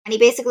And he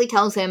basically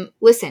tells him,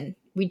 listen,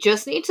 we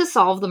just need to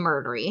solve the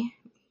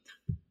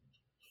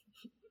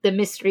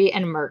mystery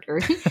and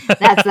murder.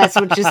 That's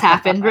what just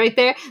happened right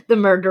there. The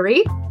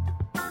murdery.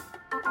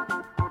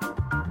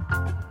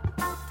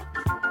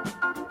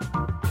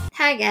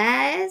 Hi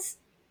guys,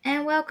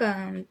 and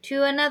welcome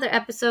to another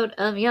episode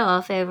of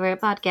your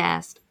favorite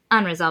podcast,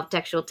 Unresolved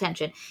Textual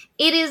Tension.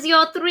 It is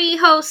your three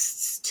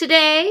hosts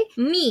today,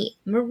 me,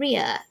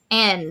 Maria,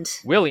 and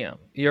William,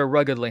 your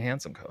ruggedly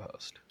handsome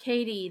co-host.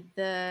 Katie,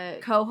 the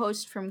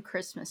co-host from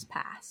Christmas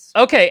Past.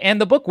 Okay, and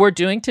the book we're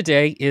doing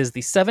today is The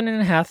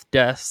 7.5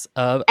 Deaths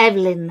of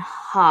Evelyn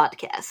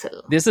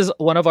Hardcastle. This is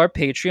one of our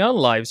Patreon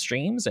live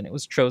streams, and it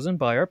was chosen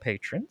by our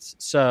patrons.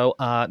 So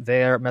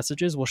their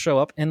messages will show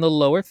up in the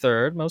lower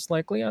third, most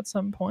likely at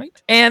some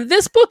point. And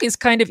this book is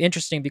kind of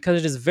interesting because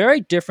it is very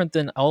different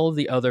than all of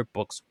the other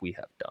books we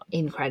have done.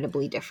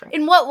 Incredibly different.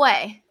 In what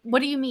way? What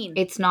do you mean?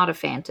 It's not a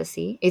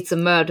fantasy. It's a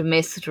murder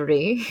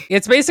mystery.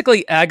 It's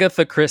basically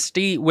Agatha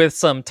Christie with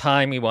some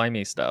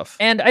timey-wimey stuff.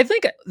 And I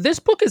think this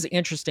book is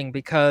interesting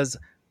because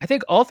I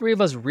think all three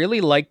of us really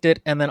liked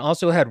it and then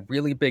also had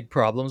really big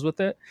problems with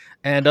it.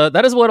 And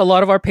that is what a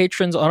lot of our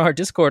patrons on our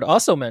Discord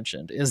also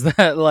mentioned, is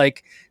that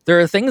like there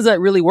are things that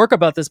really work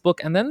about this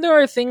book and then there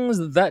are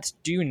things that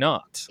do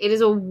not. It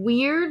is a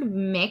weird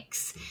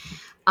mix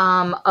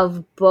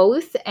of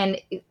both, and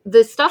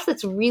the stuff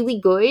that's really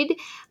good,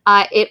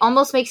 it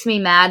almost makes me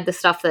mad, the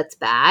stuff that's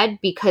bad,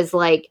 because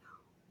like,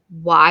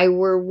 why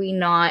were we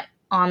not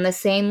on the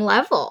same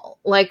level?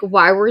 Like,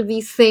 why were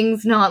these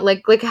things not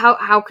like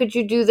how could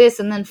you do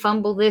this and then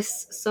fumble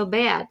this so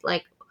bad?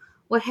 Like,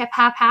 what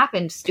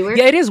happened, Stuart?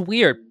 Yeah, it is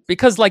weird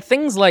because like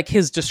things like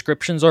his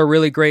descriptions are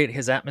really great,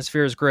 his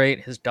atmosphere is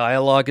great, his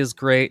dialogue is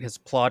great, his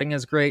plotting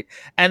is great,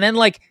 and then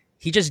like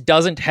he just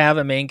doesn't have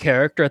a main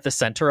character at the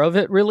center of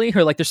it, really.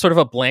 Or like there's sort of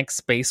a blank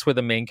space where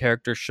the main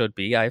character should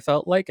be, I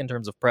felt like, in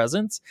terms of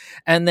presence.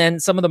 And then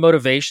some of the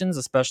motivations,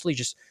 especially,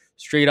 just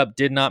straight up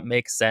did not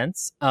make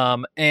sense.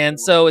 And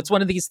so it's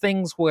one of these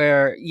things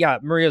where, yeah,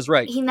 Maria's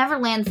right. He never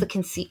lands the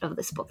conceit of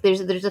this book. There's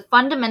a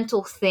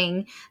fundamental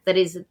thing that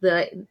is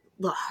the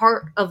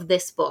heart of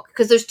this book.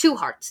 Because there's two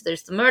hearts.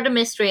 There's the murder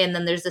mystery and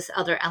then there's this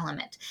other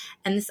element.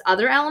 And this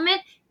other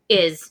element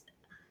is,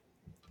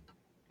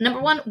 number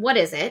one, what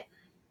is it?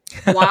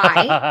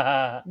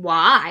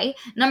 Why?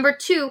 Number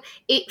two,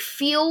 it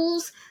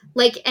feels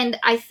like, and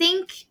I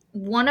think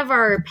one of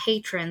our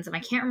patrons, and I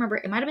can't remember,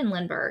 it might have been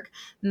Lindbergh,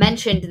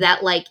 mentioned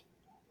that like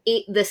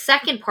the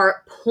second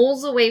part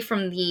pulls away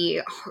from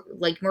the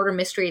like murder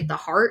mystery at the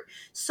heart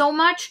so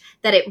much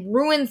that it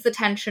ruins the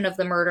tension of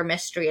the murder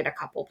mystery at a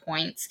couple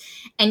points,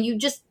 and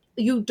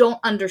you don't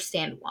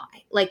understand why.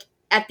 Like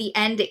at the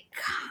end, it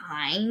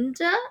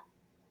kinda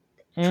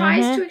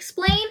tries to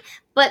explain,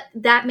 but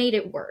that made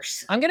it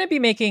worse. I'm going to be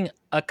making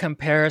a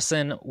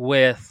comparison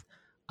with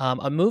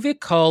a movie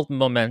called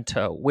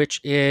Memento,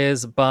 which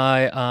is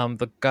by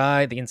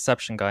the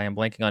Inception guy. I'm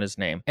blanking on his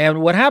name.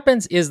 And what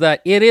happens is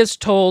that it is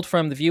told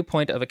from the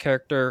viewpoint of a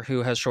character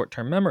who has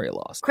short-term memory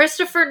loss.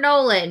 Christopher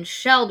Nolan,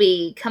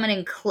 Shelby, coming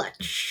in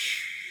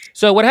clutch.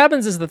 So what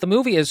happens is that the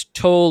movie is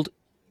told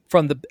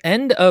from the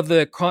end of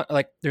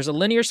there's a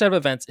linear set of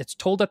events. It's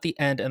told at the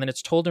end, and then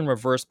it's told in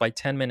reverse by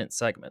 10-minute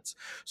segments.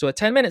 So a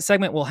 10-minute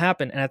segment will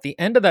happen, and at the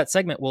end of that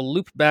segment, we'll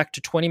loop back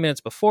to 20 minutes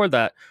before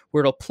that,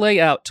 where it'll play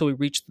out till we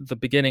reach the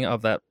beginning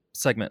of that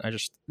segment.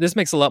 This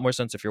makes a lot more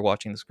sense if you're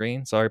watching the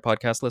screen. Sorry,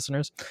 podcast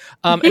listeners.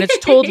 And it's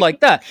told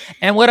like that.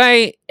 And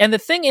the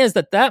thing is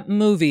that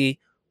movie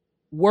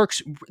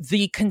works.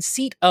 The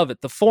conceit of it,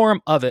 the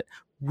form of it,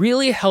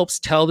 really helps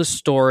tell the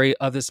story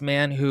of this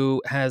man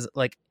who has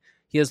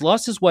he has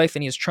lost his wife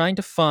and he is trying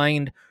to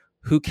find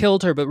who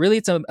killed her. But really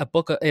it's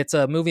it's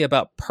a movie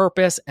about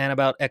purpose and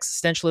about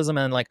existentialism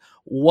and like,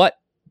 what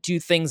do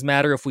things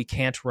matter if we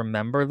can't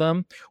remember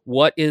them?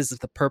 What is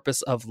the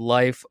purpose of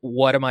life?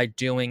 What am I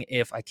doing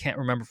if I can't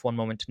remember from one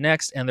moment to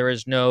next? And there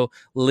is no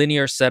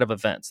linear set of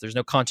events. There's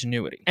no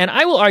continuity. And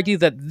I will argue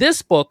that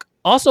this book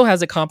also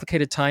has a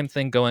complicated time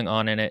thing going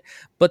on in it,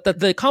 but that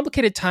the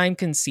complicated time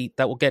conceit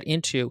that we'll get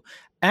into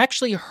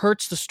actually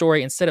hurts the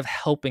story instead of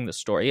helping the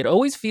story. It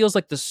always feels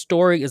like the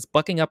story is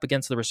bucking up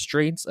against the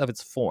restraints of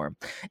its form.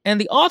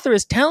 And the author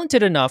is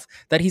talented enough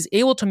that he's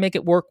able to make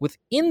it work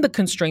within the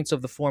constraints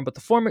of the form, but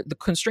the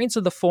constraints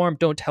of the form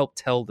don't help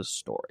tell the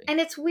story.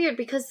 And it's weird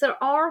because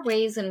there are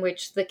ways in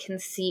which the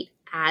conceit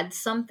adds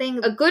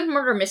something. A good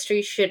murder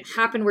mystery should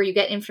happen where you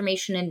get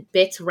information in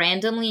bits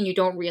randomly and you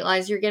don't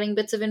realize you're getting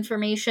bits of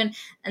information,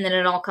 and then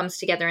it all comes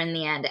together in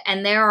the end.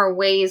 And there are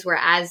ways where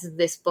as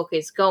this book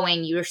is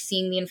going, you're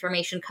seeing the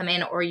information come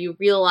in, or you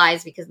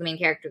realize because the main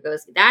character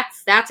goes,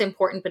 that's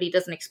important, but he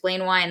doesn't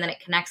explain why, and then it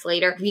connects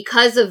later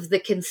because of the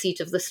conceit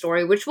of the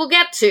story, which we'll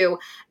get to.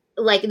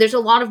 Like, there's a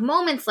lot of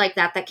moments like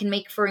that can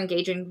make for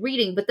engaging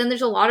reading, but then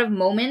there's a lot of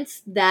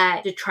moments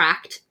that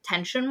detract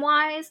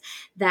tension-wise,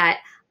 that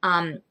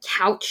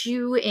couch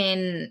you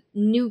in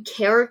new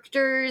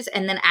characters,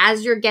 and then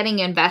as you're getting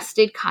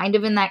invested kind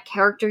of in that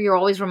character, you're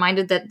always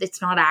reminded that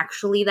it's not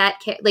actually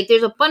that like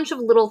there's a bunch of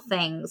little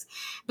things,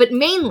 but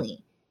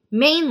mainly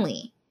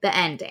the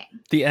ending.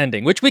 The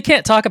ending, which we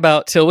can't talk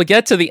about till we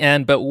get to the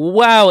end, but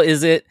wow,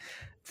 is it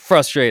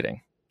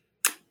frustrating.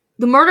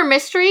 The murder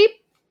mystery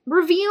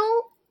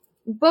reveal,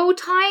 bow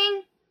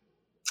tying,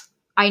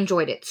 I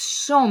enjoyed it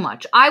so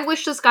much. I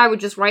wish this guy would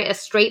just write a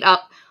straight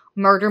up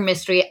murder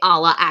mystery a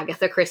la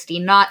Agatha Christie,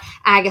 not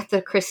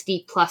Agatha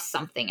Christie plus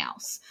something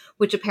else,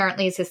 which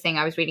apparently is his thing.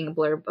 I was reading a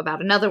blurb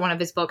about another one of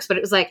his books, but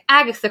it was like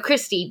Agatha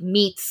Christie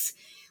meets,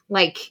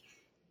 like,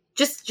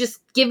 just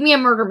give me a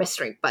murder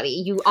mystery, buddy.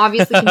 You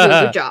obviously can do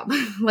a good job.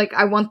 Like,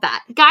 I want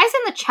that. Guys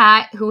in the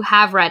chat who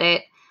have read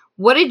it,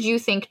 what did you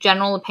think,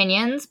 general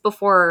opinions,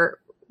 before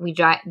we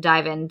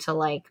dive into,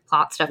 like,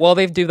 plot stuff? Well,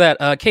 they do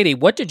that. Katie,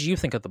 what did you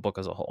think of the book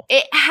as a whole?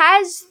 It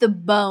has the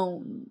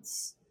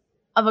bones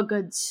of a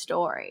good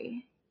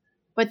story,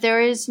 but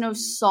there is no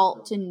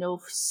salt and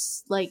no,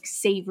 like,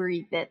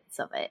 savory bits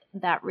of it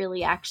that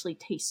really actually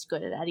taste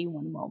good at any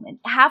one moment.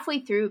 Halfway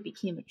through, it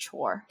became a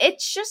chore.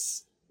 It's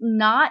just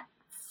not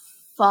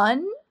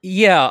fun.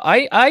 Yeah,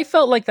 I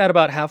felt like that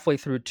about halfway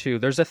through too.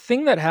 There's a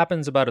thing that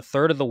happens about a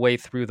third of the way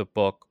through the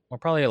book, or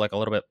probably like a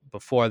little bit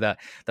before that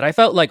I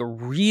felt like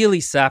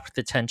really sapped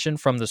the tension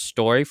from the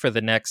story for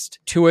the next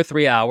 2 or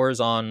 3 hours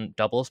on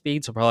double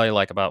speed. So probably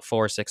like about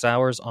 4 or 6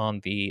 hours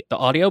on the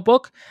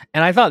audiobook.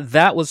 And I thought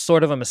that was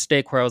sort of a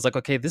mistake where I was like,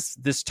 okay,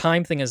 this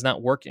time thing is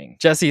not working.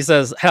 Jesse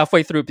says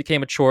halfway through it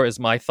became a chore is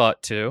my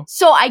thought too.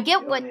 So I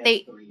get what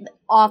the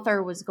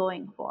author was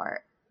going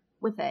for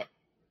with it.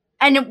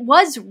 And it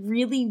was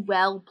really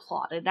well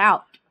plotted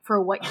out for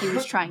what he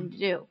was trying to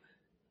do.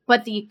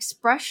 But the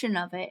expression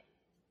of it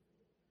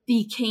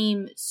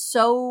became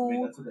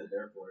so...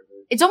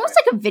 It's almost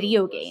like a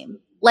video game.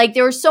 Like,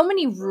 there were so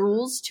many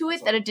rules to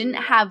it that it didn't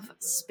have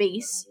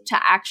space to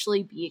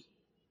actually be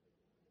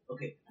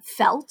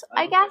felt,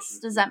 I guess.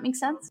 Does that make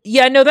sense?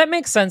 Yeah, no, that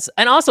makes sense.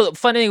 And also,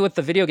 funny with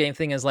the video game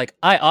thing is, like,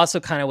 I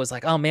also kind of was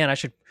like, oh man,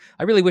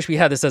 I really wish we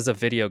had this as a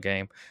video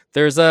game.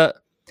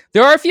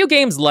 There are a few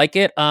games like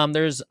it.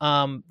 There's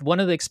one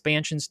of the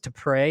expansions to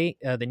Prey,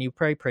 the new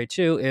Prey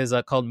 2, is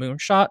called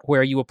Moonshot,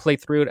 where you will play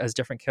through it as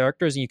different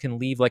characters, and you can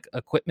leave like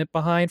equipment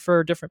behind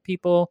for different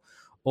people,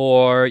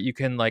 or you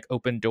can like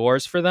open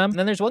doors for them. And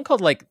then there's one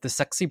called like the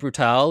Sexy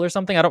Brutale or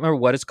something. I don't remember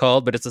what it's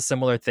called, but it's a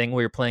similar thing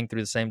where you're playing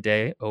through the same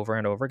day over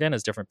and over again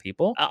as different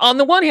people. On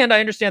the one hand, I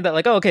understand that,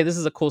 like, oh, okay, this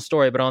is a cool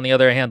story, but on the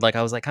other hand, like,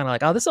 I was like kind of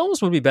like, oh, this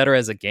almost would be better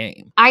as a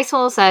game.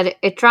 Icewill said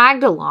it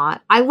dragged a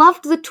lot. I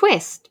loved the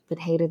twist, but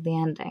hated the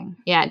ending.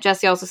 Yeah,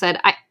 Jesse also said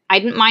I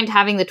didn't mind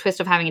having the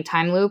twist of having a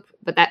time loop,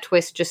 but that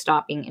twist just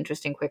stopped being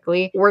interesting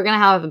quickly. We're going to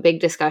have a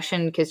big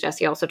discussion because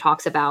Jesse also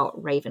talks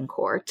about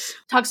Ravencourt.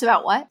 Talks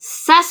about what?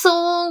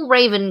 Cecil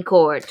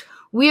Ravencourt.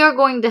 We are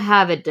going to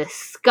have a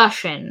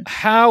discussion.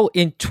 How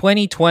in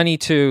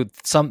 2022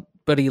 somebody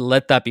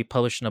let that be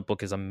published in a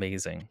book is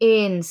amazing.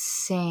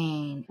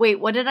 Insane. Wait,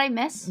 what did I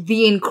miss?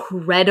 The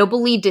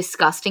incredibly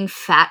disgusting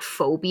fat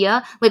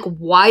phobia. Like,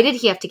 why did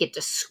he have to get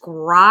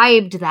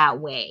described that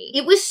way?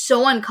 It was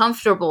so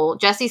uncomfortable.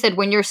 Jesse said,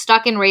 when you're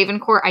stuck in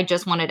Ravencourt, I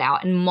just want it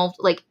out. And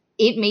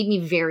it made me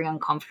very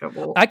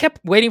uncomfortable. I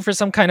kept waiting for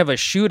some kind of a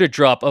shoe to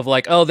drop of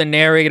like, oh, the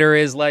narrator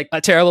is like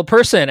a terrible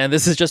person and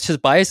this is just his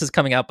biases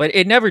coming out. But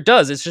it never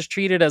does. It's just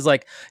treated as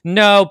like,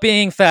 no,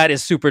 being fat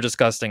is super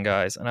disgusting,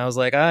 guys. And I was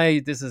like,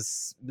 this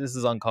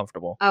is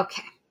uncomfortable.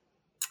 Okay.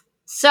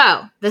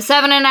 So, The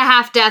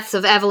 7.5 Deaths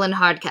of Evelyn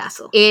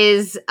Hardcastle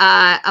is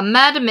a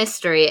murder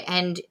mystery,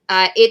 and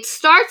it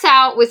starts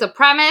out with a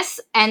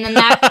premise, and then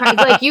that,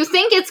 like, you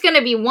think it's going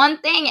to be one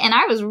thing, and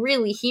I was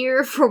really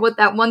here for what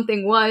that one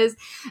thing was,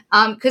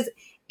 because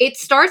it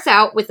starts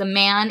out with a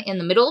man in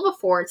the middle of a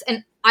fort,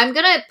 and I'm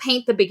going to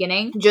paint the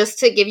beginning just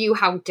to give you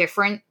how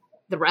different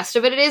the rest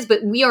of it is,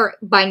 but we are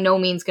by no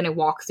means going to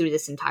walk through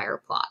this entire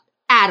plot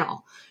at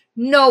all.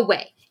 No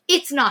way.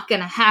 It's not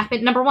gonna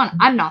happen. Number one,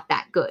 I'm not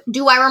that good.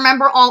 Do I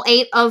remember all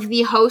 8 of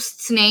the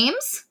hosts'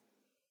 names?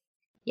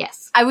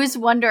 Yes. I was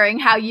wondering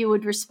how you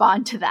would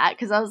respond to that,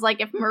 because I was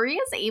like, if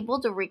Maria's able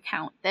to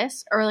recount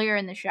this earlier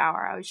in the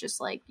shower, I was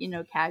just like,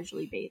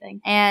 casually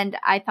bathing. And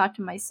I thought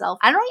to myself,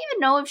 I don't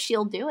even know if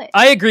she'll do it.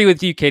 I agree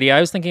with you, Katie. I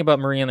was thinking about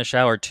Maria in the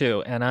shower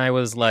too, and I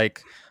was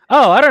like,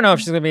 oh, I don't know if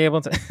she's gonna be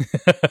able to.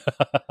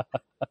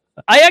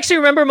 I actually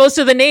remember most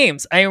of the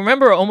names. I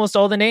remember almost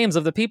all the names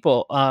of the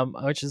people,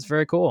 which is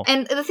very cool.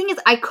 And the thing is,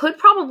 I could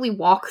probably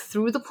walk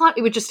through the plot.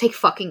 It would just take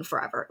fucking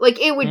forever. Like,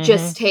 it would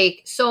just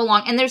take so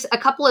long. And there's a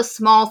couple of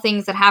small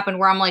things that happen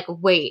where I'm like,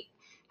 wait,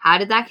 how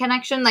did that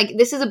connection? Like,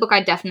 this is a book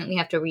I definitely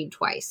have to read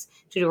twice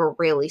to do a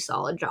really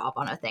solid job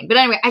on a thing. But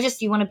anyway, do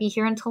you want to be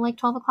here until like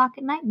 12 o'clock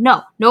at night?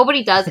 No,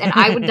 nobody does. And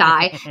I would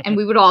die, and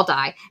we would all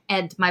die,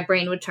 and my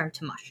brain would turn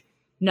to mush.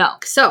 No.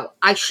 So,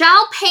 I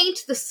shall paint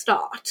the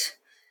start.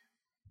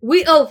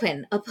 We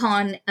open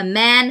upon a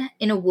man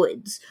in a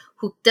woods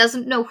who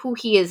doesn't know who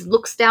he is,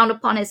 looks down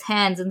upon his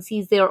hands and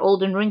sees they're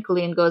old and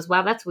wrinkly and goes,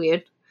 wow, that's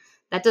weird.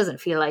 That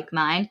doesn't feel like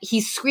mine.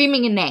 He's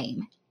screaming a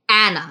name,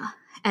 Anna.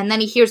 And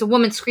then he hears a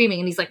woman screaming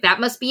and he's like, that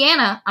must be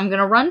Anna. I'm going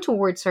to run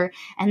towards her.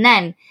 And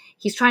then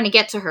he's trying to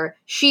get to her.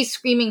 She's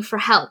screaming for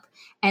help.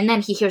 And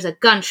then he hears a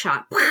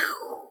gunshot.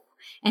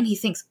 And he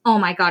thinks, oh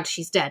my God,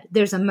 she's dead.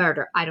 There's a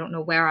murder. I don't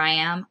know where I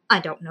am. I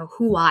don't know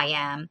who I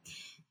am.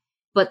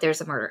 But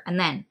there's a murder. And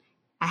then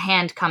a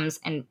hand comes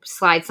and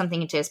slides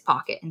something into his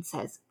pocket and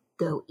says,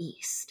 go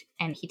east.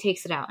 And he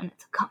takes it out and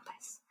it's a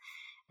compass.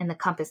 And the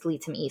compass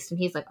leads him east. And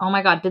he's like, oh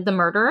my God, did the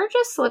murderer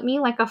just slip me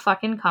like a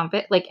fucking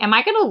compass? Like, am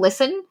I going to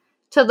listen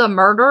to the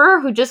murderer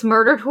who just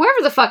murdered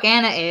whoever the fuck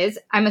Anna is?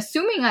 I'm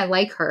assuming I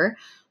like her,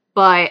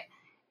 but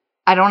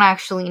I don't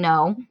actually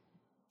know.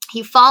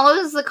 He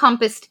follows the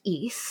compass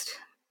east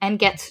and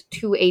gets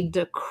to a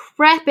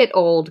decrepit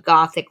old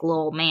Gothic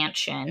little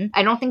mansion.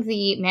 I don't think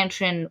the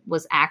mansion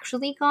was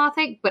actually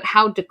Gothic, but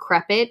how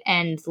decrepit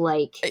and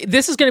like...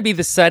 This is going to be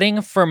the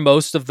setting for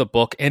most of the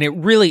book, and it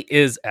really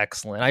is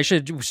excellent. I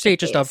should say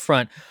just up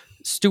front,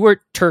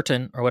 Stuart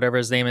Turton, or whatever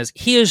his name is,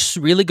 he is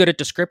really good at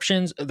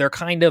descriptions. They're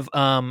kind of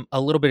a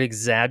little bit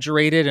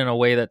exaggerated in a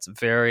way that's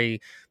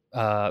very...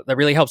 that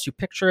really helps you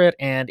picture it,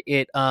 and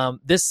it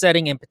this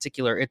setting in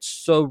particular, it's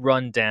so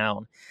run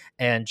down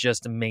and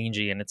just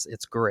mangy, and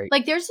it's great.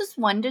 Like, there's this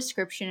one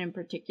description in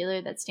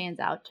particular that stands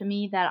out to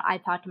me that I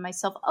thought to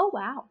myself, oh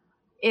wow,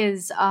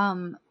 is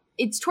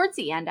it's towards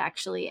the end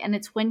actually, and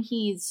it's when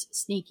he's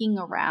sneaking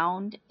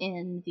around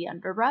in the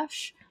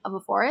underbrush of a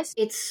forest.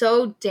 It's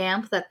so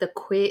damp that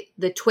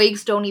the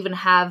twigs don't even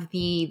have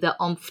the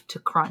oomph to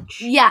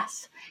crunch.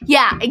 Yes.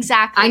 Yeah,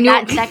 exactly. I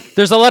knew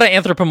there's a lot of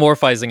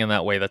anthropomorphizing in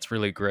that way. That's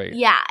really great.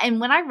 Yeah, and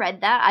when I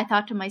read that, I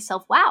thought to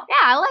myself, wow, yeah,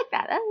 I like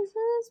that. That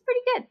was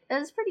pretty good. That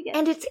was pretty good.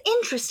 And it's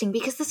interesting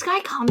because this guy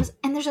comes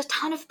and there's a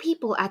ton of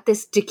people at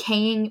this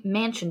decaying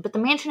mansion, but the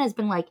mansion has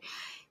been like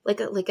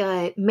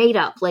a made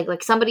up,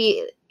 like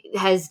somebody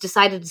has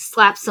decided to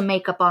slap some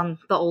makeup on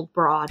the old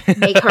broad,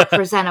 make her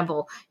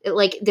presentable.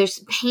 Like, there's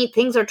paint,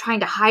 things are trying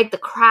to hide the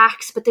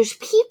cracks, but there's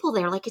people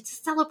there, like it's a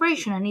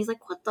celebration. And he's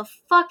like, what the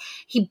fuck?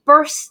 He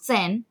bursts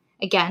in,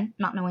 again,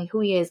 not knowing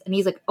who he is, and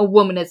he's like, a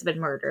woman has been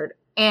murdered.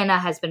 Anna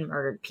has been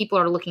murdered. People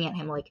are looking at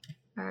him like,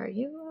 are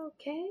you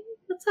okay?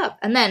 What's up?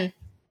 And then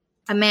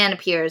a man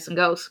appears and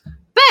goes,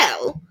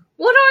 Belle,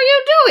 what are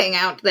you doing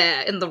out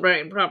there in the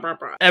rain? Blah, blah,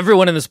 blah.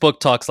 Everyone in this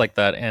book talks like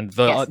that, and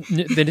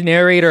the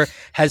narrator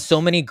has so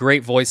many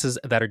great voices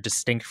that are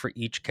distinct for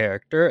each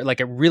character.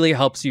 Like, it really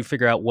helps you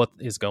figure out what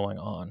is going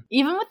on.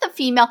 Even with the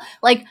female,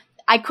 like,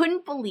 I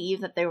couldn't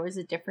believe that there was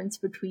a difference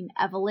between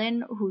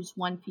Evelyn, who's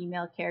one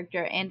female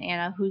character, and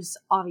Anna, who's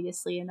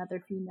obviously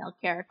another female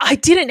character. I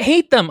didn't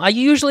hate them. I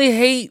usually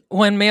hate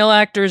when male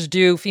actors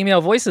do female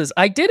voices.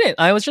 I didn't.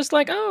 I was just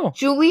like, oh.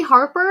 Julie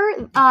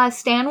Harper,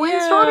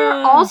 Stanwyn's daughter,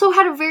 also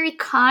had a very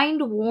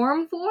kind,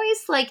 warm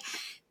voice. Like,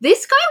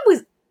 this guy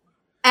was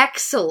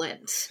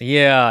excellent.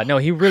 Yeah, no,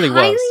 he really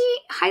was.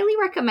 Highly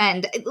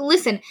recommend.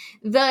 Listen,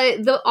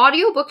 the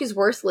audiobook is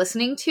worth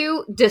listening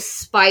to,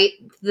 despite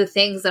the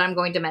things that I'm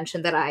going to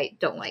mention that I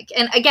don't like.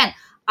 And again,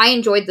 I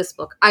enjoyed this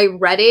book. I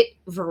read it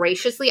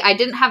voraciously. I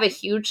didn't have a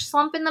huge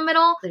slump in the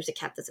middle. There's a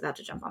cat that's about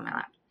to jump on my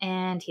lap,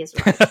 and he has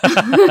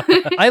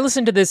I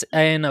listened to this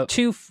in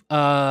 2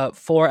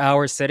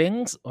 4-hour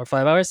sittings or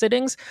 5-hour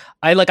sittings.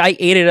 I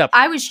ate it up.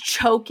 I was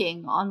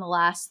choking on the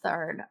last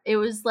third. It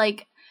was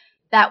like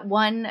that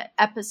one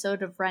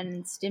episode of Ren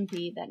and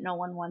Stimpy that no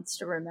one wants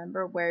to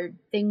remember, where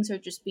things are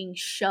just being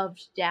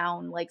shoved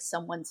down like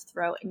someone's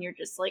throat, and you're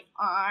just like,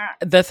 ah.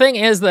 The thing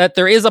is that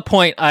there is a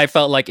point I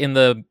felt like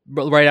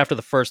right after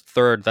the first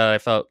third that I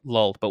felt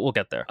lulled, but we'll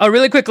get there. Oh,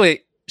 really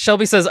quickly,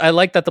 Shelby says, I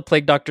like that the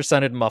plague doctor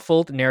sounded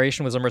muffled.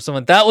 Narration was immersive,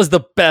 and that was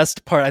the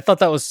best part. I thought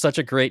that was such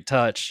a great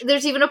touch.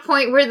 There's even a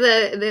point where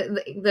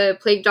the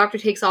plague doctor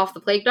takes off the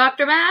plague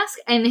doctor mask,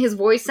 and his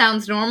voice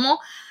sounds normal.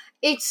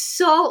 It's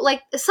so,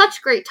 like,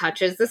 such great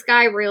touches. This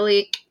guy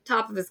really,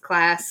 top of his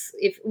class.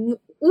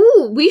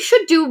 We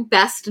should do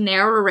best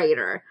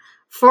narrator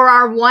for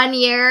our 1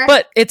 year.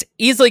 But it's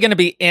easily going to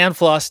be Anne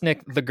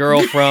Flosnick, the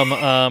girl from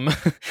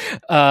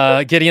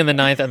Gideon the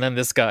Ninth, and then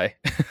this guy.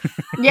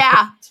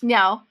 Yeah,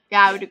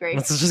 I would agree.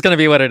 It's just going to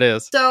be what it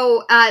is.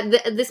 So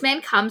this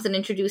man comes and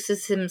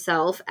introduces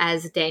himself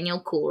as Daniel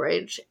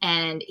Coolidge,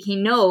 and he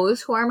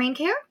knows who our main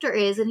character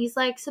is, and he's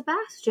like,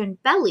 Sebastian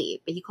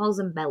Belly, but he calls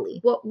him Belly.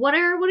 What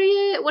are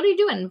you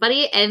doing,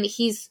 buddy? And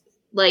he's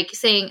like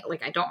saying,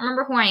 like, I don't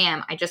remember who I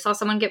am. I just saw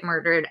someone get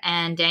murdered.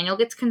 And Daniel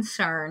gets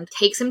concerned,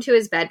 takes him to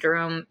his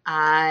bedroom,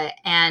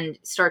 and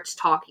starts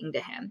talking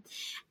to him.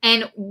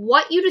 And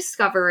what you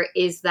discover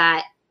is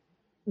that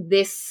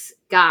this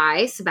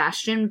guy,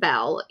 Sebastian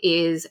Bell,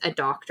 is a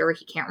doctor.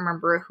 He can't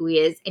remember who he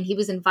is. And he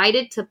was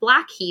invited to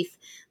Blackheath,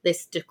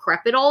 this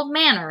decrepit old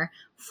manor,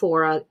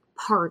 for a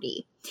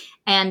party.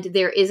 And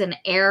there is an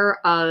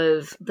air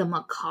of the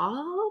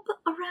macabre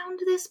around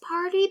this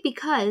party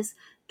because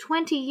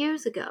 20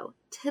 years ago,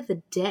 to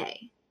the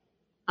day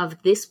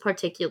of this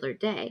particular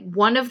day,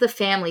 one of the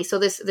family, so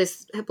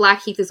this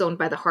Blackheath is owned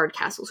by the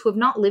Hardcastles, who have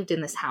not lived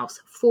in this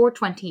house for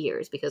 20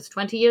 years, because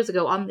 20 years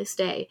ago on this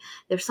day,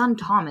 their son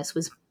Thomas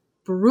was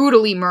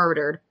brutally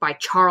murdered by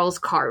Charles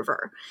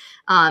Carver,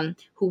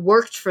 who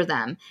worked for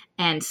them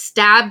and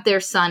stabbed their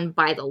son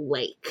by the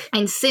lake.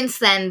 And since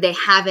then, they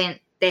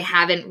haven't they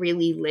haven't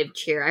really lived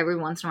here. Every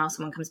once in a while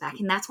someone comes back,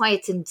 and that's why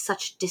it's in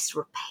such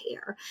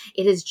disrepair.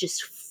 It has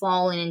just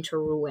fallen into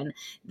ruin.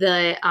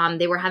 They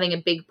were having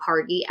a big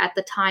party at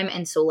the time,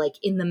 and so like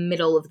in the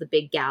middle of the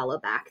big gala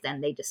back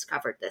then they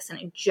discovered this, and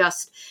it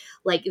just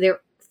like their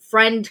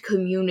friend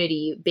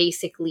community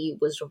basically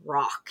was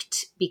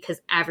rocked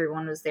because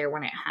everyone was there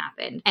when it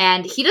happened.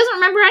 And he doesn't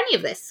remember any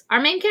of this.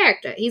 Our main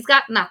character, he's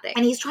got nothing.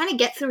 And he's trying to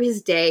get through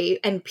his day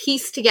and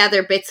piece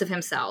together bits of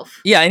himself.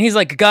 Yeah, and he's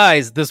like,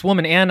 guys, this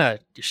woman, Anna,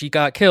 she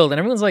got killed. And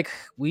everyone's like,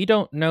 we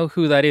don't know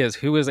who that is.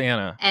 Who is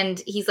Anna?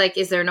 And he's like,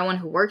 is there no one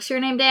who works here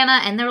named Anna?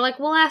 And they're like,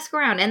 we'll ask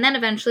around. And then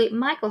eventually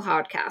Michael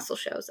Hardcastle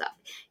shows up.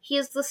 He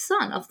is the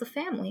son of the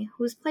family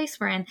whose place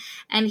we're in.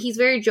 And he's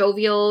very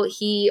jovial.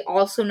 He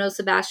also knows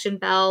Sebastian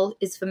Bell,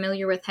 is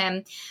familiar with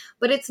him.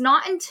 But it's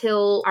not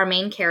until our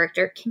main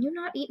character, can you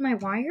not eat my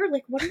wire?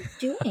 Like, what are you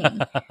doing?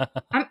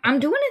 I'm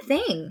doing a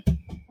thing.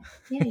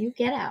 Yeah, you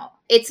get out.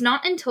 It's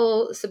not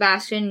until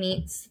Sebastian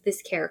meets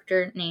this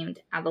character named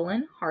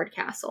Evelyn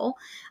Hardcastle,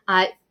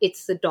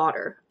 it's the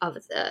daughter of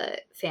the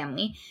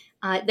family,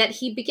 that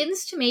he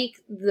begins to make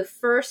the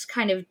first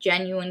kind of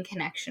genuine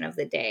connection of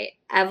the day.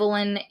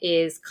 Evelyn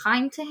is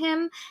kind to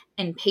him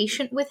and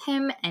patient with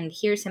him and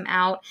hears him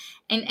out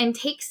and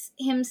takes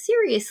him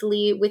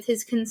seriously with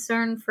his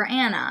concern for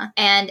Anna,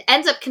 and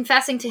ends up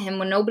confessing to him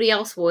when nobody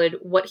else would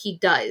what he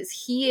does.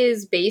 He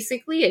is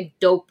basically a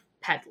dope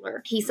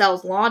peddler. He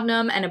sells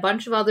laudanum and a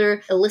bunch of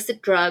other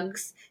illicit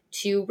drugs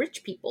to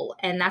rich people,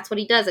 and that's what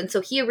he does. And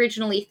so he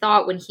originally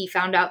thought, when he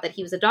found out that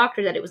he was a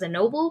doctor, that it was a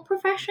noble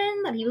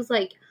profession, that he was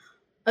like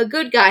a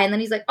good guy. And then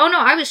he's like, oh no,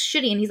 I was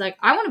shitty. And he's like,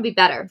 I want to be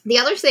better. The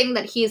other thing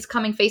that he is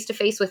coming face to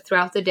face with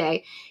throughout the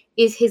day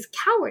is his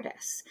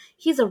cowardice.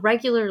 He's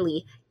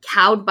irregularly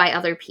cowed by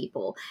other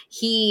people.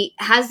 He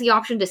has the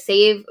option to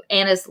save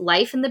Anna's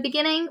life in the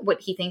beginning,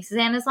 what he thinks is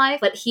Anna's life,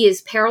 but he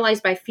is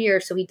paralyzed by fear,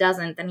 so he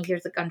doesn't. Then he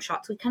hears a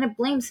gunshot, so he kind of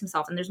blames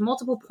himself. And there's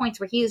multiple points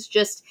where he is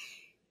just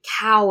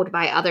cowed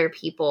by other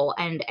people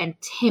and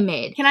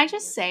timid. Can I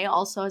just say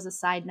also as a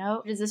side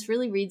note, is this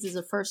really reads as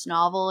a first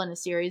novel in a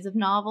series of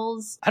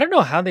novels? I don't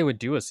know how they would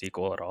do a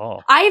sequel at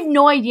all. I have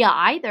no idea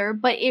either,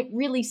 but it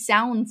really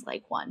sounds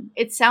like one.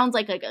 It sounds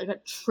like a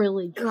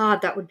trilogy.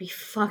 God, that would be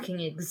fucking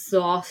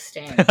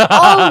exhausting.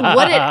 Oh,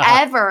 would it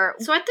ever?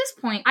 So at this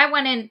point, I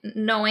went in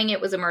knowing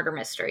it was a murder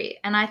mystery,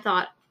 and I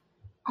thought,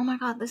 oh my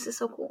God, this is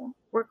so cool.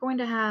 We're going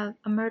to have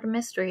a murder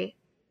mystery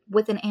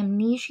with an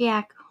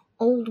amnesiac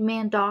old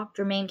man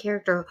doctor main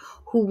character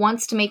who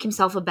wants to make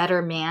himself a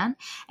better man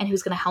and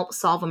who's going to help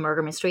solve a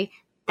murder mystery.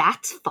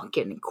 That's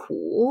fucking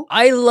cool.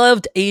 I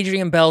loved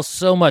Adrian Bell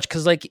so much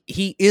because, like,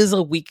 he is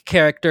a weak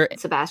character.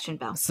 Sebastian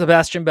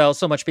Bell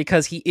so much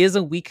because he is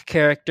a weak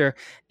character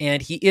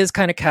and he is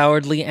kind of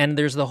cowardly. And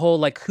there's the whole,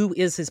 like, who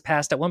is his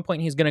past? At one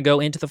point, he's going to go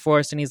into the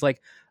forest and he's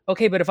like,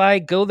 okay, but if I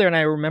go there and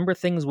I remember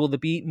things, will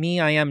the me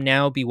I am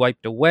now be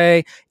wiped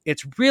away?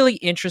 It's really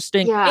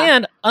interesting. Yeah.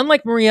 And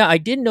unlike Maria, I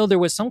didn't know there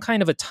was some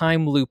kind of a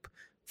time loop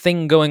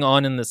thing going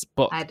on in this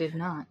book. I did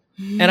not.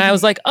 And I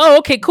was like, oh,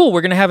 okay, cool.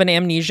 We're going to have an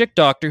amnesiac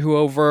doctor who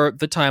over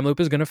the time loop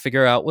is going to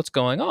figure out what's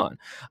going on.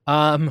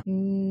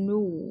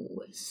 No.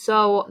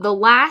 So the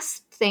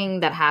last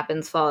thing that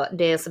happens for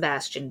Dale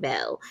Sebastian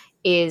Bell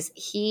is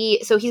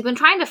he's been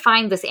trying to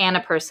find this Anna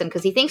person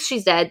because he thinks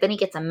she's dead. Then he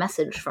gets a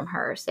message from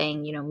her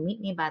saying,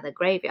 meet me by the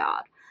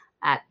graveyard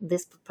at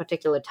this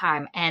particular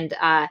time. And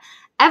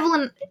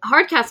Evelyn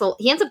Hardcastle,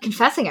 he ends up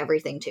confessing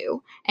everything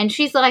to. And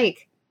she's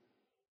like,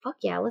 fuck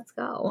yeah, let's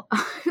go.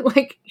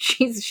 Like,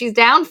 she's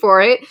down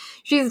for it.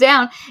 She's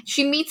down.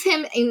 She meets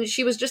him, and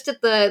she was just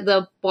at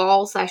the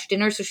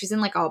ball/dinner, so she's in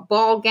like a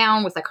ball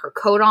gown with like her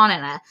coat on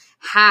and a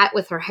hat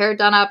with her hair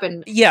done up.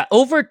 And yeah,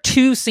 over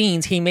 2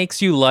 scenes, he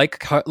makes you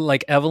like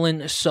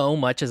Evelyn so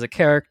much as a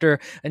character,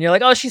 and you're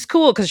like, oh, she's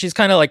cool because she's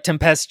kind of like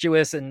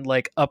tempestuous and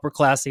like upper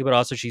classy, but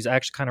also she's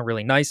actually kind of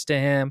really nice to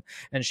him,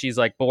 and she's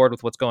like bored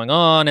with what's going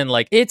on, and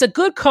like it's a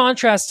good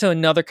contrast to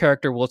another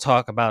character we'll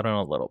talk about in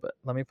a little bit.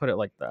 Let me put it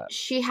like that.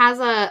 She has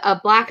a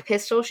black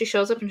pistol. She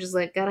shows up and she's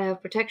like, gotta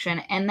have protection.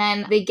 And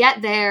then they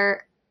get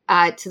there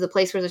to the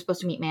place where they're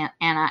supposed to meet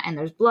Anna, and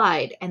there's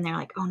blood, and they're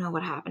like, oh no,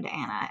 what happened to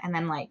Anna? And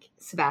then like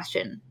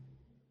Sebastian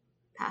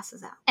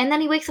passes out. And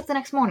then he wakes up the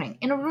next morning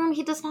in a room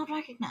he does not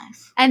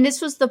recognize. And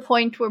this was the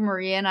point where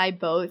Maria and I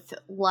both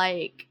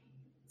like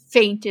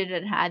fainted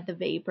and had the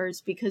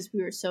vapors because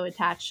we were so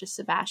attached to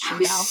Sebastian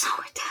Bell. So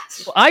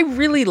attached. Well, I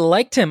really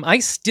liked him. I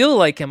still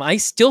like him. I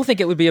still think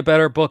it would be a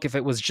better book if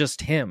it was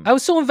just him. I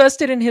was so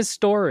invested in his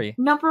story.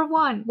 Number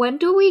 1, when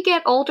do we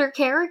get older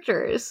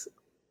characters?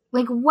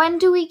 Like, when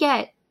do we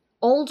get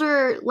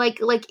older,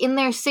 like in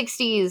their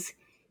 60s,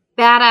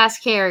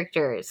 badass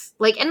characters?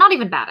 Like, and not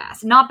even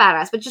badass, not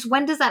badass, but just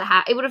when does that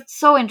happen? It would have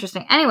so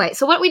interesting. Anyway,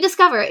 so what we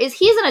discover is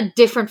he's in a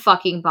different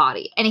fucking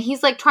body, and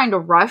he's like trying to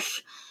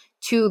rush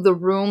to the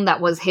room that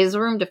was his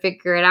room to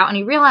figure it out, and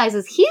he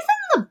realizes he's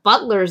in the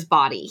butler's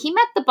body. He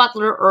met the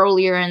butler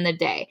earlier in the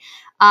day.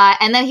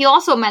 And then he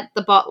also met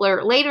the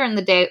butler later in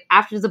the day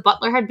after the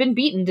butler had been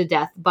beaten to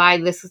death by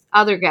this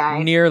other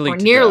guy.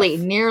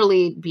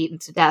 Nearly beaten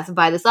to death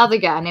by this other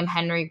guy named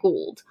Henry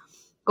Gould.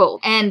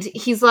 gold. And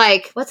he's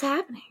like, what's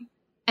happening?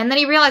 And then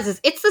he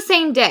realizes it's the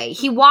same day.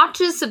 He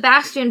watches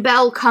Sebastian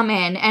Bell come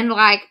in and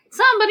like,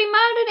 somebody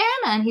murdered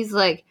Anna. And he's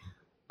like,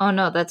 oh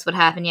no, that's what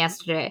happened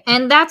yesterday.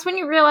 And that's when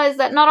you realize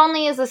that not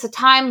only is this a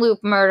time loop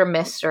murder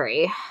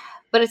mystery,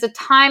 but it's a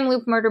time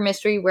loop murder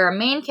mystery where a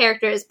main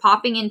character is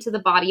popping into the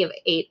body of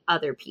 8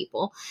 other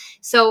people.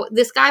 So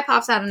this guy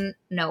pops out of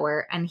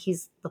nowhere and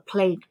he's the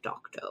plague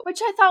doctor.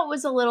 Which I thought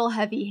was a little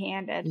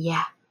heavy-handed.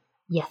 Yeah.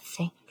 You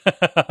think?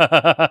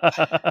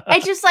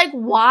 It's just like,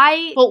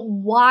 why? But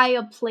why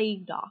a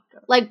plague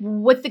doctor? Like,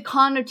 with the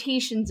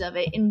connotations of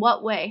it, in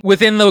what way?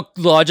 Within the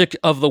logic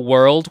of the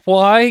world,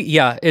 why?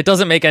 Yeah, it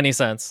doesn't make any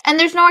sense. And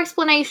there's no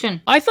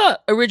explanation. I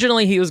thought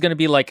originally he was going to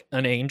be like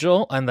an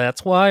angel, and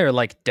that's why, or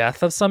like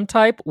death of some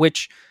type,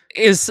 which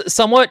is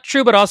somewhat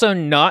true, but also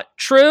not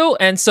true.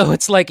 And so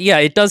it's like, yeah,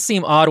 it does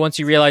seem odd once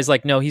you realize,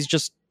 like, no, he's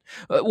just,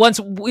 once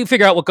we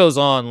figure out what goes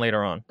on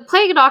later on. The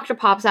plague doctor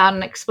pops out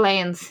and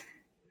explains,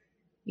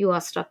 you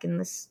are stuck in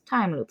this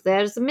time loop.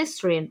 There's a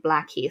mystery in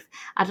Blackheath.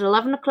 At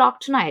 11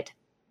 o'clock tonight,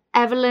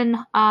 Evelyn,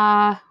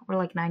 or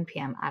like 9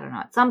 p.m., I don't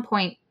know, at some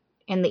point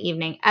in the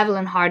evening,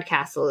 Evelyn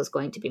Hardcastle is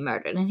going to be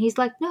murdered. And he's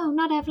like, no,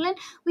 not Evelyn.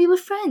 We were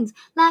friends.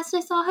 Last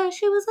I saw her,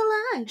 she was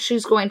alive.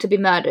 She's going to be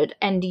murdered,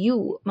 and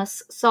you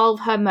must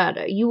solve her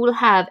murder. You will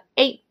have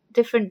 8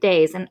 different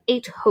days and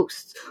 8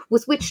 hosts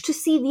with which to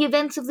see the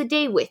events of the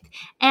day with.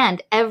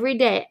 And every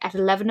day at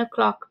 11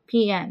 o'clock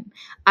p.m.,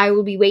 I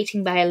will be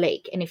waiting by a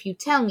lake. And if you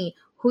tell me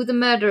who the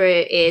murderer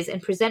is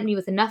and present me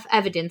with enough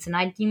evidence and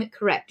I deem it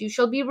correct, you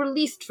shall be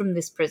released from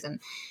this prison.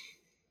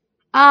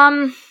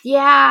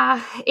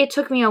 Yeah, it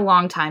took me a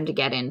long time to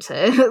get into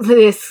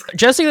this.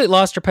 Jesse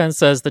Losterpen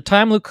says the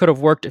time loop could have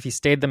worked if he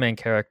stayed the main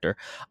character.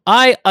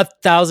 I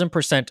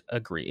 1,000%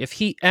 agree. If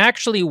he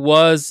actually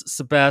was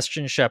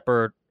Sebastian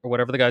Shepard, or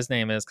whatever the guy's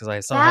name is, because I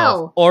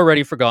somehow have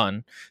already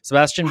forgotten.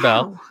 Sebastian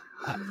Bell.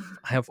 I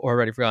have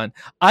already forgotten.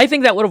 I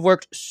think that would have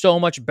worked so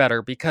much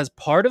better, because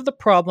part of the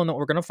problem that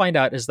we're going to find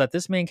out is that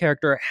this main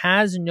character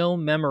has no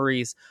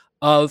memories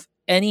of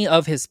any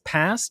of his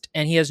past,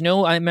 and he has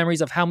no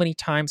memories of how many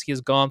times he has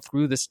gone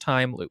through this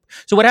time loop.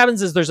 So what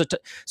happens is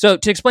so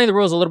to explain the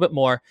rules a little bit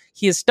more,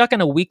 he is stuck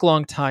in a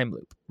week-long time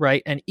loop,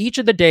 right? And each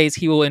of the days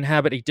he will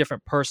inhabit a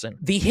different person.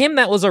 The him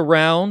that was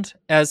around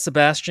as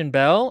Sebastian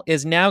Bell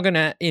is now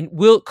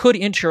could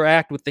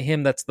interact with the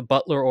him that's the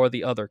butler or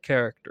the other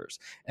characters.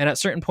 And at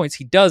certain points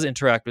he does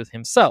interact with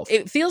himself.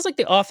 It feels like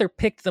the author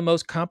picked the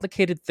most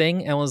complicated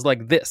thing and was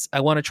like,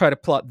 I want to try to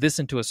plot this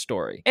into a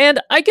story.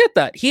 And I get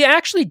that. He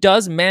actually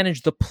does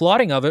manage the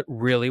plotting of it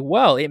really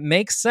well. It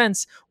makes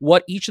sense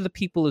what each of the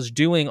people is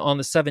doing on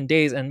the 7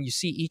 days, and you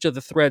see each of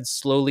the threads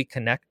slowly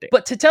connecting.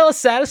 But to tell a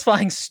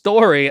satisfying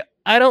story,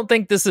 I don't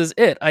think this is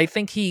it. I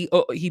think he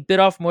bit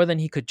off more than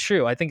he could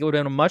chew. I think it would have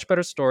been a much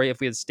better story if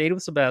we had stayed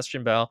with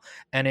Sebastian Bell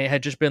and it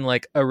had just been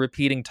like a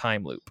repeating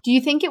time loop. Do you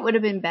think it would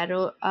have been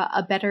better,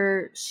 a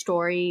better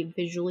story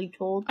visually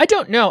told? I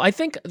don't know. I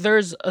think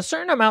there's a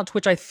certain amount to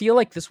which I feel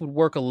like this would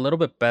work a little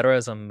bit better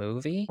as a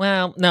movie.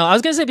 Well, no, I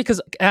was going to say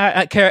because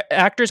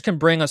actors can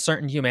bring a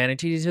certain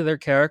humanity to their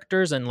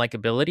characters and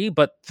likability,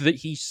 but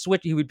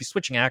he would be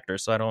switching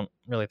actors, so I don't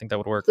really think that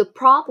would work. The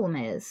problem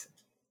is,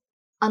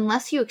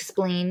 unless you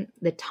explain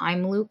the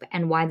time loop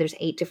and why there's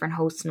 8 different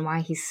hosts and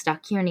why he's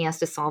stuck here and he has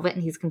to solve it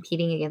and he's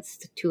competing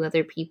against 2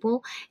 other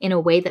people in a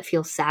way that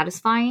feels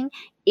satisfying,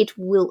 it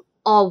will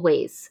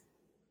always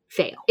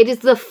fail. It is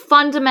the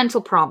fundamental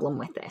problem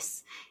with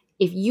this.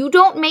 If you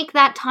don't make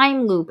that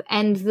time loop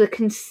and the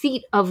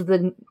conceit of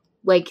the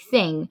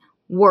thing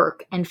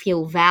work and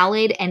feel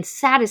valid and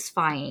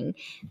satisfying,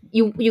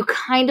 you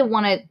kind of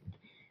want to.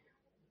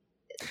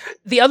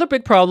 The other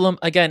big problem,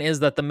 again, is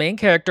that the main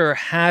character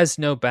has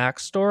no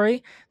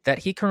backstory that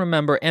he can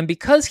remember. And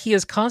because he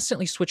is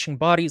constantly switching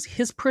bodies,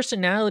 his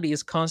personality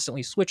is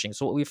constantly switching.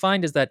 So what we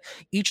find is that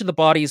each of the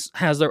bodies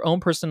has their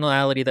own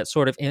personality that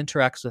sort of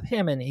interacts with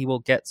him, and he will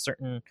get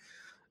certain...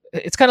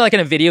 It's kind of like in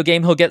a video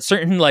game, he'll get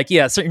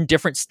certain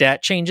different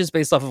stat changes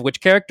based off of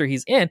which character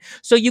he's in.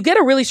 So you get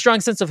a really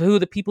strong sense of who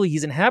the people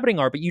he's inhabiting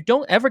are, but you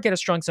don't ever get a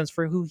strong sense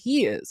for who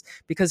he is,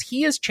 because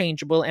he is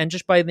changeable, and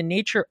just by the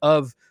nature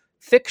of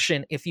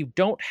fiction, if you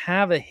don't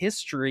have a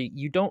history,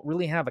 you don't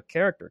really have a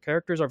character.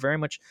 Characters are very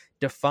much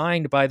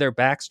defined by their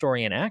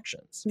backstory and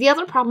actions. The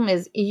other problem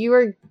is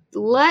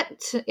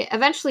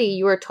eventually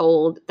you are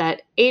told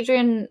that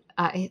Adrian,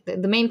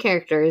 the main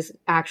character's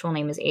actual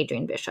name is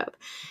Adrian Bishop.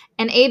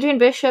 And Adrian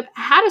Bishop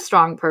had a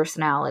strong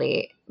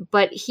personality,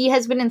 but he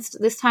has been in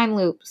this time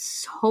loop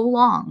so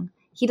long.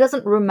 He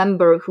doesn't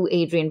remember who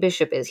Adrian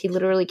Bishop is. He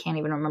literally can't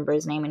even remember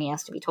his name, and he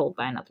has to be told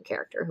by another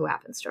character who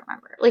happens to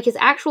remember. His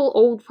actual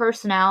old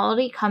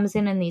personality comes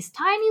in these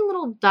tiny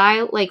little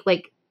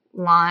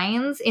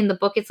lines. In the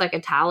book, it's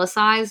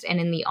italicized, and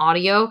in the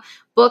audio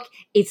book,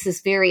 it's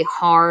this very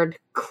hard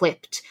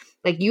clipped.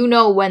 When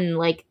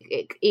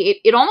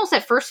it almost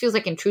at first feels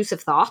like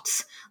intrusive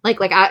thoughts.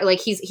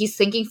 He's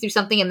thinking through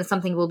something, and then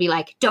something will be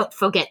like, "Don't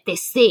forget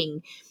this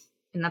thing."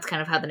 And that's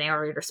kind of how the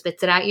narrator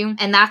spits it at you.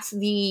 And that's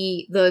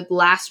the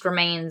last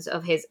remains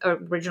of his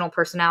original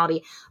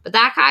personality. But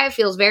that guy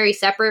feels very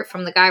separate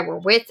from the guy we're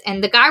with.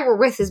 And the guy we're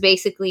with is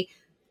basically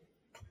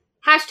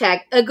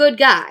hashtag a good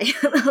guy.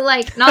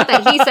 Like, not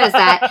that he says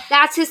that.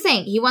 That's his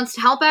thing. He wants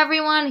to help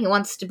everyone. He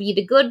wants to be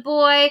the good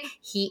boy.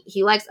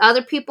 He likes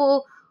other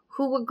people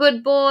who were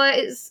good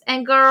boys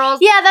and girls.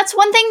 Yeah, that's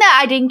one thing that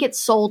I didn't get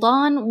sold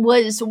on,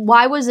 was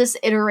why was this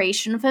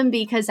iteration of him?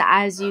 Because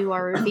as you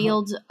are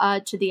revealed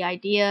to the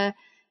idea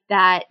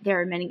that there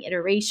are many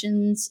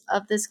iterations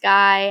of this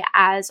guy,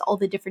 as all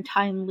the different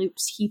time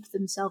loops heap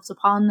themselves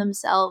upon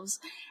themselves.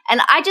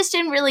 And I just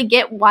didn't really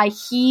get why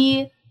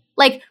he...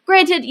 Like,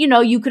 granted, you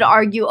know, you could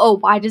argue, oh,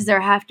 why does there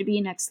have to be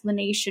an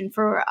explanation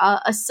for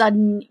a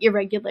sudden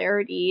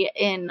irregularity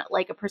in,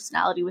 like, a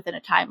personality within a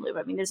time loop?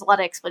 I mean, there's a lot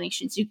of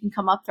explanations you can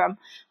come up from.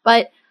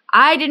 But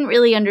I didn't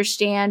really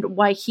understand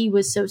why he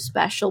was so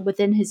special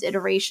within his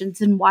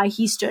iterations and why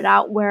he stood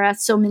out,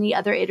 whereas so many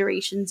other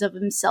iterations of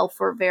himself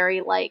were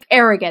very, like,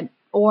 arrogant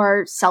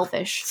or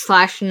selfish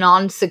 /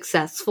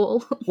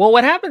 non-successful. Well,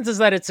 what happens is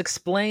that it's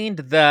explained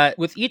that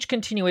with each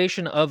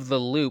continuation of the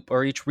loop,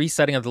 or each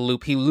resetting of the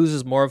loop, he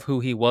loses more of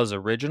who he was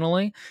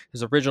originally,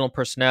 his original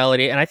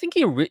personality. And I think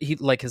he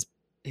like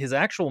his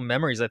actual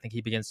memories, I think he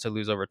begins to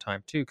lose over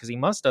time too, because he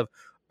must have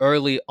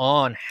early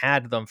on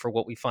had them for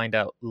what we find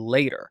out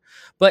later.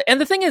 And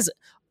the thing is,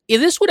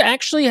 this would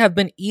actually have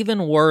been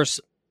even worse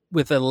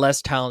with a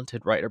less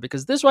talented writer,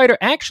 because this writer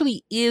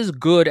actually is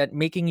good at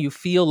making you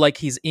feel like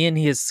he's in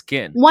his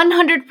skin.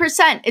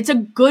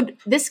 100%.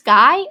 This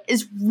guy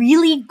is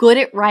really good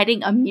at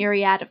writing a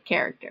myriad of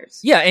characters.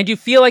 Yeah, and you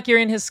feel like you're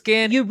in his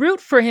skin. You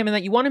root for him and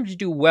that you want him to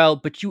do well,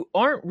 but you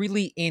aren't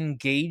really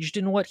engaged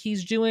in what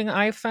he's doing,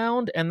 I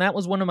found. And that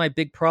was one of my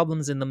big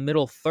problems in the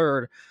middle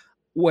third,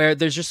 where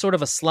there's just sort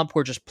of a slump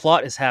where just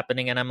plot is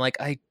happening. And I'm like,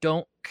 I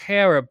don't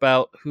care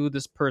about who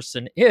this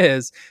person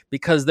is,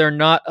 because they're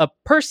not a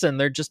person.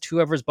 They're just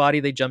whoever's body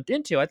they jumped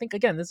into. I think,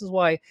 again, this is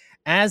why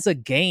as a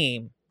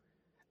game,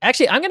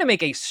 actually, I'm going to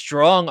make a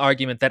strong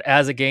argument that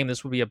as a game,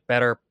 this would be a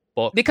better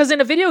book, because in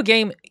a video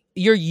game,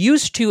 you're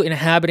used to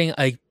inhabiting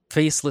a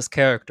faceless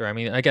character. I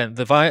mean, again,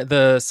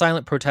 the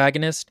silent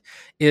protagonist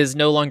is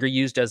no longer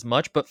used as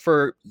much, but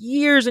for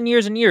years and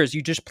years and years,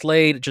 you just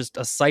played just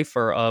a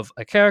cipher of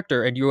a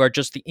character and you are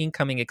just the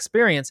incoming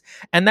experience.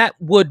 And that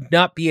would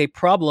not be a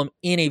problem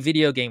in a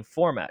video game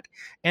format.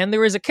 And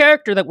there is a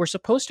character that we're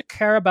supposed to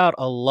care about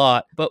a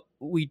lot, but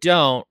we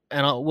don't.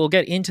 And we'll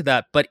get into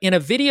that. But in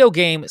a video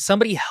game,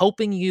 somebody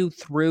helping you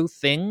through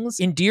things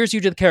endears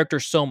you to the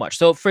character so much.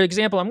 So for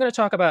example, I'm going to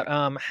talk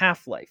about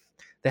Half-Life.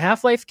 The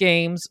Half-Life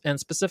games, and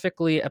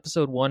specifically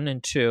episode 1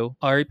 and 2,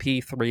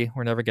 REP 3,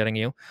 we're never getting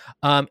you.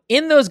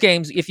 In those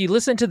games, if you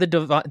listen to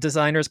the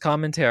designer's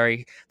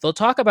commentary, they'll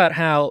talk about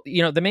how,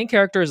 you know, the main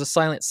character is a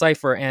silent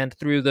cipher, and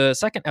through the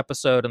second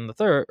episode and the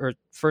third, or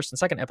first and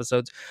second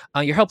episodes,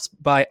 you're helped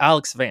by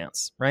Alex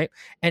Vance, right?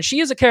 And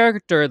she is a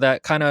character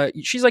that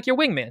she's like your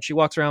wingman. She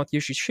walks around with you,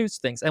 she shoots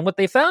things. And what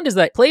they found is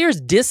that players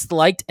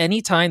disliked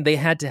any time they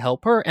had to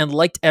help her and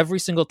liked every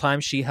single time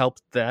she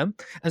helped them.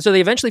 And so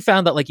they eventually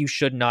found that, like, you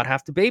should not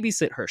have to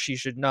babysit her. She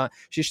should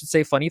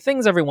say funny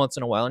things every once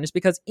in a while. And it's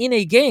because in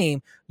a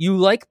game, you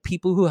like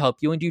people who help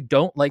you and you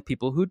don't like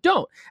people who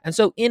don't. And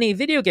so in a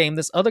video game,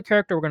 this other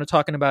character we're going to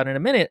talk about in a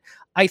minute,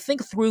 I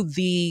think through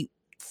the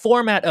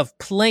format of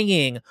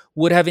playing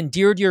would have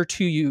endeared her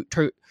to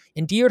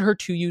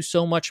you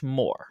so much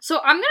more. So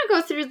I'm going to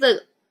go through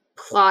the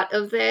plot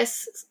of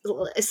this /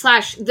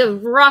 the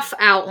rough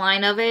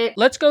outline of it.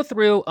 Let's go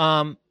through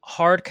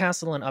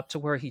Hardcastle and up to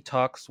where he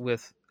talks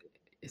with,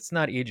 it's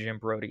not Adrian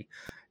Brody,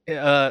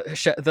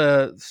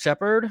 the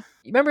shepherd.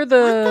 You remember what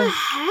the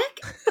heck?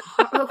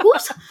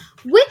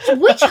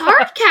 Which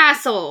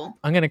Hardcastle?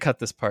 I'm gonna cut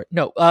this part.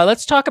 No,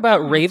 let's talk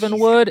about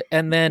Ravenwood,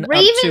 and then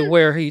up to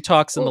where he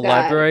talks in the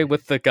library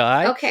with the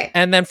guy. Okay,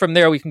 and then from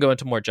there we can go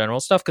into more general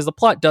stuff, because the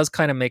plot does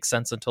kind of make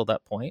sense until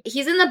that point.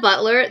 He's in the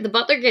Butler. The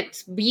Butler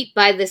gets beat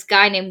by this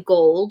guy named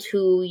Gold,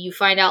 who you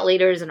find out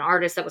later is an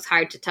artist that was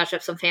hired to touch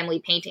up some family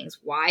paintings.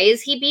 Why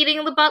is he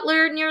beating the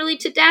Butler nearly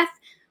to death?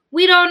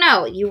 We don't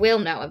know. You will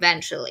know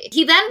eventually.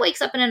 He then wakes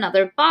up in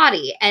another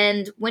body,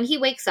 and when he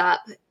wakes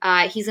up,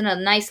 he's in a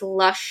nice,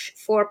 lush,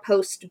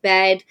 4-post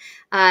bed,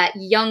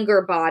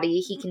 younger body.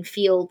 He can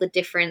feel the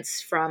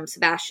difference from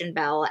Sebastian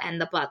Bell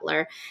and the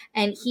Butler,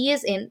 and he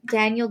is in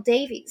Daniel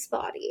Davies'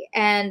 body.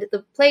 And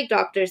the plague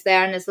doctor's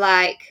there and is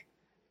like,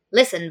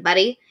 listen,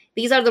 buddy,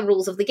 these are the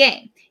rules of the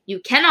game. You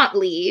cannot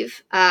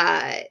leave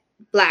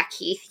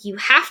Blackheath. You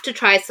have to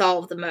try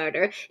solve the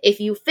murder.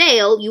 If you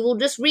fail, you will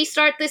just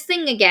restart this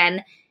thing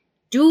again.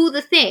 Do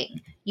the thing.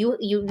 You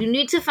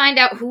need to find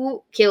out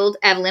who killed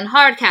Evelyn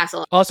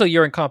Hardcastle. Also,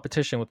 you're in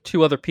competition with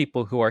 2 other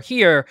people who are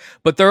here,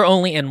 but they're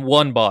only in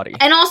one body.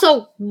 And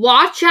also,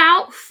 watch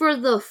out for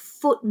the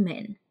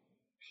footmen.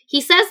 He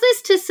says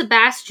this to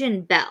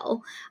Sebastian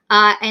Bell,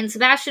 and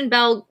Sebastian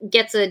Bell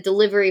gets a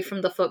delivery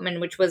from the footman,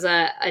 which was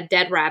a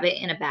dead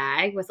rabbit in a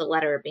bag with a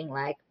letter being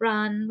like,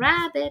 run,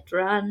 rabbit,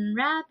 run,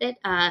 rabbit.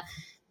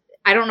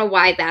 I don't know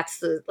why that's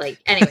the, like,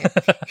 anyway.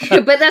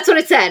 But that's what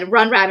it said.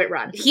 Run, rabbit,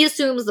 run. He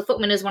assumes the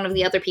footman is one of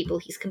the other people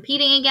he's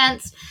competing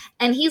against.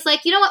 And he's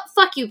like, you know what?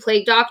 Fuck you,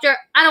 Plague Doctor.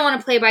 I don't want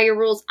to play by your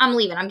rules. I'm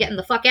leaving. I'm getting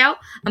the fuck out.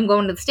 I'm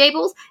going to the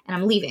stables and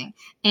I'm leaving.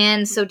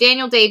 And so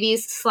Daniel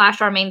Davies /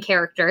 our main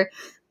character,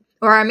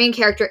 or our main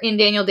character in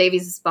Daniel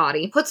Davies'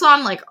 body, puts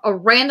on like a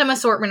random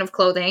assortment of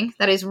clothing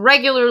that is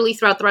regularly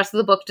throughout the rest of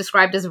the book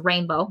described as a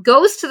rainbow,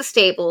 goes to the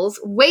stables,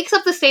 wakes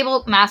up the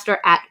stable master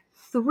at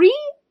 3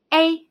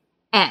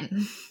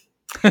 a.m.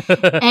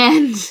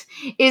 and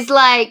is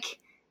like,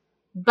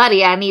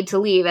 buddy, I need to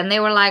leave. And they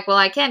were like, well,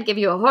 I can't give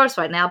you a horse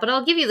right now, but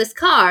I'll give you this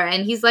car.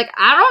 And he's like,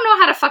 I don't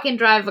know how to fucking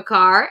drive a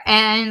car.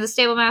 And the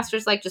stable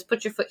master's like, just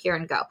put your foot here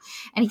and go.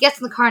 And he gets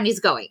in the car and he's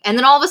going. And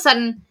then all of a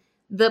sudden,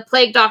 the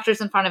Plague Doctor's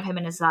in front of him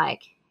and is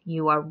like,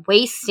 you are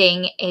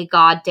wasting a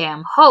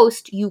goddamn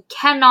host. You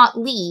cannot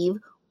leave.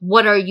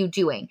 What are you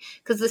doing?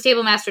 Because the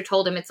stable master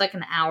told him it's like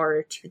an hour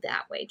or two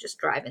that way. Just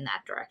drive in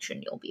that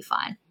direction. You'll be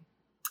fine.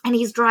 And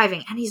he's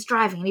driving, and he's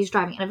driving, and he's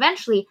driving. And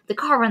eventually, the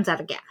car runs out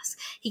of gas.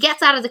 He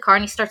gets out of the car,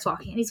 and he starts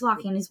walking, and he's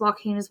walking, and he's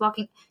walking, and he's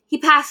walking. He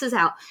passes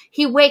out.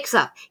 He wakes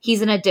up.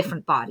 He's in a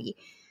different body.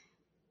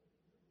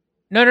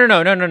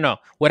 No.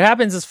 What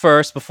happens is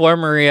first, before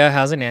Maria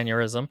has an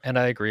aneurysm, and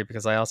I agree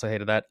because I also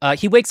hated that,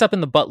 he wakes up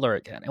in the butler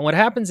again. And what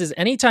happens is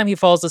anytime he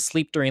falls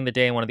asleep during the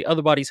day in one of the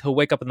other bodies, he'll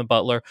wake up in the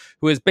butler,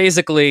 who is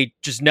basically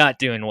just not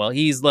doing well.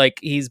 He's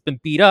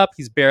been beat up,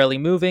 he's barely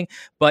moving,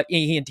 but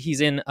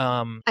he's in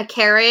a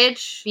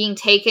carriage being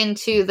taken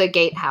to the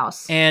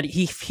gatehouse. And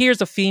he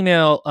hears a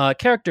female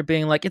character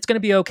being like, it's going to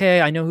be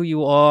okay. I know who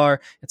you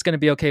are. It's going to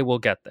be okay. We'll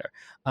get there.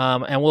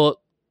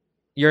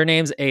 Your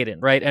name's Aiden,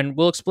 right? And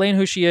we'll explain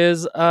who she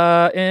is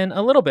in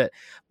a little bit.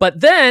 But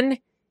then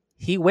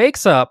he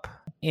wakes up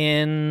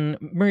in...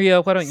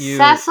 Maria, why don't you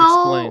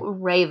Cecil explain?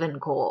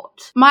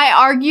 Ravencourt. My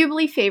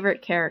arguably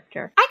favorite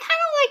character. I kind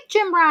of like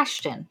Jim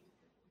Rashton.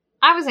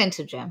 I was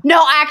into Jim.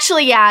 No,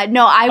 actually, yeah.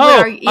 No, I would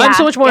argue... Yeah, I'm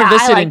so much more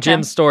invested in Jim.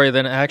 Jim's story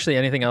than actually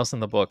anything else in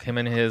the book. Him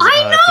and his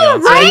I know,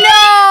 fiance. right?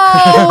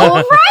 I know!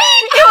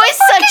 Right? It was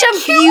such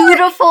a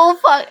beautiful...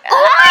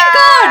 Oh my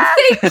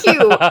god, thank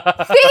you.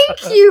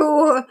 Thank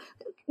you.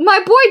 My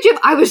boy Jim,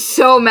 I was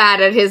so mad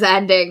at his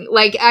ending.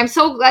 Like, I'm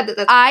so glad that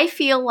that's... I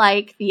feel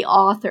like the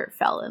author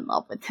fell in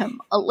love with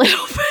him a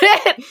little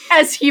bit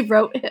as he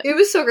wrote him. It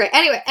was so great.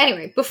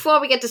 Anyway,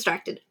 before we get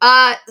distracted,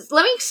 let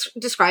me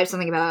describe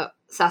something about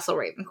Cecil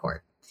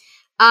Ravencourt.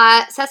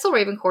 Cecil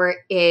Ravencourt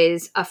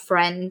is a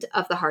friend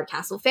of the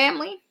Hardcastle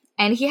family,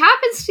 and he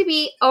happens to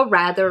be a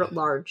rather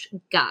large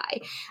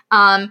guy.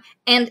 And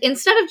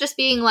instead of just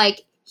being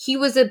like, he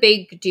was a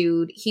big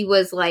dude, he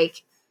was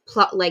like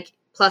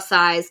plus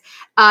size,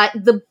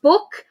 the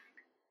book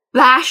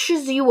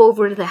bashes you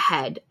over the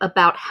head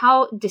about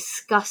how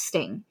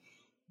disgusting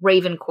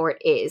Ravencourt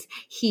is.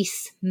 He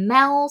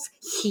smells,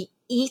 he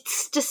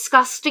eats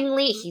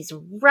disgustingly, he's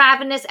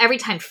ravenous. Every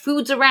time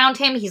food's around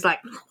him, he's like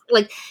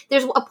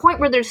there's a point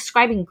where they're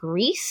describing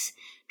grease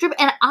drip,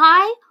 and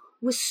I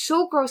was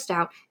so grossed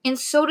out and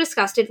so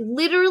disgusted.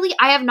 Literally,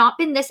 I have not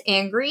been this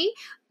angry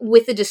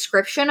with the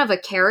description of a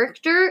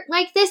character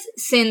like this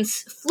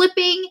since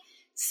flipping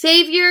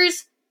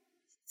Savior's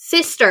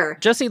sister.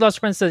 Jesse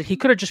Losterman said he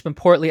could have just been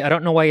portly. I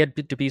don't know why he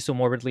had to be so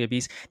morbidly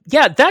obese.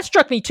 Yeah, that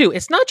struck me too.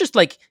 It's not just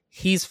like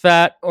he's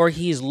fat or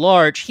he's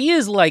large. He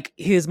is like,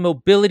 his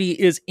mobility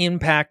is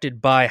impacted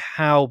by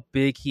how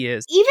big he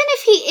is. Even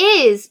if he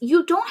is,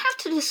 you don't have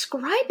to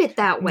describe it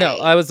that way. No,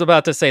 I was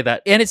about to say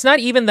that. And it's not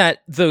even that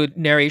the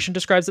narration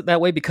describes it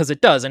that way, because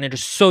it does, and it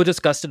is so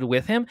disgusted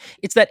with him.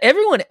 It's that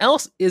everyone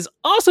else is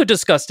also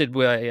disgusted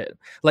by it.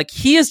 Like,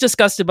 he is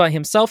disgusted by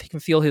himself. He can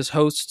feel his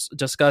host's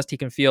disgust. He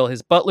can feel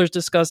his butler's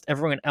disgust.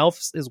 Everyone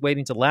else is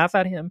waiting to laugh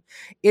at him.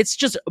 It's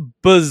just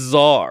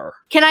bizarre.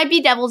 Can I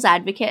be devil's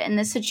advocate in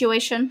this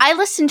situation? I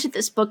listened to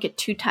this book at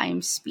 2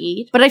 times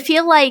speed, but I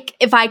feel like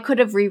if I could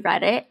have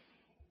reread it,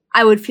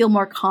 I would feel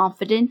more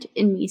confident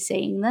in me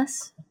saying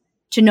this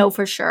to know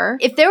for sure.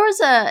 If there was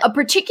a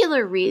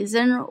particular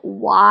reason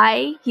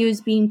why he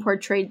was being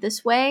portrayed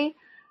this way,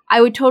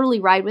 I would totally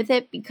ride with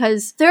it,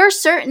 because there are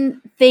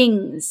certain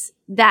things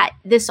that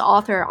this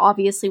author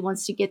obviously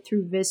wants to get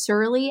through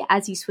viscerally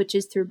as he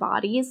switches through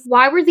bodies.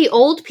 Why were the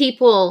old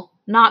people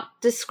not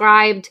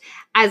described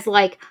as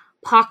like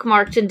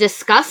pockmarked and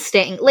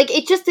disgusting? Like,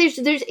 it just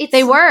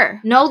They were.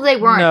 No, they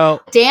weren't.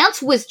 No.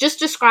 Dance was just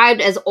described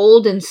as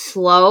old and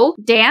slow.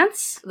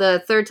 Dance?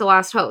 The third to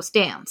last host,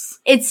 Dance.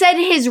 It said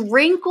his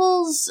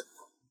wrinkles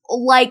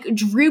like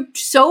drooped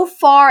so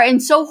far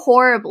and so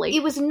horribly.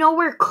 It was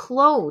nowhere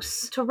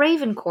close to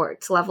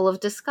Ravencourt's level of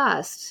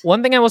disgust.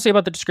 One thing I will say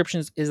about the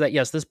descriptions is that,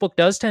 yes, this book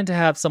does tend to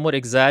have somewhat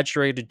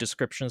exaggerated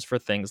descriptions for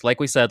things. Like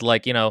we said,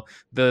 like, you know,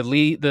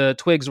 the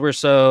twigs were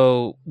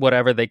so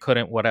whatever, they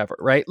couldn't whatever,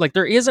 right? Like,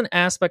 there is an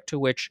aspect to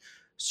which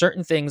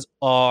certain things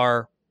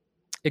are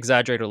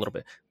exaggerated a little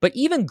bit. But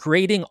even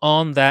grading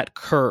on that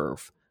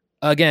curve,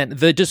 again,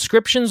 the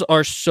descriptions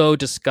are so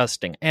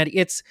disgusting. And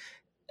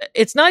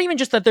it's not even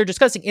just that they're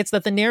disgusting, it's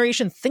that the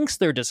narration thinks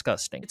they're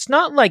disgusting. It's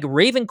not like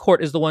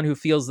Ravencourt is the one who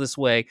feels this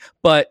way,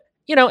 but,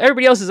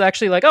 everybody else is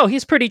actually like, oh,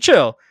 he's pretty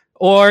chill.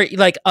 Or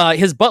like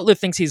his butler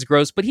thinks he's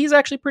gross, but he's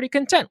actually pretty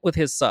content with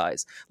his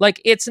size.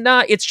 Like it's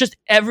just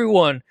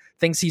everyone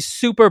thinks he's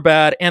super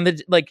bad, and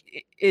There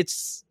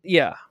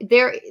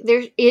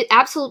it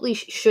absolutely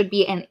should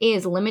be and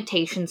is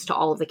limitations to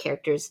all of the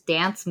characters.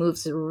 Dance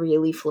moves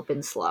really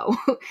flippin' slow.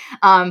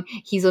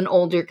 He's an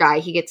older guy.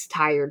 He gets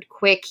tired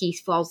quick. He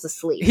falls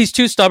asleep. He's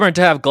too stubborn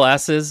to have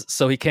glasses,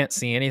 so he can't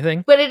see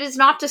anything. But it is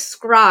not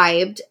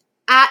described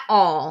at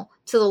all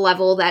to the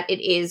level that it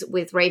is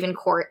with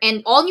Ravencourt.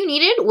 And all you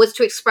needed was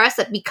to express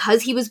that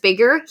because he was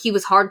bigger, he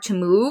was hard to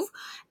move,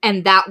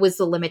 and that was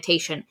the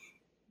limitation.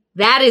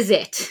 That is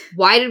it.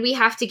 Why did we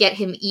have to get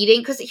him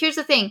eating? Because here's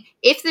the thing.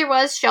 If there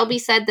was, Shelby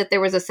said that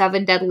there was a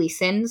 7 deadly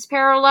sins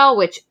parallel,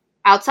 which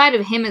outside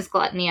of him as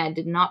gluttony, I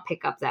did not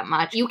pick up that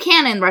much. You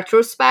can, in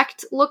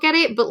retrospect, look at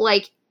it, but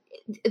like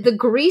the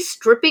grease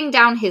dripping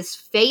down his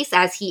face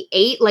as he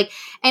ate, like,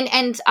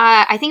 and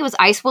I think it was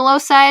Ice Willow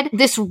said,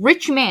 this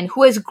rich man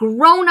who has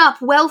grown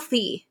up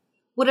wealthy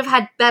would have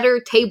had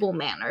better table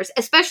manners,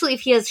 especially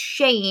if he has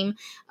shame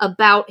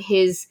about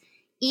his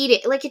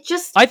eating. Like, it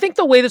just... I think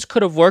the way this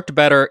could have worked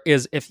better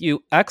is if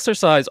you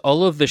exercise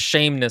all of the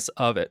shameness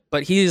of it.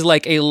 But he's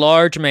like a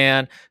large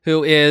man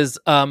who is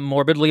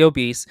morbidly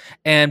obese,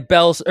 and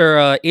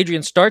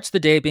Adrian starts the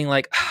day being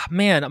like,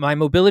 man, my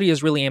mobility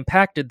is really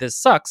impacted. This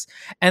sucks.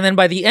 And then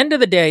by the end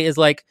of the day is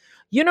like,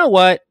 you know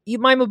what?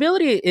 My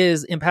mobility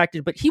is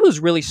impacted, but he was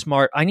really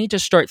smart. I need to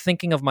start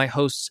thinking of my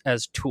hosts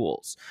as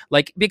tools.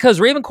 Like, because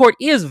Ravencourt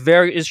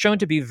is shown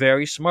to be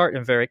very smart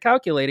and very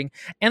calculating.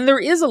 And there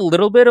is a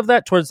little bit of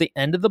that towards the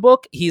end of the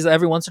book. He's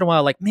every once in a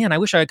while like, man, I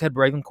wish I could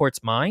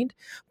Ravencourt's mind.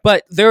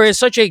 But there is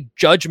such a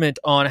judgment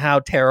on how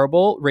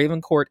terrible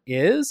Ravencourt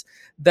is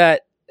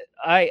that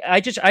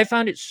I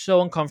found it so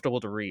uncomfortable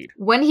to read.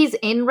 When he's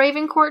in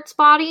Ravencourt's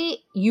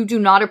body, you do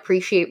not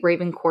appreciate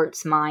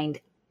Ravencourt's mind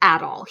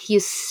at all. He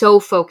is so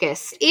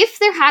focused. If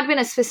there had been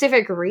a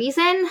specific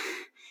reason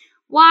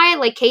why,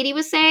 like Katie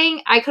was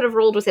saying, I could have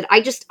rolled with it. I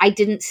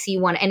didn't see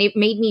one, and it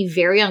made me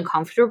very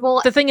uncomfortable.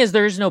 The thing is,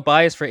 there is no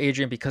bias for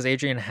Adrian because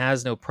Adrian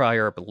has no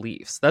prior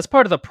beliefs. That's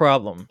part of the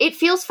problem. It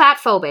feels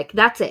fat-phobic.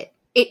 That's it.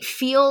 It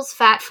feels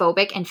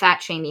fat-phobic and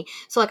fat-shamey.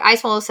 So like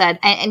Icewallow said,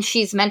 and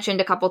she's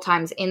mentioned a couple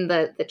times in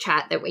the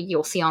chat that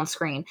you'll see on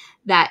screen,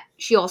 that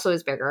she also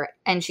is bigger.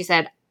 And she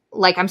said,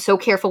 like, I'm so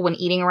careful when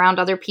eating around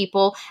other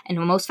people, and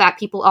most fat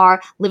people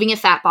are. Living a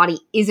fat body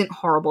isn't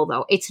horrible,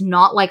 though. It's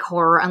not like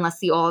horror unless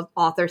the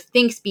author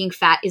thinks being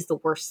fat is the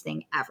worst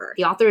thing ever.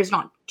 The author is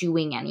not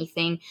doing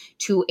anything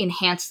to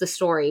enhance the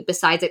story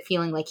besides it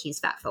feeling like he's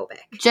fat-phobic.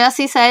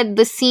 Jesse said,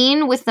 the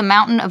scene with the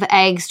mountain of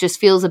eggs just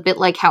feels a bit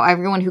like how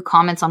everyone who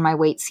comments on my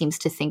weight seems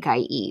to think I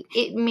eat.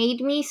 It made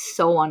me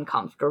so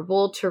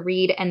uncomfortable to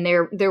read, and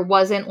there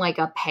wasn't like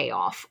a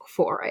payoff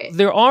for it.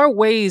 There are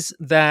ways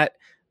that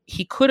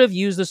he could have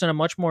used this in a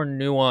much more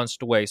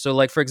nuanced way. So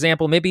like, for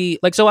example, maybe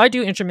like, so I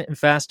do intermittent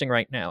fasting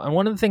right now. And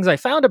one of the things I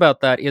found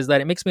about that is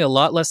that it makes me a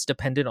lot less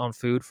dependent on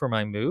food for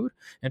my mood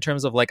in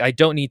terms of like, I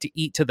don't need to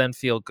eat to then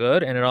feel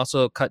good. And it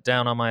also cut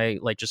down on my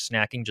like just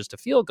snacking just to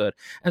feel good.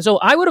 And so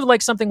I would have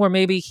liked something where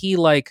maybe he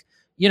like,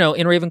 in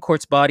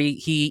Ravencourt's body,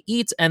 he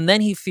eats and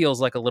then he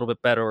feels like a little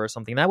bit better or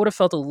something. That would have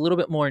felt a little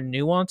bit more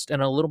nuanced and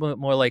a little bit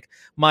more like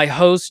my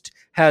host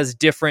has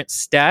different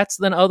stats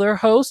than other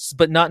hosts,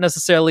 but not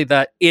necessarily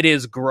that it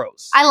is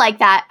gross. I like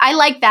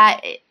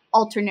that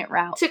alternate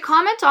route. To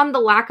comment on the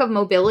lack of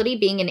mobility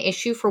being an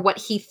issue for what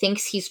he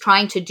thinks he's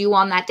trying to do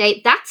on that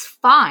day, that's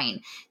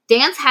fine.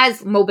 Dance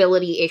has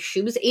mobility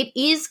issues. It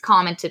is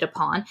commented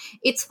upon.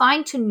 It's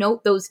fine to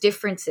note those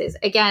differences.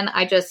 Again,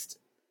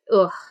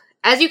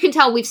 as you can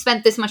tell, we've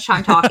spent this much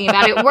time talking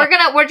about it. We're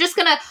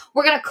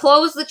gonna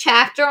close the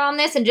chapter on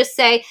this and just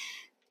say,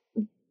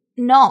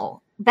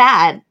 no,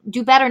 bad.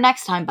 Do better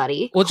next time,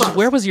 buddy. Well, just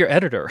where was your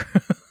editor?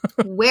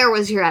 Where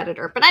was your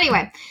editor? But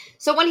anyway,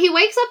 so when he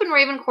wakes up in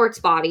Ravencourt's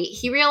body,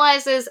 he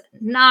realizes,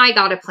 I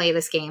gotta play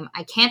this game.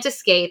 I can't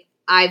escape.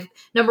 I've,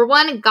 number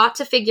one, got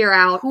to figure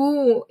out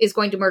who is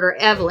going to murder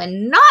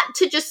Evelyn. Not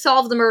to just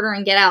solve the murder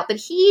and get out, but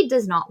he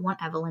does not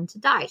want Evelyn to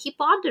die. He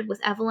bonded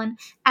with Evelyn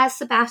as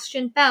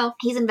Sebastian fell.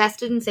 He's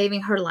invested in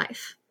saving her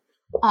life.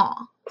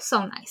 Aw,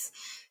 so nice.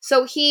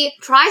 So he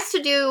tries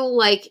to do,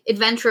 like,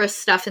 adventurous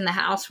stuff in the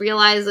house,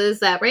 realizes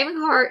that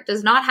Ravencourt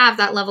does not have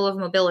that level of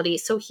mobility,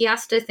 so he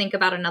has to think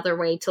about another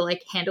way to,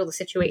 like, handle the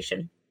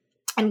situation.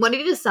 And what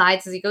he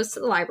decides is he goes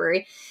to the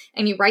library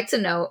and he writes a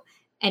note,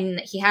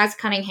 and he has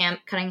Cunningham.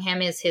 Cunningham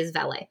is his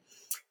valet,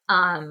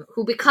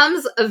 who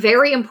becomes a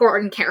very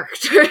important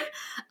character.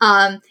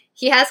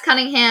 He has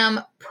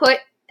Cunningham put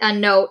a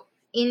note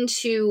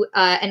into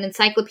an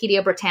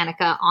Encyclopedia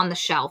Britannica on the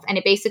shelf, and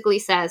it basically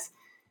says,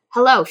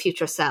 hello,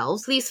 future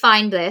selves. Please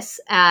find this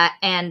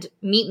and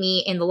meet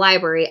me in the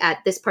library at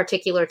this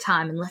particular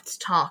time, and let's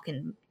talk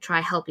and try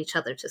help each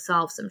other to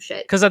solve some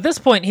shit. Because at this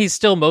point, he's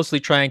still mostly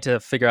trying to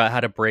figure out how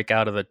to break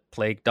out of the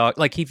plague doctor.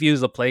 Like, he views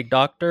the plague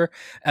doctor.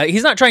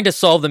 He's not trying to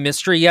solve the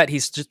mystery yet.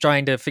 He's just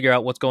trying to figure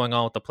out what's going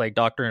on with the plague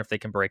doctor and if they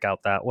can break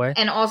out that way.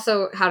 And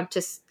also how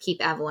to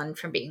keep Evelyn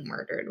from being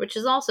murdered, which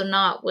is also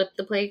not what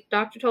the plague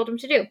doctor told him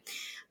to do.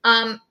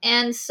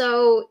 And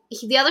so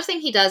the other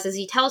thing he does is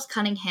he tells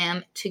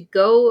Cunningham to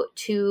go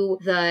to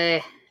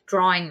the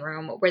drawing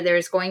room where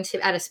there's going to,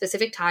 at a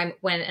specific time,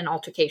 when an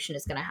altercation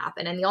is going to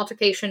happen. And the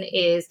altercation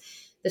is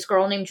this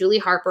girl named Julie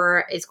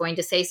Harper is going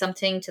to say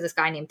something to this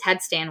guy named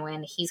Ted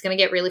Stanwin. He's going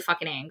to get really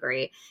fucking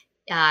angry,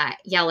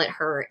 yell at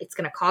her. It's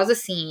going to cause a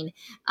scene.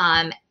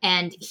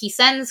 And he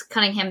sends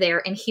Cunningham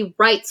there and he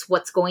writes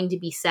what's going to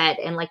be said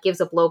and like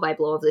gives a blow by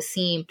blow of the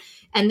scene.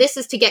 And this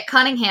is to get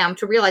Cunningham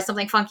to realize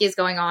something funky is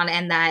going on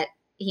and that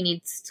he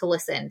needs to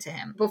listen to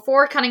him.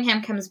 Before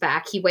Cunningham comes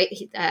back,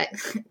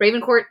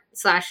 Ravencourt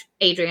 /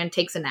 Adrian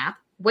takes a nap,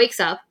 wakes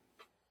up,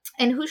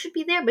 and who should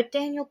be there but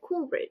Daniel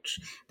Coolidge,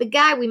 the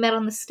guy we met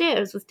on the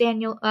stairs with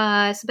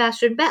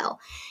Sebastian Bell.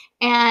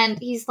 And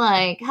he's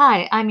like,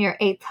 "Hi, I'm your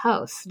 8th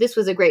host. This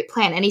was a great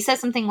plan." And he says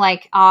something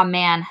like, "Aw,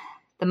 man,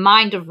 the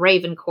mind of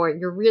Ravencourt,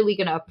 you're really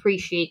going to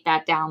appreciate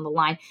that down the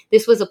line.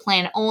 This was a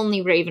plan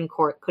only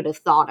Ravencourt could have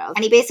thought of."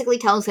 And he basically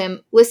tells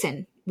him,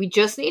 "Listen, we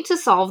just need to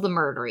solve the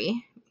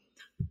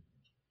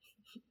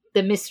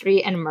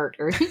mystery and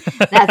murder."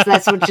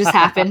 That's what just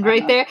happened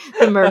right there.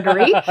 The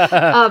murdery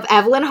of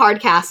Evelyn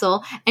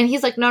Hardcastle. And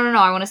he's like, no,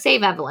 I want to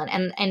save Evelyn.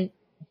 And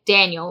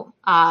Daniel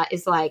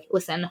is like,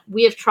 "Listen,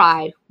 we have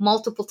tried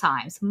multiple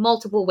times,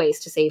 multiple ways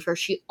to save her.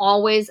 She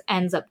always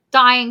ends up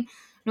dying.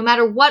 No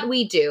matter what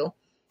we do,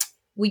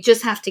 we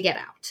just have to get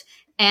out."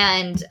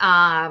 And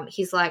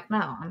he's like,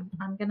 "No,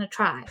 I'm going to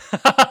try."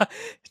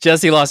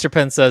 Jesse Lost Your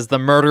Pen says, "The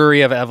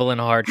murdery of Evelyn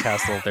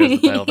Hardcastle." There's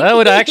the title. That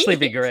would actually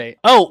be great.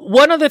 Oh,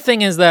 one other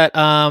thing is that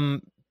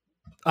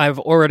I've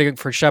already,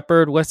 for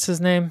Shepard, what's his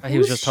name? He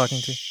was just talking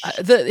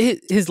to.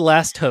 His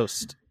last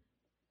host.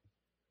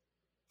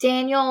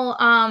 Daniel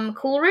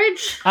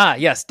Coolidge? Ah,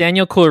 yes,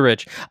 Daniel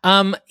Coolidge.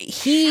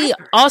 He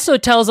also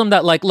tells him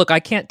that, like, look, I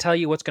can't tell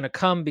you what's going to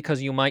come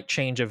because you might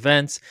change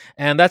events.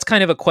 And that's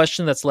kind of a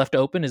question that's left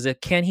open, is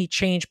that can he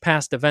change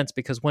past events?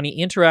 Because when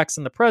he interacts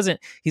in the present,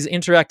 he's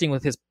interacting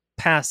with his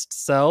past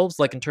selves,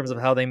 like in terms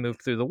of how they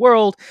moved through the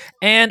world.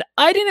 And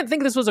I didn't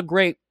think this was a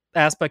great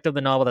aspect of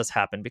the novel that's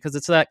happened, because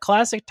it's that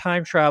classic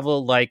time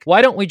travel, like,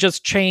 why don't we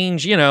just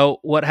change,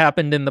 what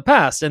happened in the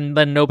past, and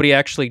then nobody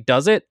actually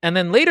does it. And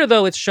then later,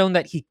 though, it's shown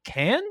that he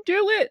can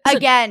do it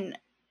again.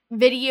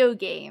 Video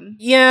game.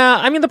 Yeah,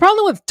 I mean, the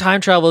problem with time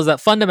travel is that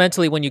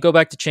fundamentally when you go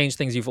back to change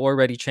things, you've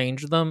already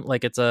changed them.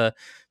 Like,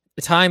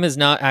 time is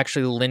not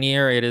actually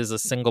linear. It is a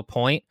single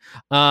point.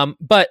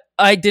 But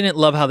I didn't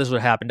love how this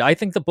would happen. I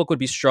think the book would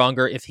be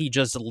stronger if he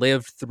just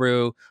lived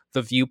through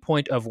the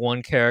viewpoint of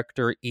one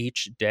character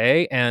each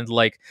day, and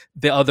like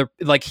the other,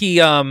 like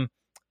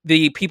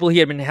the people he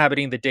had been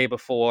inhabiting the day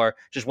before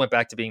just went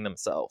back to being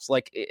themselves.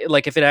 Like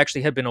if it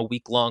actually had been a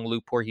week-long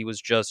loop where he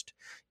was just,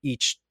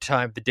 each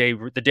time the day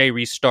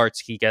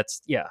restarts, he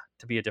gets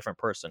to be a different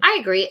person. I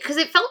agree, because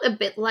it felt a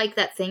bit like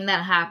that thing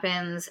that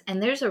happens,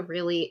 and there's a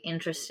really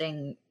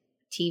interesting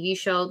TV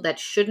show that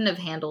shouldn't have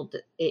handled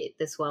it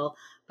this well.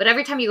 But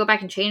every time you go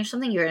back and change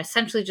something, you're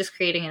essentially just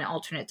creating an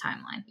alternate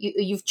timeline.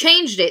 You've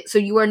changed it, so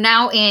you are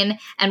now in,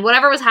 and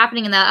whatever was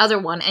happening in that other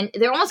one. And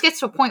there almost gets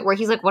to a point where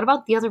he's like, "What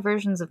about the other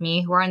versions of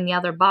me who are in the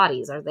other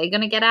bodies? Are they going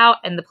to get out?"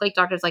 And the plague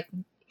doctor's like,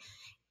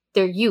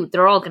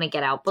 "They're all going to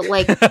get out." But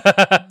like,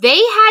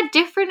 they had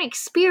different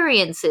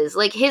experiences.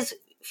 Like, his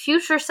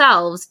future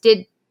selves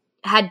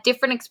had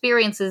different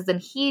experiences than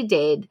he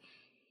did.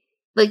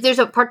 Like, there's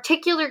a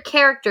particular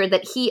character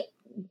that he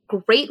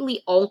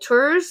greatly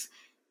alters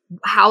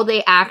how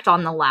they act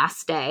on the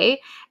last day,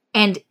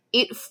 and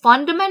it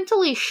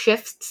fundamentally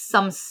shifts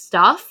some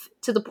stuff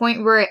to the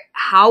point where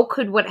how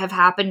could what have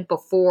happened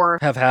before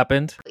have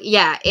happened?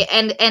 Yeah,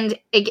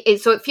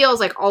 so it feels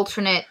like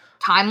alternate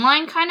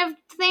timeline kind of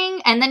thing,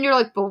 and then you're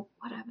like, "But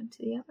what happened to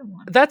the other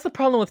one?" That's the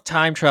problem with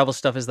time travel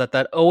stuff, is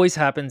that always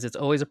happens. It's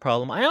always a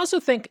problem. I also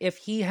think if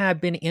he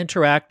had been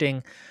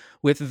interacting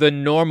with the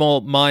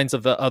normal minds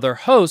of the other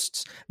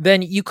hosts,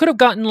 then you could have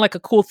gotten like a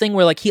cool thing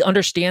where like he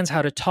understands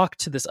how to talk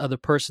to this other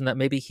person that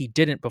maybe he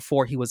didn't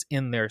before he was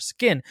in their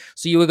skin.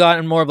 So you would have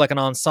gotten more of like an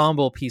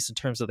ensemble piece in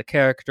terms of the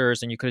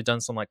characters, and you could have done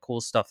some like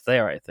cool stuff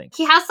there, I think.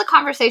 He has the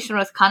conversation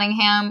with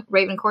Cunningham,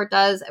 Ravencourt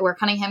does, where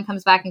Cunningham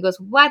comes back and goes,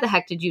 "Why the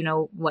heck did you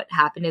know what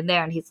happened in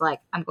there?" And he's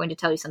like, "I'm going to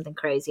tell you something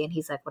crazy." And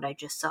he's like, "What I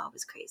just saw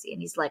was crazy."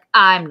 And he's like,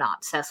 "I'm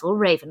not Cecil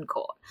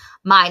Ravencourt.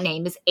 My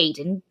name is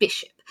Aidan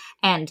Bishop."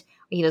 And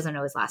he doesn't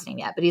know his last name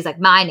yet, but he's like,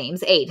 "My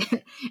name's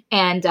Aidan,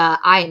 and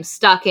I am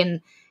stuck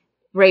in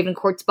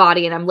Ravencourt's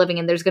body, and I'm living,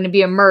 and there's going to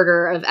be a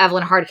murder of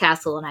Evelyn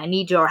Hardcastle, and I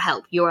need your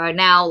help. You are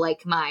now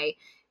like my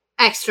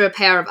extra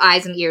pair of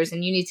eyes and ears,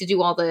 and you need to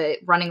do all the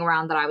running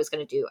around that I was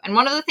going to do." And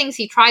one of the things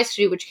he tries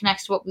to do, which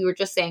connects to what we were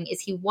just saying,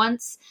 is he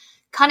wants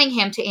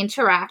Cunningham to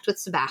interact with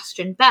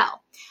Sebastian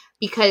Bell,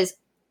 because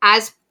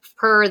as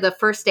per the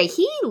first day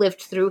he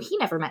lived through, he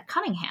never met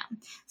Cunningham.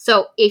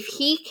 So if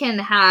he can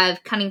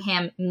have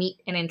Cunningham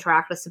meet and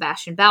interact with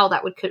Sebastian Bell,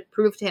 that would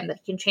prove to him that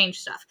he can change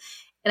stuff.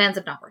 It ends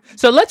up not working.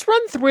 So let's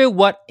run through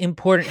what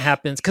important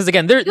happens. Because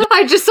again,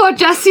 I just saw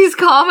Jesse's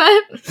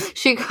comment.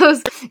 She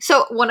goes,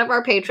 so one of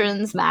our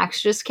patrons,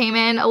 Max, just came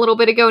in a little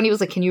bit ago and he was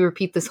like, can you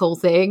repeat this whole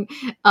thing?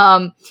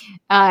 And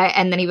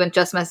then he went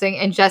just messing.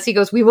 And Jesse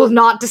goes, we will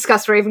not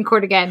discuss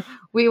Ravencourt again.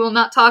 We will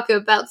not talk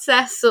about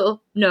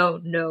Cecil.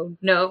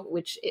 No.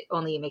 Which it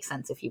only makes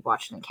sense if you've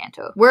watched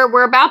Encanto.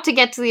 We're about to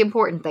get to the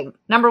important thing.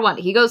 Number one,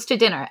 he goes to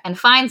dinner and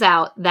finds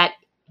out that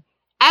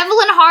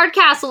Evelyn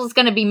Hardcastle is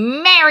going to be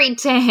married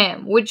to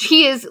him, which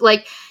he is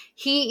like,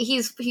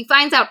 he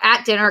finds out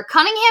at dinner.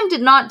 Cunningham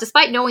did not,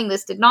 despite knowing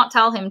this, did not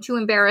tell him to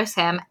embarrass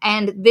him.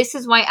 And this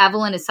is why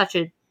Evelyn is such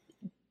a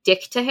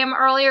dick to him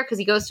earlier, because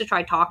he goes to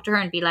try to talk to her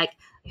and be like,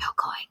 you're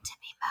going to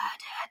be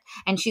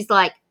murdered. And she's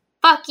like,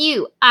 fuck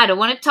you. I don't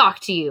want to talk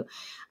to you.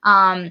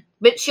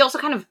 But she also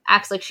kind of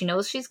acts like she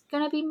knows she's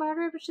going to be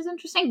murdered, which is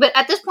interesting. But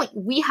at this point,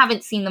 we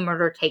haven't seen the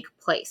murder take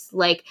place.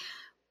 Like,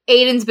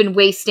 Aiden's been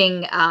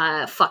wasting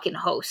fucking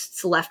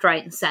hosts left,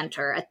 right, and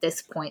center at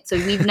this point. So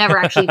we've never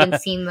actually even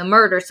seen the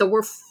murder. So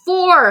we're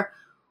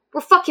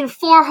fucking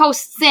 4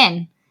 hosts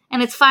in,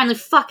 and it's finally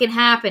fucking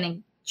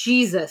happening.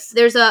 Jesus.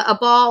 There's a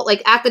ball,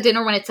 like, at the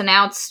dinner when it's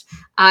announced.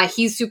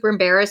 He's super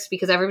embarrassed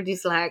because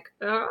everybody's like,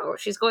 oh,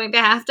 she's going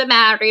to have to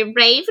marry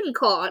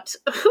Ravencourt.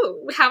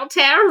 How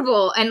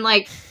terrible. And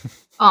like,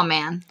 oh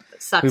man,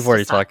 it sucks. We've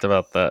already talked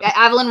about that.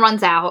 Evelyn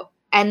runs out,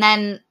 and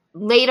then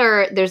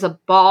later, there's a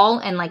ball,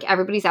 and like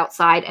everybody's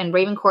outside, and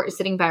Ravencourt is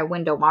sitting by a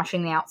window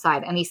watching the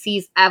outside, and he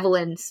sees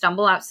Evelyn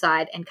stumble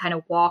outside and kind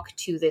of walk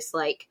to this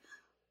like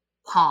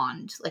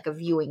pond, like a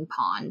viewing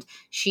pond.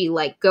 She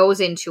like goes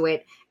into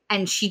it,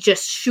 and she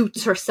just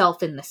shoots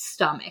herself in the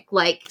stomach,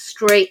 like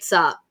straight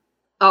up.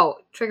 Oh,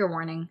 trigger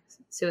warning,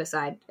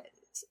 suicide.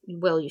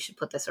 Will, you should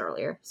put this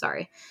earlier.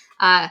 Sorry.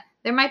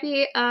 There might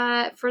be,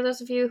 for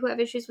those of you who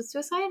have issues with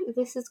suicide,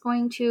 this is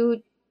going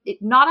to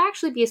not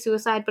actually be a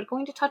suicide, but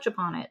going to touch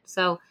upon it.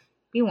 So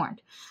be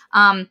warned.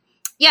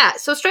 Yeah,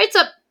 so straight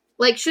up,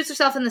 like, shoots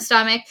herself in the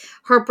stomach.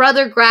 Her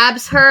brother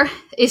grabs her,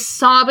 is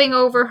sobbing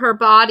over her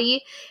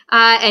body.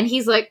 And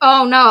he's like,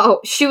 oh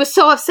no, she was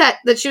so upset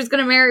that she was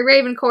going to marry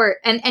Ravencourt.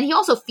 And he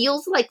also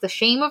feels like the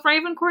shame of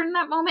Ravencourt in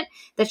that moment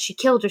that she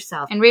killed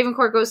herself. And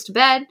Ravencourt goes to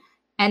bed.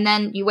 And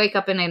then you wake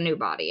up in a new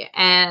body.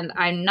 And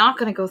I'm not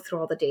going to go through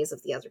all the days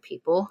of the other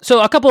people.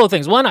 So a couple of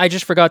things. One, I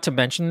just forgot to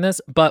mention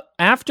this, but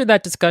after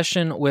that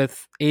discussion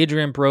with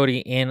Adrian Brody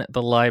in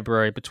the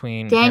library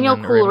between Daniel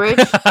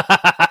Coolidge,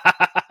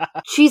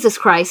 Jesus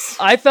Christ,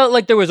 I felt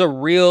like there was a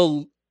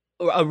real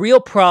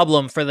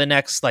problem for the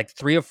next like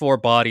 3 or 4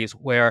 bodies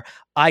where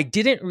I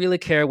didn't really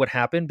care what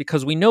happened,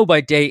 because we know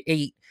by day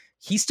 8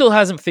 he still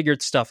hasn't figured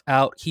stuff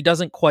out. He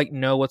doesn't quite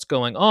know what's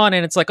going on.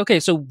 And it's like, okay,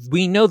 so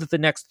we know that the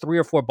next 3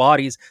 or 4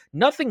 bodies,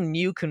 nothing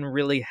new can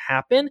really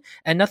happen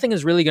and nothing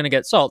is really going to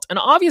get solved. And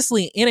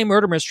obviously in a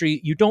murder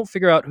mystery, you don't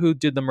figure out who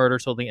did the murder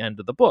till the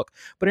end of the book.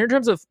 But in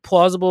terms of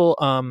plausible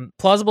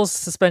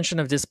suspension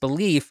of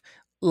disbelief,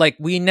 like,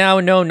 we now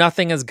know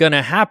nothing is going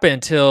to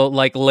happen till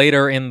like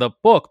later in the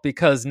book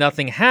because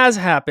nothing has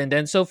happened.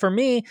 And so for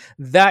me,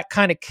 that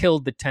kind of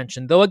killed the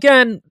tension. Though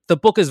again, the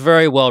book is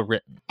very well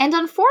written. And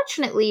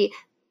unfortunately,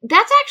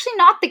 that's actually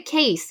not the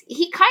case.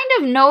 He kind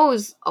of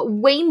knows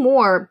way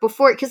more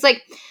before, because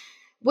like,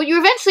 what you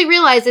eventually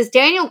realize is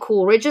Daniel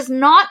Coolidge is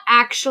not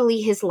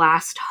actually his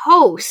last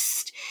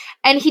host.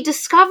 And he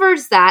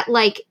discovers that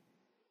like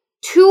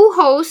 2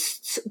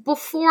 hosts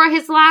before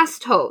his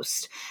last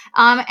host.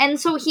 And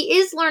so he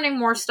is learning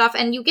more stuff,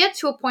 and you get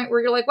to a point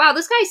where you're like, wow,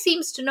 this guy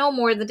seems to know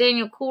more than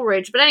Daniel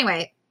Coolidge. But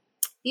anyway,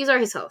 these are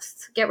his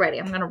hosts. Get ready.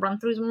 I'm going to run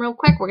through them real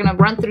quick. We're going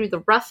to run through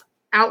the rough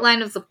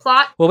outline of the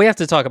plot. Well, we have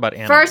to talk about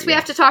Anna. First, we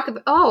have to talk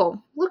about...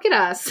 Oh, look at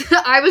us.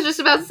 I was just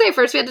about to say,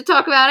 first we had to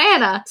talk about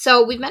Anna.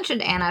 So we've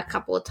mentioned Anna a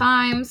couple of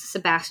times.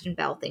 Sebastian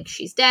Bell thinks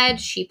she's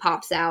dead. She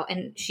pops out,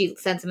 and she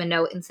sends him a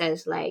note and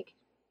says, like,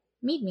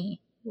 meet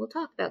me. We'll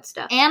talk about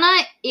stuff. Anna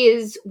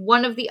is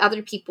one of the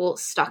other people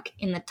stuck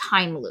in the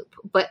time loop,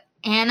 but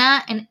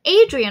Anna and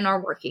Adrian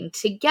are working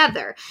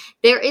together.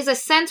 There is a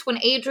sense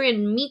when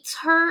Adrian meets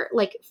her,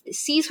 like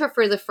sees her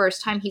for the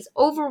first time, he's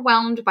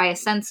overwhelmed by a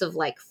sense of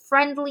like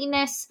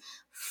friendliness,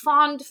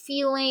 fond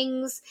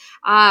feelings,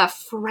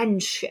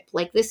 friendship.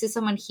 Like this is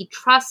someone he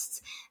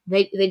trusts.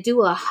 They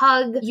do a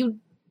hug. You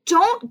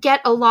don't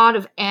get a lot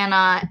of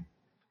Anna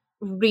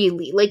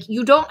really. Like,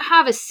 you don't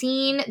have a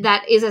scene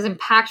that is as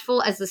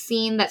impactful as the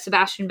scene that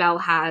Sebastian Bell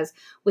has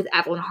with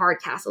Evelyn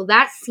Hardcastle.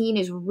 That scene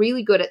is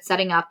really good at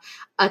setting up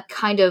a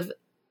kind of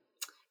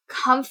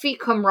comfy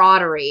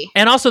camaraderie.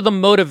 And also the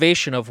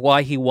motivation of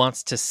why he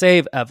wants to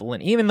save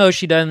Evelyn. Even though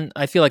she doesn't,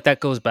 I feel like that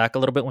goes back a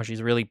little bit when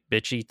she's really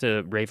bitchy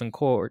to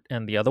Ravencourt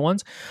and the other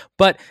ones.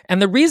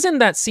 And the reason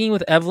that scene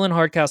with Evelyn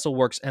Hardcastle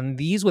works and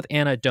these with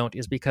Anna don't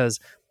is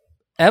because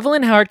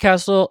Evelyn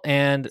Hardcastle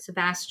and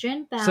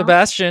Sebastian Bell.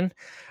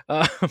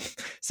 Uh,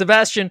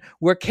 Sebastian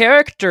were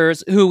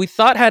characters who we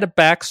thought had a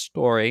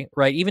backstory,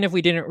 right? Even if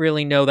we didn't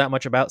really know that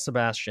much about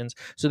Sebastian's.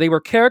 So they were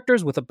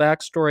characters with a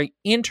backstory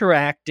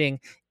interacting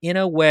in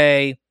a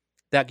way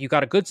that you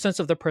got a good sense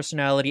of their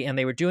personality, and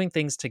they were doing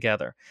things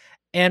together.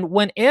 And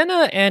when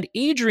Anna and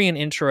Adrian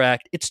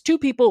interact, it's two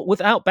people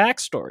without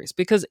backstories,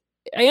 because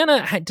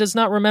Anna does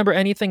not remember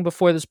anything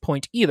before this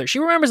point either. She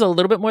remembers a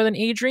little bit more than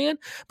Adrian,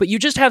 but you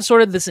just have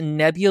sort of this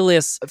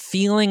nebulous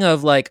feeling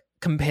of like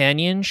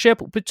companionship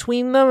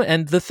between them.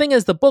 And the thing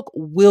is, the book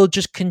will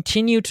just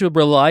continue to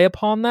rely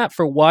upon that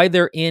for why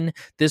they're in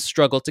this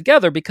struggle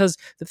together. Because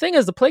the thing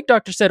is, the Plague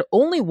Doctor said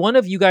only one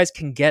of you guys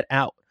can get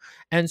out.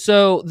 And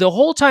so the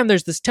whole time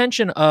there's this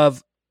tension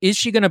of, is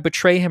she going to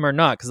betray him or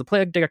not? Because the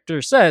Plague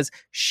Doctor says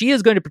she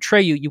is going to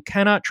betray you. You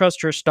cannot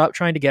trust her. Stop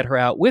trying to get her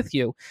out with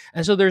you.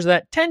 And so there's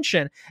that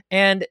tension.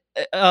 And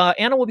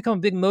Anna will become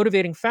a big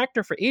motivating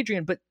factor for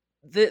Adrian. But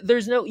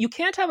you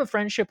can't have a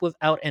friendship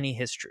without any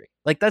history.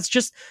 Like, that's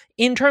just,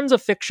 in terms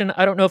of fiction,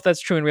 I don't know if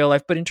that's true in real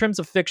life, but in terms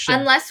of fiction,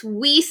 unless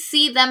we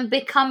see them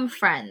become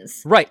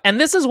friends. Right.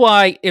 And this is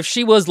why if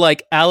she was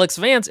like Alex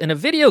Vance in a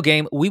video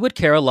game, we would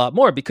care a lot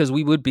more, because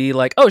we would be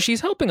like, oh,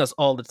 she's helping us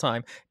all the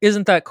time.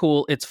 Isn't that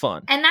cool? It's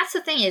fun. And that's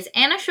the thing, is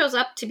Anna shows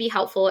up to be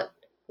helpful at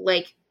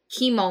like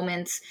key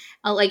moments.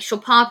 Like, she'll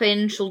pop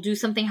in, she'll do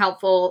something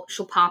helpful,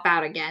 she'll pop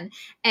out again.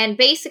 And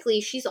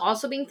basically, she's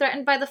also being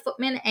threatened by the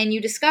footmen, and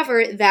you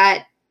discover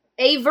that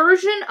a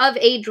version of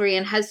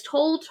Adrian has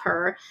told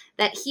her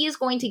that he is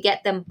going to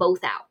get them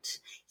both out.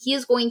 He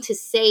is going to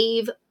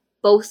save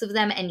both of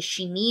them, and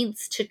she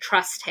needs to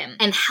trust him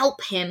and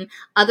help him.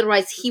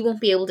 Otherwise, he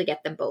won't be able to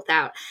get them both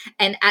out.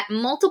 And at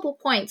multiple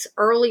points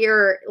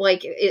earlier,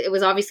 like, it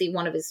was obviously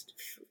one of his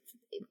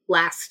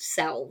last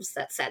selves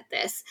that said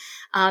this.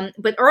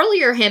 But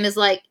earlier, him is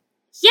like,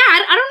 yeah,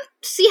 I don't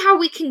see how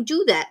we can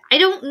do that. I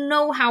don't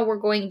know how we're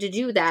going to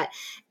do that.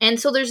 And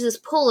so there's this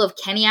pull of,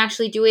 can he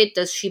actually do it?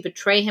 Does she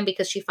betray him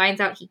because she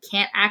finds out he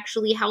can't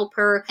actually help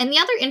her? And the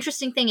other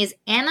interesting thing is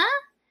Anna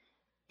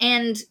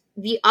and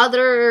the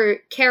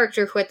other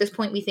character, who at this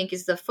point we think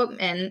is the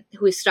footman,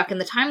 who is stuck in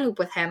the time loop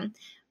with him,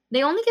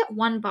 they only get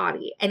one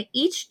body, and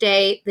each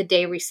day the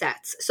day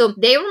resets. So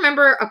they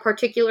remember a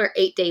particular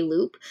 8-day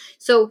loop.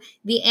 So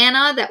the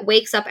Anna that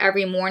wakes up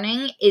every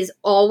morning is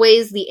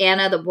always the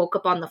Anna that woke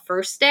up on the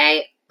first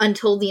day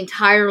until the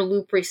entire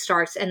loop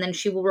restarts, and then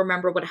she will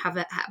remember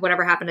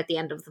whatever happened at the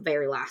end of the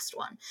very last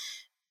one,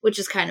 which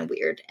is kind of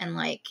weird and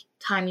like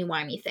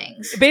timey-wimey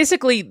things.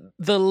 Basically,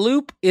 the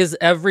loop is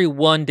every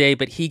one day,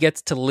 but he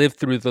gets to live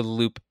through the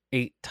loop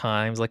 8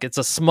 times. Like, it's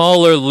a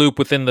smaller loop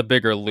within the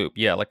bigger loop.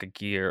 Yeah, like a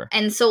gear.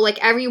 And so, like,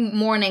 every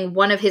morning,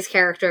 one of his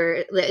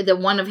characters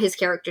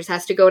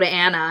has to go to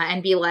Anna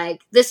and be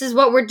like, this is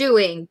what we're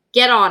doing,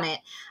 get on it,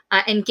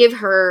 and give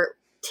her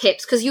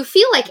tips. Because you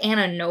feel like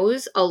Anna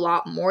knows a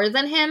lot more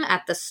than him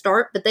at the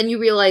start, but then you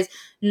realize,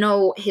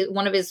 no,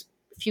 one of his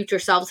future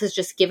selves has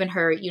just given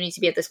her, you need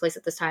to be at this place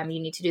at this time, you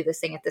need to do this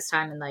thing at this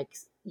time, and like,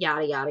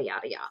 yada, yada,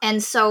 yada, yada.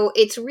 And so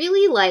it's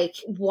really like,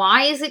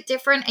 why is it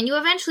different? And you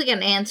eventually get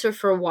an answer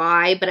for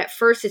why, but at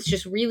first it's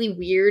just really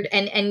weird.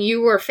 And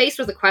you are faced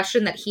with a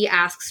question that he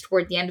asks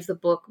toward the end of the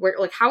book, where,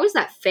 like, how is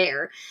that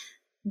fair?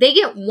 They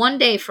get one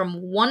day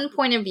from one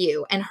point of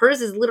view, and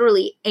hers is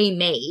literally a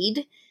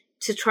maid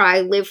to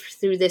try live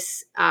through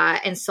this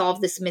and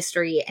solve this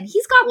mystery. And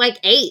he's got like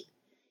eight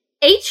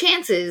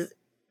chances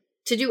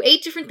to do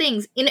 8 different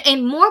things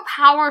in more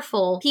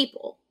powerful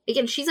people.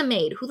 Again, she's a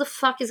maid. Who the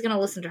fuck is going to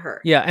listen to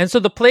her? Yeah, and so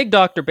the Plague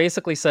Doctor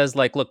basically says,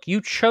 like, look,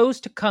 you chose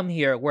to come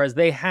here, whereas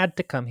they had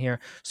to come here,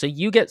 so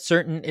you get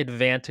certain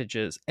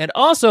advantages. And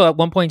also, at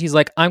one point, he's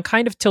like, I'm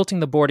kind of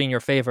tilting the board in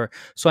your favor,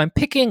 so I'm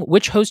picking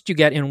which host you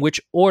get in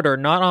which order,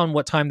 not on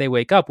what time they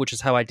wake up, which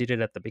is how I did it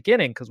at the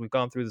beginning, because we've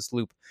gone through this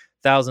loop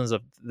thousands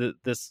of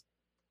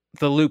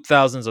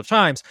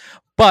times.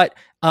 But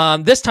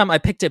this time I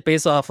picked it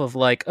based off of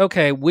like,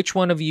 okay, which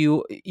one of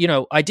you,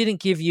 I didn't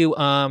give you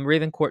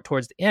Ravencourt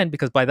towards the end,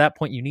 because by that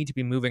point you need to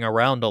be moving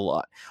around a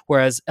lot.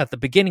 Whereas at the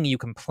beginning you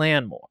can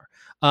plan more.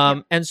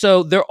 And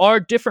so there are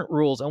different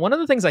rules. And one of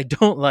the things I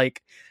don't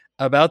like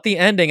about the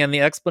ending and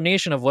the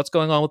explanation of what's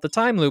going on with the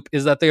time loop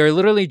is that they are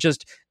literally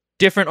just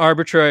different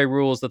arbitrary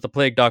rules that the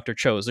Plague Doctor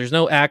chose. There's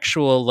no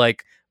actual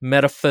like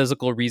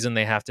metaphysical reason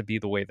they have to be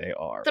the way they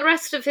are. The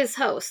rest of his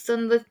hosts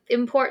and the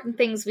important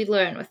things we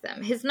learn with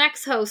them. His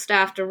next host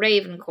after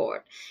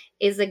Ravencourt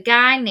is a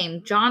guy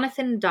named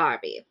Jonathan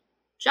Darby.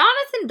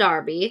 Jonathan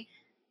Darby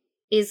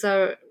is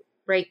a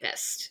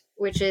rapist,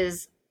 which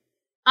is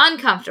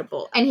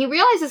uncomfortable. And he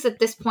realizes at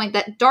this point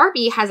that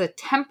Darby has a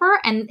temper,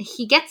 and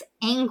he gets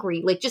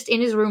angry, like just in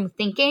his room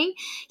thinking.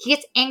 He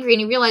gets angry and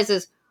he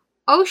realizes,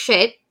 oh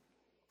shit,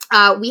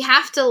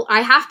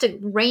 I have to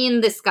rein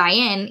this guy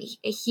in.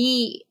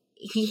 He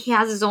he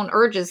has his own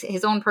urges,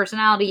 his own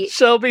personality.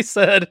 Shelby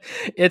said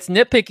it's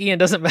nitpicky and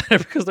doesn't matter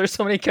because there's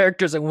so many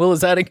characters and Will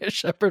is adding a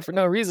Shepherd for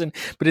no reason.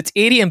 But it's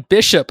Adie and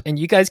Bishop, and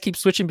you guys keep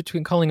switching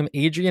between calling him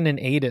Adrian and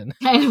Aiden.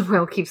 And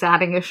Will keeps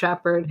adding a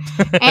Shepherd.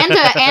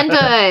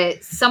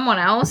 and someone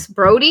else,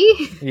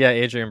 Brody. Yeah,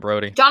 Adrian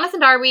Brody. Jonathan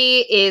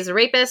Darby is a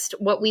rapist.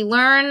 What we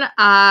learn,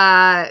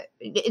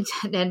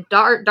 and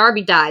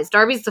Darby dies.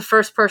 Darby's the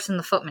first person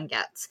the footman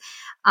gets.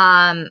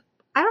 I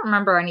don't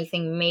remember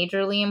anything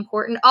majorly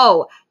important.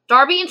 Oh,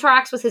 Darby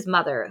interacts with his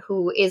mother,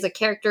 who is a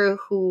character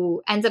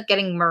who ends up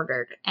getting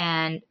murdered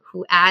and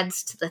who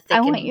adds to the thickening.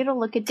 I want you to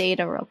look at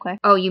data real quick.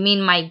 Oh, you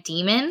mean my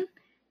demon?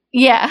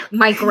 Yeah.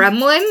 My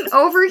gremlin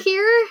over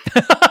here?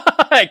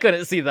 I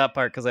couldn't see that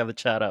part because I have the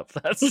chat up.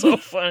 That's so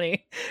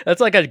funny. That's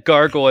like a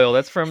gargoyle.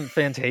 That's from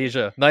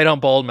Fantasia. Night on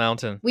Bald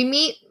Mountain. We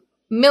meet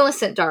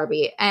Millicent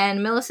Darby,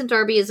 and Millicent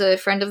Darby is a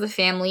friend of the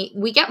family.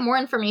 We get more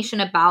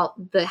information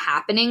about the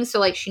happenings.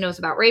 So, like, she knows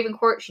about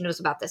Ravencourt. She knows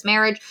about this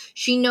marriage.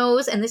 She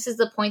knows, and this is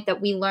the point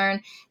that we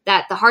learn,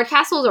 that the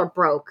Hardcastles are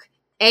broke.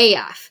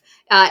 AF.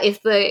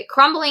 If the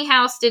crumbling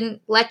house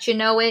didn't let you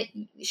know it,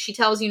 she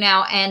tells you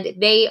now, and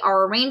they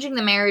are arranging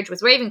the marriage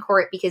with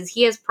Ravencourt because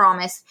he has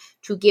promised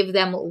to give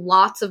them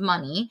lots of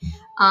money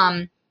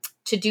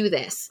to do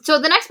this. So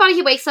the next body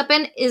he wakes up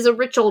in is a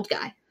rich old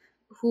guy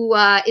who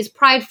is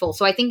prideful.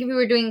 So I think if we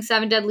were doing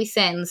 7 Deadly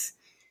Sins,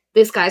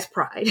 this guy's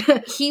pride.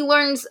 He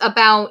learns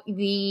about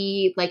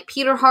the, like,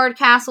 Peter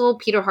Hardcastle.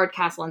 Peter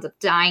Hardcastle ends up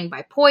dying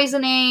by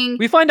poisoning.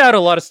 We find out a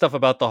lot of stuff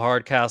about the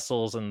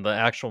Hardcastles and the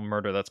actual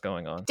murder that's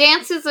going on.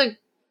 Dance is a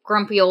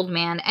grumpy old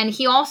man, and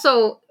he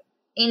also,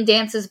 in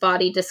Dance's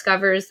body,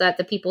 discovers that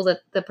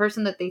the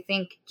person that they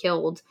think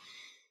killed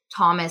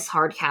Thomas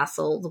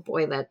Hardcastle, the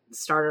boy that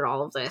started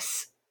all of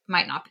this,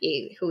 might not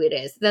be who it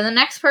is. Then the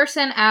next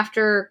person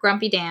after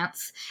Grumpy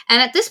Dance, and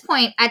at this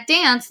point, at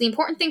Dance, the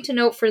important thing to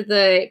note for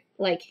the,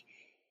 like,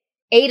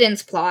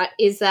 Aiden's plot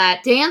is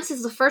that Dance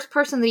is the first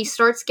person that he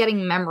starts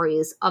getting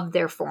memories of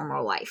their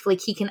former life.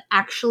 Like, he can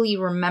actually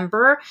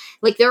remember.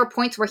 Like, there are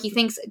points where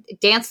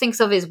Dance thinks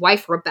of his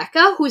wife,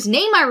 Rebecca, whose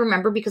name I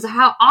remember because of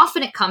how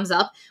often it comes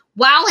up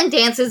while in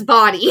Dance's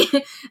body.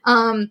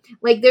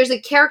 Like, there's a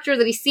character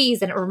that he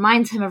sees and it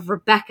reminds him of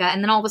Rebecca,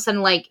 and then all of a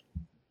sudden, like,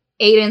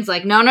 Aiden's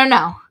like,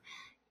 no.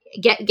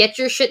 Get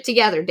your shit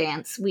together,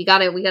 Dance. We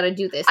gotta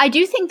do this. I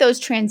do think those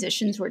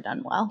transitions were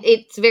done well.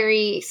 It's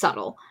very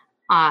subtle.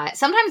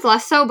 Sometimes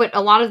less so, but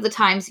a lot of the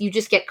times you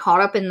just get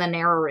caught up in the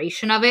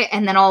narration of it,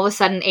 and then all of a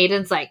sudden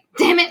Aiden's like,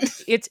 damn it.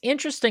 It's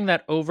interesting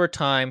that over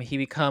time he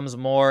becomes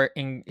more,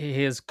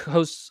 his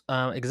hosts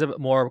exhibit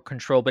more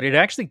control, but it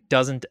actually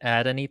doesn't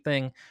add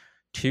anything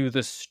to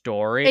the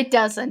story. It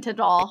doesn't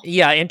at all.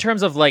 Yeah, in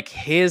terms of, like,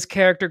 his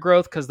character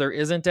growth, because there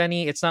isn't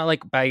any. It's not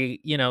like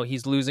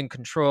he's losing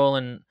control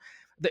and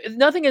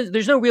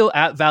there's no real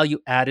value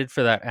added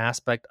for that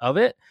aspect of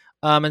it.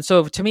 And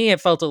so to me,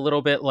 it felt a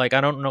little bit like,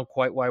 I don't know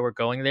quite why we're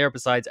going there,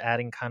 besides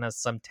adding kind of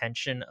some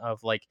tension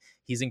of, like,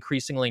 he's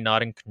increasingly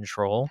not in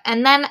control.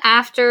 And then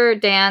after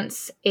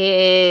Dance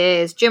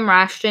is Jim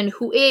Rashton,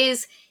 who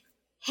is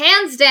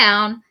hands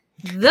down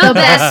the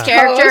best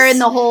character host in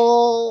the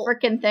whole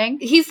freaking thing.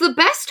 He's the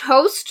best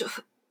host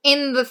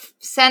in the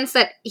sense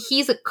that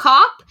he's a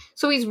cop,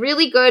 so he's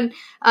really good.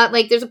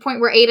 Like, there's a point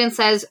where Aiden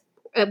says,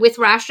 with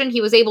Rashton, he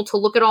was able to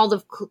look at all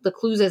the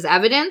clues as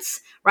evidence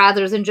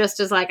rather than just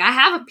as, like, I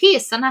have a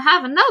piece and I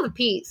have another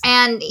piece.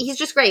 And he's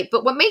just great.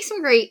 But what makes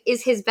him great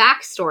is his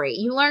backstory.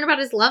 You learn about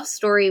his love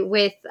story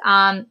with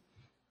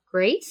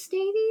Grace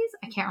Davies?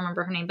 I can't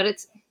remember her name, but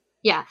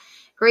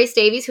Grace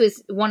Davies, who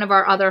is one of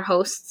our other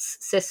hosts'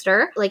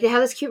 sister. Like, they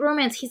have this cute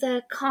romance. He's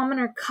a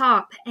commoner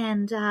cop,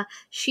 and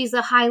she's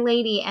a high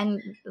lady,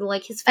 and,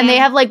 like, his family. And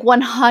they have, like,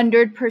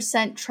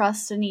 100%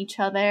 trust in each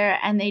other,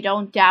 and they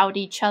don't doubt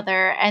each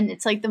other, and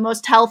it's, like, the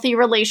most healthy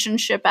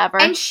relationship ever.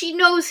 And she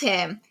knows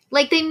him.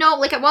 Like, they know,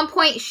 like, at one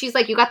point, she's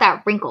like, you got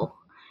that wrinkle.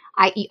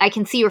 I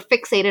can see you're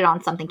fixated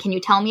on something. Can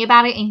you tell me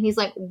about it? And he's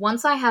like,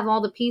 once I have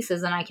all the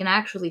pieces and I can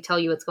actually tell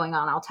you what's going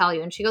on, I'll tell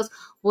you. And she goes,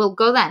 well,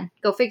 go then.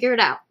 Go figure it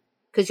out.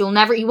 Because you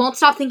won't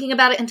stop thinking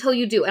about it until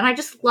you do. And I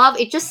just love,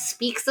 it just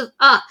speaks of,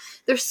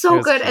 they're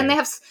so good. Cute. And they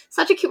have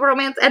such a cute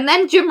romance. And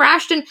then Jim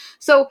Rashton,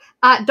 so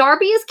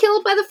Darby is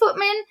killed by the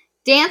footman,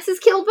 Dance is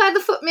killed by the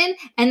footman,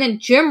 and then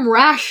Jim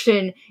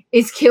Rashton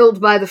is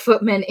killed by the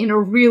footman in a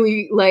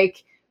really,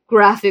 like,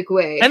 graphic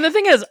way. And the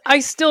thing is, I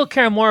still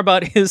care more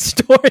about his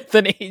story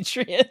than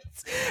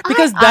Adrian's.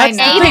 Because that's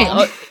the thing.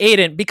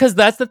 Aiden, because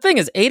that's the thing,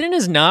 is Aiden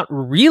is not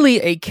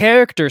really a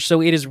character,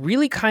 so it is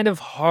really kind of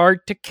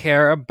hard to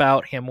care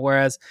about him.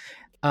 Whereas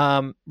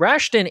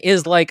Rashton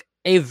is like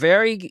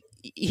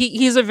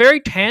he's a very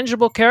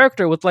tangible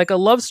character with, like, a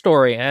love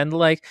story and,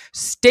 like,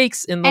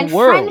 stakes in the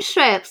world.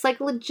 Friendships, like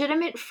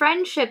legitimate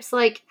friendships,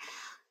 like,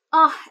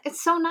 oh, it's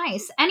so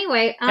nice.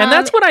 Anyway. And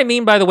that's what I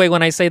mean, by the way,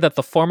 when I say that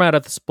the format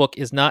of this book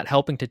is not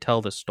helping to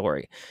tell the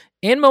story.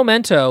 In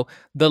Memento,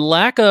 the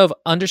lack of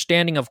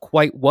understanding of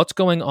quite what's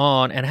going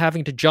on and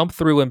having to jump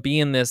through and be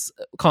in this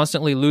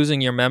constantly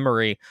losing your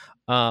memory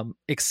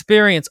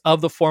experience of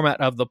the format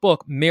of the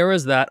book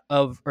mirrors that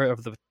of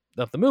the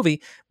of the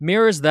movie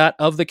mirrors that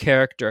of the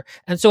character.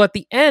 And so at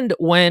the end,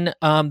 when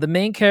the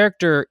main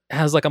character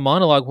has like a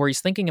monologue where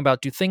he's thinking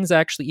about, do things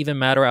actually even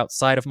matter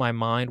outside of my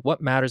mind?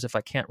 What matters if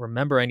I can't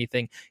remember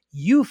anything?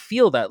 You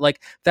feel that.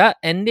 Like, that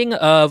ending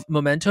of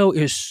Memento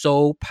is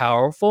so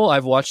powerful.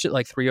 I've watched it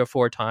like 3 or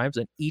 4 times,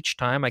 and each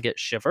time I get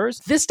shivers.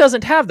 This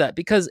doesn't have that,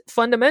 because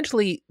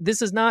fundamentally,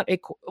 this is not a...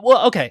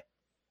 Well, okay.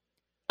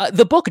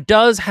 The book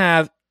does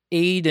have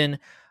Aiden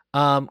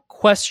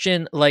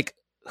question, like,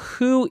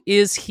 who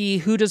is he?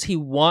 Who does he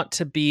want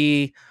to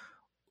be?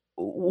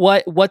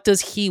 What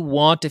does he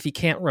want if he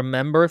can't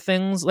remember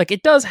things? Like,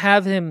 it does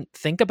have him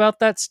think about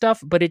that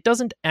stuff, but it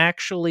doesn't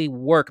actually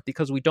work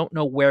because we don't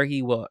know where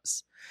he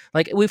was.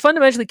 Like, we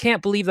fundamentally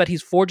can't believe that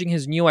he's forging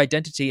his new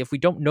identity if we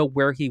don't know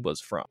where he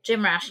was from.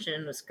 Jim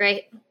Rashton was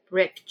great.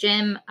 Rick,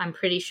 Jim, I'm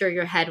pretty sure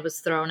your head was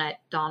thrown at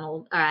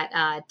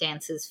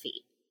Dance's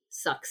feet.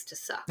 Sucks to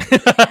suck.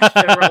 Have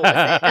to roll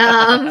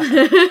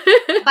with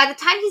it. By the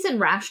time he's in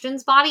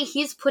Rashton's body,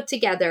 he's put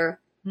together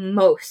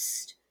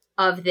most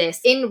of this.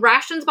 In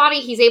Rashton's body,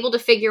 he's able to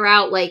figure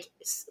out like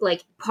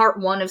part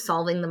 1 of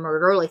solving the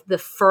murder, like the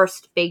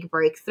first big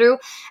breakthrough,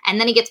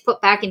 and then he gets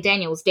put back in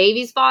Daniels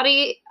Davies'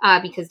 body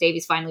because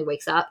Davies finally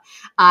wakes up,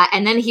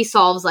 and then he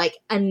solves like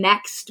a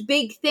next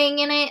big thing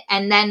in it,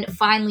 and then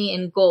finally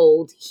in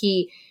Gold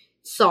he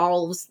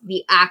solves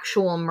the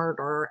actual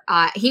murder.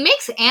 He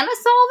makes Anna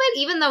solve it,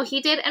 even though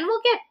he did, and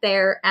we'll get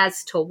there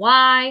as to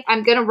why.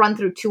 I'm gonna run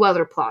through 2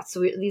 other plots. So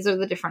these are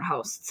the different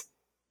hosts.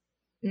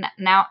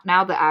 Now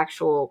the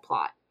actual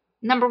plot.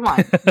 Number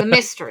 1, the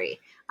mystery.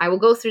 I will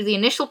go through the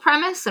initial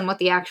premise and what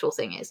the actual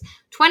thing is.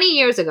 20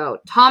 years ago,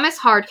 Thomas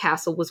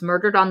Hardcastle was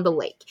murdered on the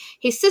lake.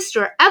 His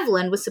sister,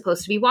 Evelyn, was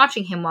supposed to be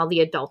watching him while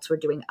the adults were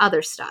doing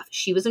other stuff.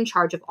 She was in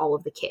charge of all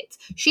of the kids.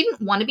 She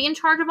didn't want to be in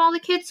charge of all the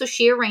kids, so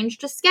she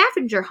arranged a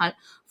scavenger hunt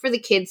for the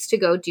kids to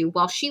go do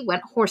while she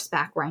went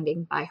horseback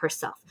riding by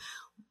herself.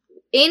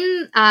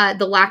 In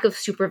the lack of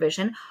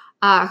supervision,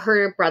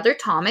 her brother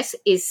Thomas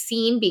is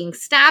seen being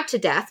stabbed to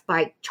death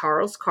by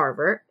Charles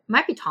Carver. It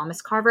might be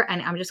Thomas Carver,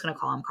 and I'm just going to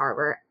call him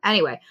Carver.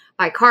 Anyway,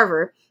 by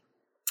Carver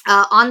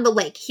on the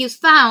lake. He was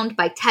found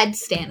by Ted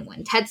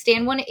Stanwin. Ted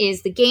Stanwin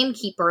is the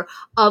gamekeeper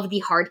of the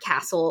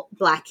Hardcastle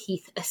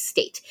Blackheath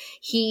estate.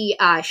 He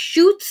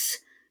shoots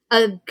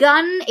a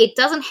gun. It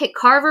doesn't hit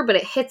Carver, but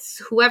it hits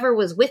whoever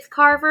was with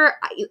Carver.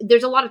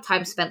 There's a lot of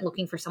time spent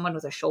looking for someone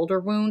with a shoulder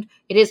wound.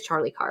 It is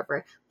Charlie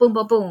Carver. Boom,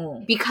 boom,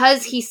 boom.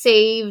 Because he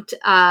saved,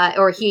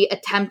 or he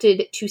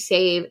attempted to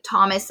save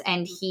Thomas,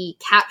 and he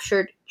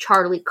captured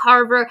Charlie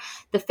Carver,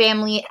 the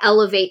family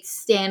elevates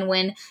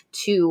Stanwin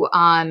to,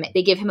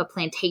 they give him a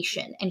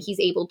plantation, and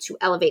he's able to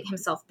elevate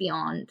himself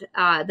beyond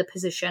the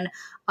position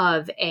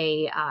of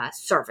a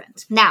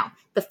servant. Now,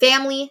 the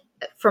family,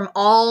 from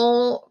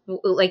all,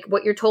 like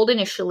what you're told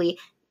initially,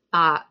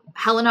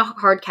 Helena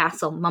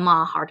Hardcastle,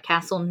 Mama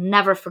Hardcastle,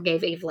 never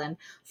forgave Evelyn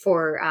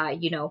for,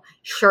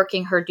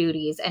 shirking her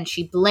duties, and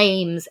she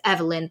blames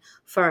Evelyn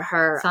for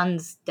her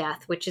son's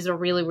death, which is a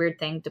really weird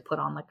thing to put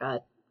on like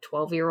a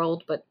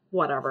 12-year-old, but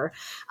whatever.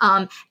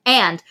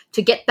 And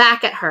to get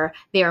back at her,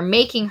 they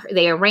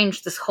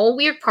arranged this whole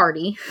weird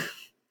party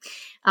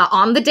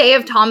on the day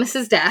of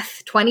Thomas's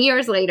death, 20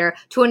 years later,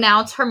 to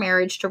announce her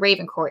marriage to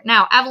Ravencourt.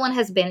 Now, Evelyn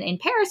has been in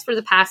Paris for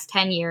the past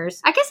 10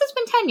 years. I guess it's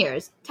been 10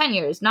 years. 10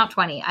 years, not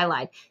 20. I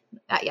lied.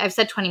 I've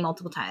said 20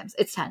 multiple times.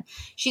 It's 10.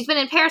 She's been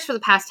in Paris for the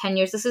past 10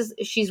 years.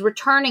 She's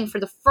returning for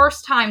the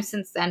first time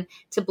since then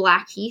to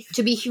Blackheath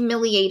to be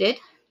humiliated.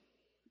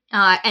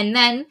 And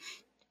then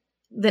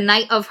the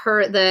night of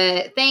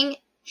the thing,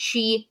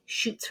 she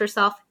shoots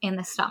herself in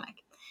the stomach.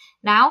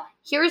 Now,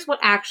 here's what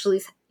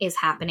actually is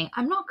happening.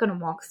 I'm not going to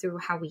walk through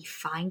how we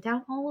find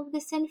out all of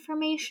this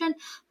information,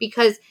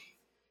 because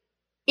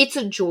it's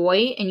a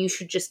joy and you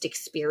should just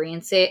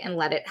experience it and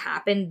let it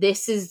happen.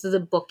 This is the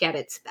book at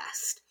its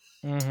best.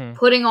 Mm-hmm.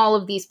 Putting all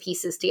of these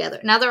pieces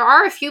together. Now, there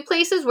are a few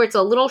places where it's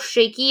a little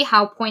shaky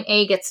how point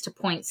A gets to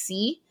point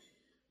C.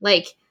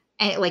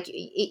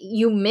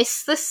 You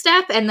miss the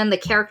step, and then the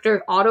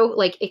character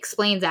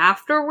explains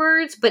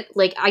afterwards, but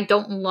I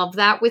don't love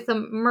that with a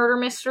murder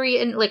mystery,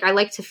 and I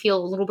like to feel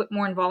a little bit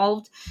more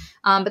involved,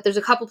 but there's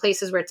a couple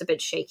places where it's a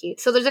bit shaky.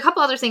 So there's a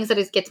couple other things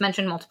that gets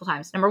mentioned multiple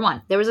times. Number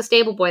 1, there was a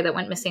stable boy that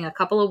went missing a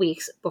couple of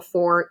weeks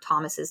before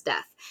Thomas's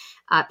death.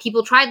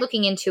 People tried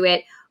looking into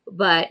it,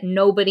 but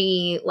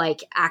nobody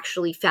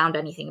actually found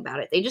anything about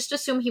it. They just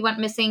assumed he went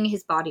missing.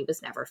 His body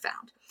was never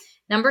found.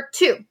 Number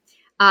 2,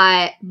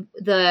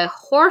 the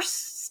horse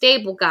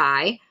stable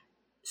guy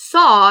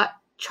saw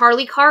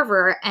Charlie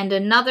Carver and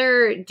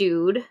another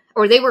dude,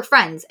 or they were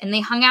friends, and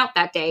they hung out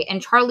that day.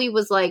 And Charlie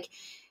was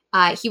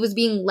he was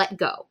being let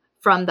go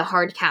from the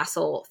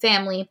Hardcastle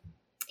family.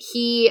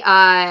 He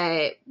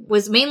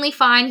was mainly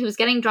fine. He was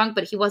getting drunk,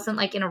 but he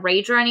wasn't in a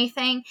rage or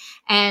anything.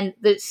 And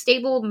the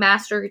stable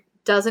master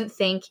doesn't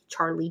think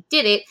Charlie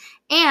did it.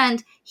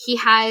 And he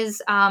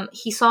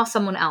saw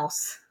someone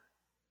else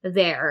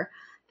there.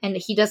 And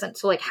he doesn't,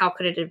 so how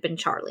could it have been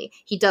Charlie?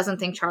 He doesn't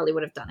think Charlie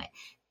would have done it.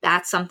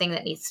 that's something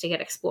that needs to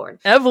get explored.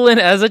 Evelyn,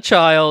 as a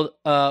child,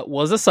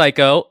 was a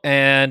psycho,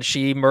 and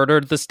she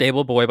murdered the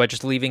stable boy by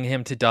just leaving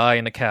him to die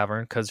in a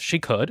cavern because she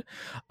could.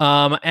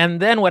 And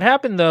then what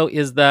happened, though,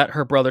 is that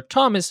her brother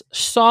Thomas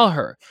saw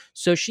her,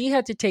 so she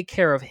had to take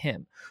care of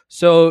him.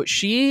 So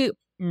she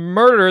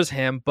murders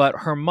him, but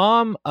her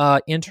mom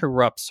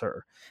interrupts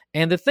her.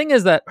 And the thing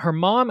is that her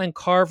mom and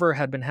Carver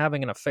had been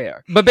having an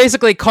affair. But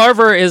basically,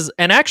 Carver is,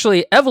 and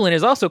actually, Evelyn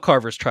is also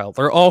Carver's child.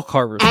 They're all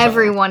Carver's child.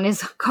 Everyone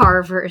is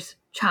Carver's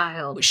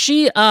child.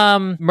 She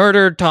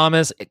murdered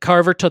Thomas.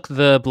 Carver took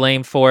the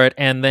blame for it,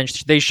 and then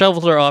they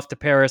shoveled her off to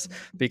Paris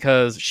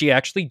because she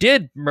actually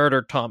did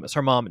murder Thomas.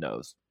 Her mom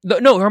knows.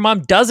 No, her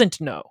mom doesn't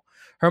know.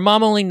 Her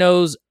mom only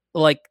knows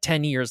like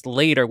 10 years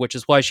later, which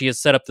is why she has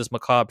set up this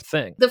macabre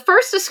thing. The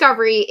first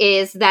discovery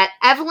is that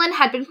Evelyn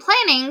had been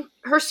planning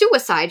her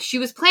suicide. She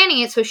was planning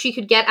it so she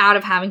could get out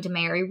of having to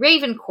marry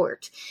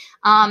Ravencourt.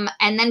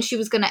 And then she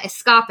was going to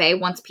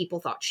escape once people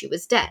thought she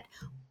was dead.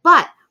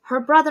 But her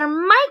brother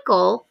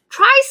Michael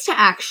tries to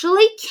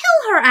actually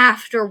kill her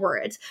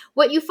afterwards.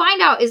 What you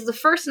find out is the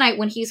first night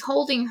when he's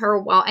holding her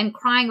and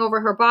crying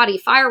over her body,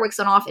 fireworks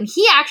went off, and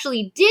he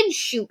actually did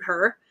shoot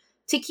her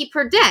to keep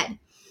her dead.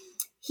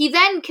 He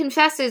then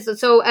confesses,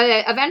 so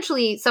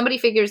eventually somebody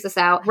figures this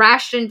out.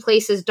 Rashton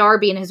places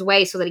Darby in his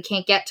way so that he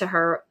can't get to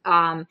her,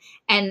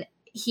 and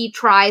he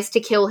tries to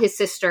kill his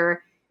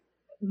sister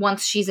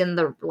once she's in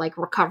the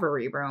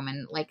recovery room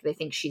and they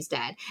think she's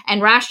dead.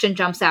 And Rashton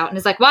jumps out and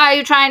is like, "Why are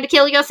you trying to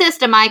kill your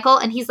sister, Michael?"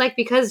 And he's like,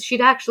 "Because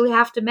she'd actually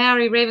have to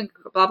marry Raven,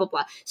 blah, blah,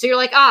 blah." So you're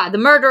like, the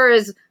murderer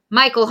is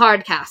Michael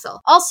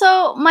Hardcastle.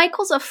 Also,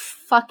 Michael's a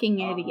fucking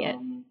idiot.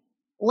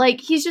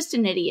 He's just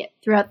an idiot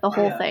throughout the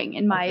whole thing,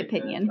 in my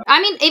opinion.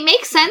 I mean, it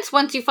makes sense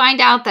once you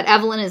find out that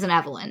Evelyn is an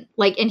Evelyn.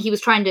 And he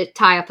was trying to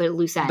tie up a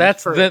loose end.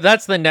 That's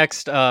the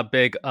next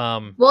big...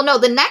 Well, no,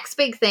 the next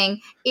big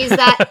thing is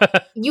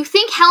that you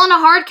think Helena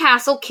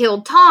Hardcastle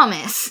killed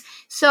Thomas.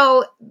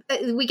 So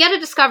we get a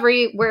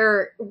discovery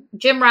where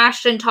Jim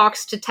Rashton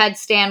talks to Ted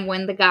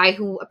Stanwin, the guy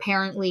who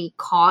apparently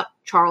caught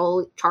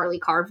Charlie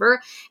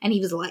Carver. And he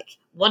was like,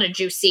 "What did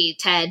you see,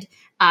 Ted?"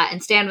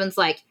 And Stanwin's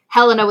like,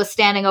 "Helena was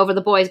standing over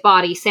the boy's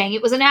body saying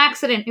it was an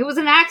accident. It was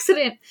an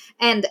accident."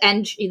 And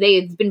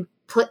they've been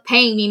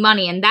paying me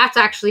money. And that's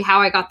actually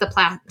how I got the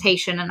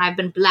plantation. And I've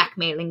been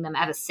blackmailing them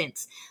ever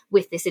since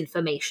with this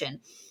information.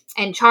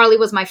 And Charlie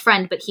was my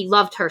friend, but he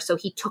loved her. So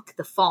he took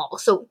the fall.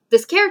 So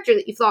this character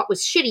that you thought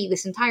was shitty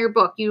this entire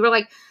book, you were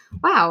like,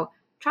 wow,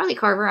 Charlie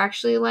Carver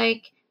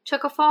actually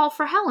took a fall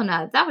for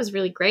Helena. That was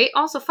really great.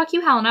 Also, fuck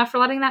you, Helena, for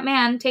letting that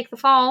man take the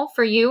fall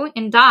for you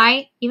and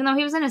die, even though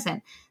he was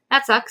innocent.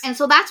 That sucks. And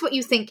so that's what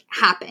you think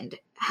happened.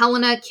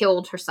 Helena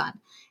killed her son.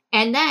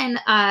 And then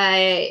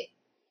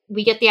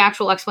we get the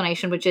actual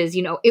explanation, which is,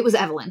 it was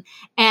Evelyn.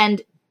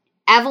 And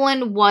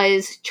Evelyn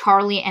was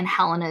Charlie and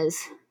Helena's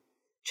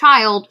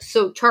child.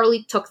 So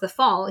Charlie took the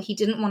fall. He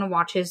didn't want to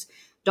watch his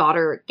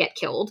daughter get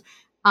killed.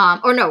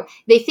 Or no,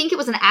 they think it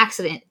was an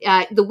accident.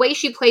 The way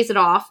she plays it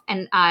off,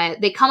 and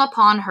they come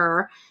upon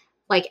her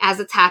as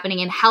it's happening,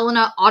 and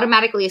Helena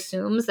automatically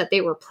assumes that they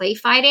were play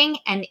fighting,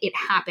 and it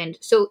happened.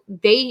 So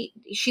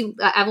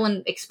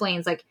Evelyn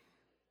explains,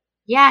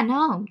 yeah,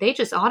 no, they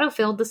just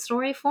autofilled the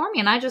story for me,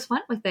 and I just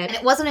went with it. And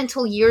it wasn't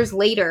until years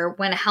later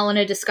when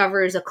Helena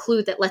discovers a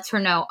clue that lets her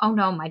know, oh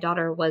no, my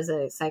daughter was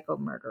a psycho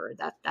murderer.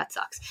 That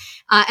sucks.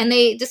 And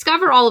they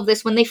discover all of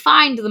this when they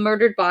find the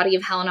murdered body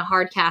of Helena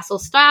Hardcastle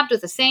stabbed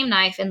with the same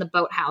knife in the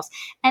boathouse.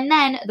 And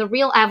then the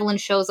real Evelyn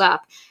shows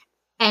up,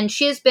 and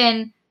she has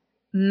been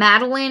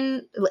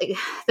Madeline,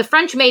 the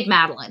French maid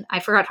Madeline. I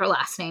forgot her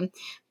last name.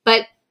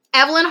 But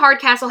Evelyn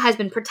Hardcastle has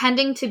been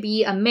pretending to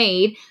be a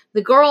maid.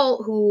 The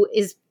girl who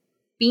is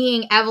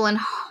being Evelyn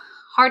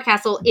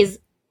Hardcastle is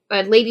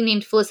a lady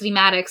named Felicity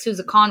Maddox,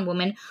 who's a con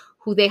woman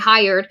who they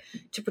hired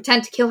to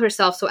pretend to kill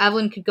herself so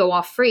Evelyn could go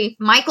off free.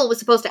 Michael was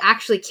supposed to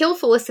actually kill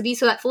Felicity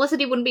so that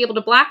Felicity wouldn't be able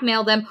to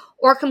blackmail them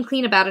or come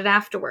clean about it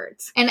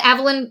afterwards. And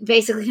Evelyn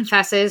basically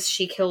confesses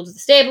she killed the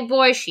stable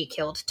boy, she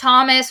killed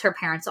Thomas, her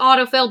parents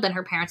autofilled, then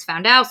her parents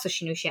found out, so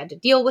she knew she had to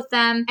deal with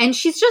them. And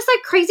she's just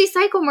crazy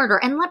psycho murder.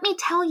 And let me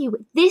tell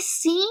you, this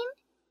scene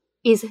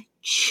is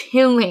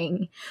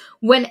chilling.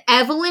 When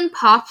Evelyn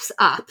pops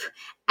up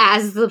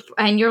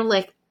and you're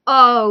like,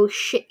 oh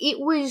shit, it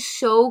was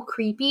so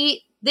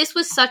creepy. This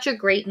was such a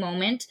great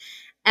moment.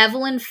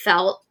 Evelyn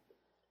felt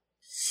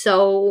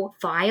so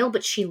vile,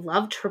 but she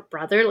loved her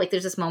brother.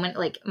 There's this moment,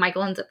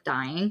 Michael ends up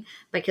dying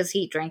because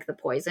he drank the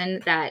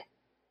poison that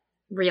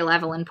real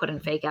Evelyn put in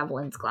fake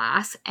Evelyn's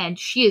glass, and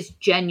she is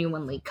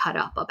genuinely cut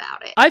up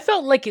about it. I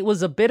felt like it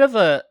was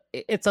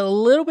it's a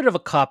little bit of a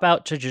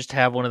cop-out to just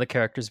have one of the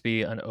characters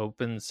be an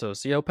open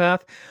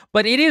sociopath,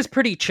 but it is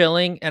pretty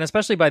chilling, and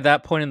especially by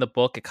that point in the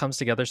book, it comes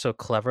together so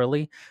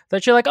cleverly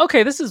that you're like,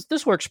 okay,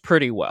 this works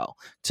pretty well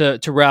to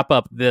wrap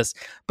up this.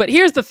 But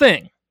here's the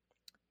thing.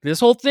 This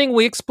whole thing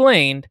we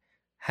explained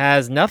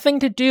has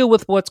nothing to do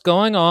with what's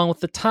going on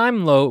with the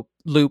time loop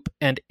loop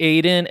and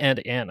Aiden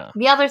and Anna.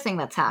 The other thing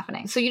that's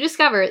happening. So you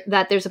discover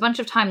that there's a bunch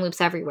of time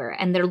loops everywhere,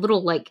 and they're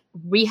little, like,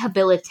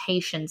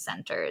 rehabilitation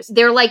centers.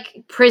 They're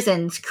like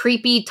prisons,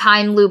 creepy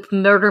time loop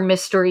murder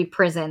mystery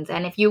prisons.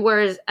 And if you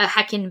were a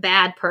heckin'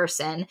 bad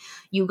person,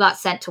 you got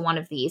sent to one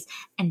of these.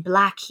 And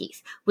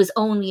Blackheath was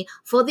only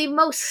for the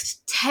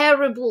most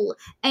terrible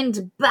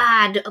and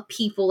bad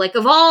people. Like,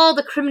 of all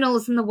the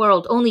criminals in the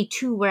world, only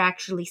 2 were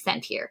actually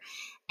sent here.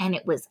 And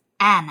it was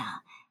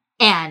Anna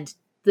and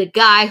the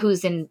guy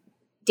who's in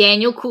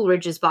Daniel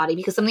Coolidge's body,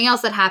 because something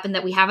else that happened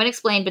that we haven't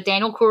explained, but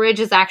Daniel Coolidge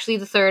is actually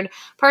the 3rd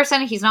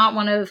person. He's not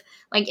one of,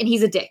 like, and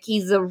he's a dick.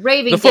 He's a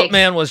raving dick. The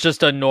Footman was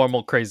just a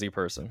normal crazy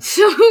person.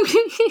 So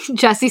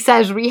Jesse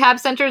says rehab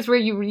centers where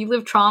you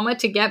relive trauma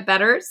to get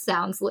better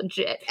sounds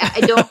legit.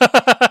 I don't...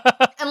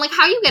 And, like,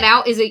 how you get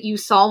out is that you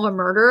solve a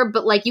murder,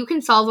 but, like, you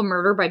can solve a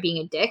murder by being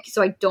a dick,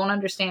 so I don't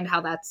understand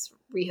how that's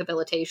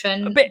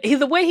rehabilitation. But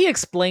the way he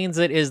explains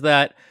it is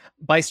that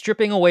by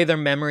stripping away their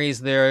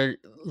memories, they're,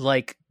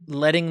 like,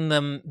 letting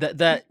them,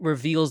 that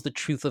reveals the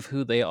truth of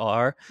who they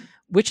are,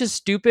 which is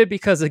stupid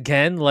because,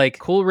 again, like,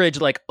 Coolidge,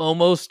 like,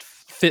 almost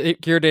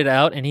figured it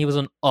out and he was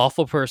an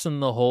awful person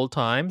the whole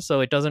time,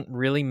 so it doesn't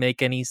really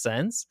make any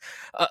sense.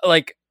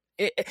 And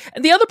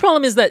the other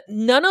problem is that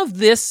none of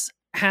this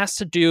has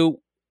to do,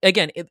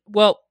 again,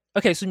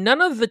 so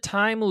none of the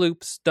time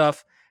loop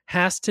stuff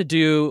has to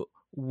do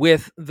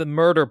with the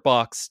murder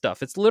box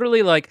stuff. It's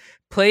literally like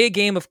play a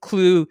game of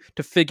Clue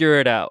to figure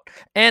it out.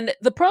 And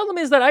the problem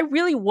is that I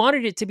really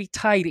wanted it to be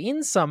tied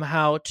in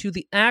somehow to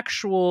the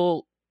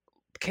actual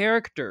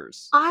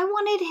characters. I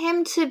wanted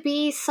him to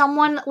be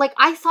someone, like,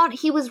 I thought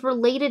he was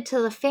related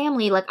to the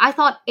family. Like, I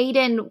thought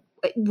Aiden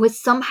was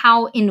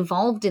somehow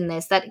involved in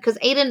this, that because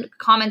Aiden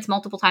comments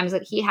multiple times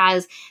that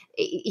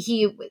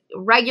he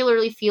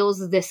regularly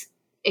feels this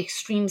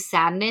extreme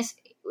sadness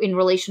in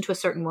relation to a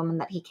certain woman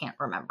that he can't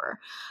remember.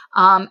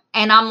 And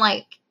I'm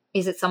like,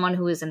 is it someone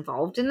who is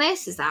involved in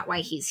this? Is that why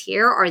he's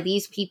here? Are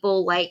these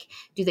people, like,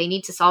 do they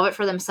need to solve it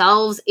for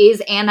themselves?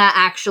 Is Anna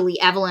actually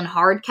Evelyn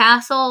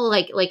Hardcastle?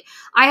 Like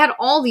I had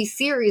all these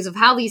theories of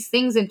how these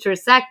things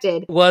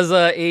intersected. Was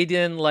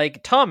Aiden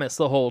like Thomas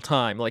the whole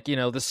time? Like, you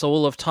know, the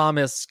soul of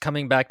Thomas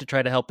coming back to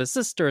try to help his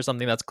sister or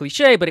something. That's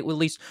cliche, but it at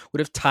least would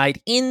have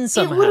tied in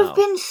somehow. It would have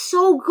been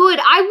so good.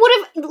 I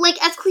would have,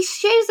 like, as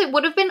cliche as it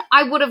would have been,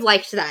 I would have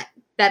liked that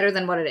better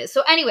than what it is.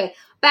 So anyway,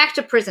 back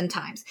to prison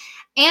times.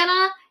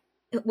 Anna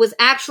was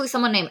actually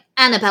someone named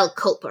Annabelle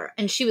Culper,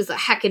 and she was a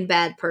heckin'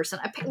 bad person.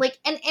 Like,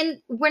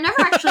 and we're never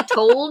actually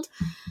told.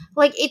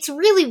 Like, it's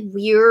really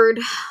weird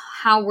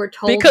how we're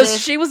told because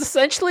she was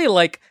essentially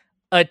like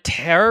a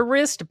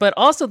terrorist, but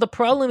also the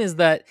problem is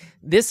that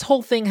this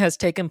whole thing has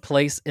taken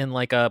place in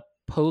like a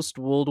post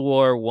World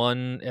War I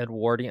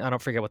Edwardian, I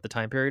don't forget what the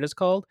time period is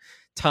called,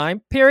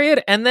 and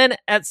then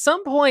at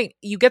some point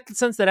you get the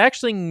sense that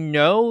actually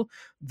no,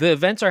 the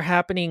events are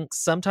happening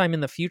sometime in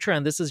the future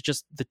and this is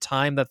just the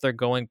time that they're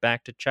going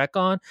back to check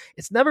on.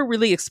 It's never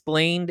really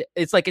explained.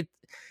 It's like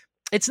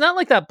it's not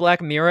like that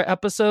Black Mirror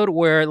episode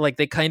where like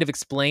they kind of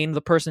explain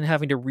the person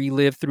having to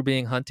relive through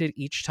being hunted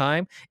each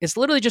time. It's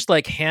literally just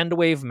like hand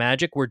wave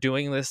magic. We're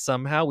doing this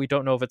somehow. We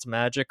don't know if it's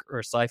magic or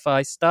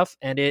sci-fi stuff,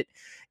 and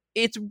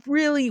it's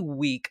really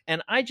weak,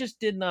 and I just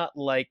did not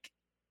like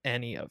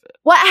any of it.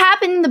 What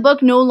happened in the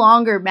book no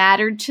longer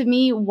mattered to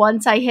me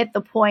once I hit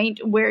the point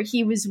where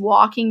he was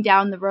walking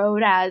down the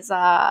road as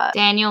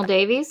Daniel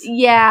Davies?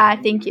 Yeah,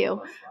 thank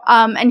you.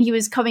 And he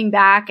was coming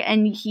back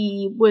and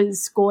he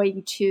was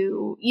going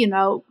to, you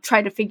know,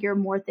 try to figure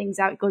more things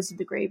out. He goes to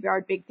the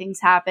graveyard, big things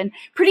happen.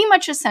 Pretty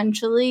much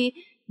essentially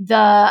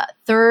the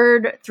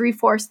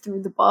 3/4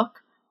 through the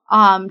book,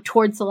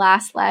 towards the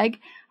last leg,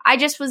 I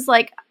just was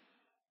like,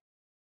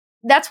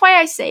 that's why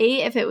I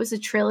say if it was a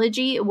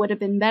trilogy, it would have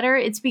been better.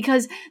 It's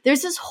because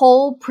there's this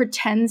whole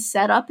pretend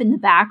setup in the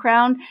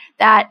background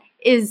that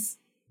is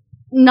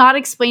not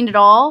explained at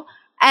all.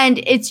 And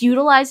it's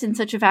utilized in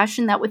such a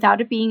fashion that without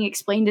it being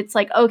explained, it's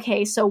like,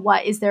 okay, so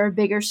what? Is there a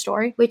bigger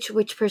story? Which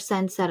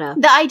pretend setup?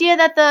 The idea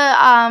that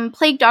the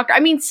plague doctor,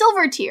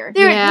 Silvertear.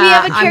 We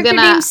have a character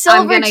named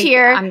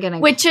Silvertear,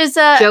 which is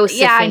a...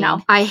 Josephine. Yeah, I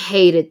know. I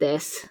hated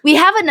this. We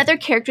have another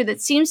character that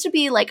seems to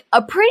be like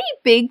a pretty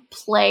big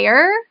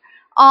player.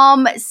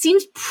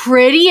 Seems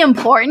pretty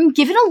important,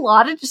 given a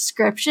lot of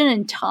description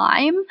and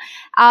time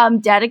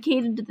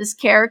dedicated to this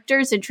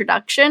character's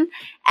introduction,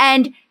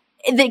 and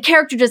the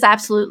character does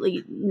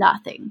absolutely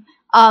nothing.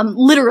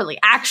 Literally,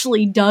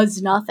 actually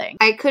does nothing.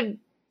 I could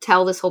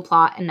tell this whole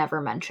plot and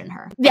never mention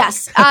her.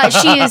 Yes,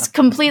 she is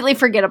completely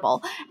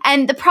forgettable.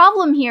 And the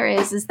problem here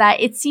is that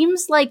it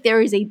seems like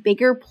there is a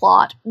bigger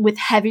plot with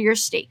heavier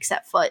stakes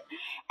at foot.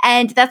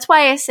 And that's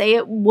why I say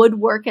it would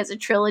work as a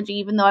trilogy,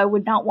 even though I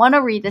would not want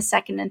to read the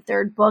second and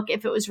third book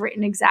if it was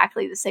written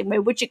exactly the same way,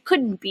 which it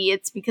couldn't be.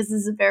 It's because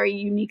this is a very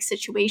unique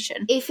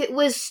situation. If it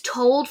was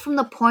told from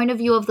the point of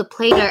view of the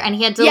player and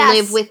he had to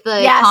live with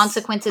the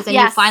consequences, and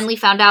you finally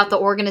found out the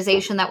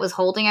organization that was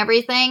holding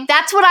everything.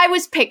 That's what I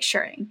was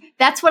picturing.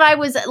 That's what I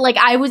was like.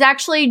 I was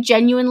actually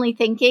genuinely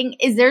thinking,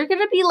 is there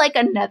going to be like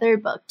another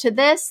book to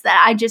this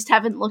that I just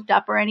haven't looked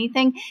up or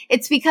anything?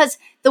 It's because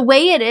the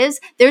way it is,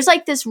 there's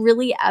like this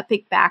really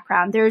epic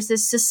background. There's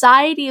this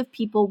society of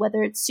people,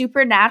 whether it's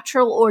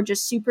supernatural or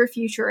just super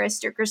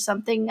futuristic or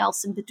something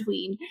else in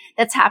between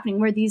that's happening,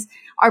 where these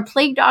our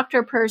plague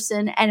doctor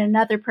person and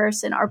another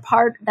person are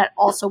part that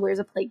also wears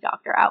a plague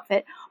doctor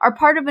outfit, are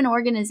part of an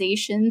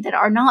organization that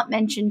are not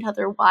mentioned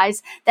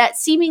otherwise, that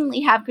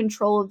seemingly have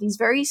control of these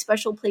very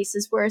special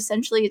places where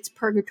essentially it's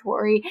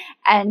purgatory,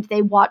 and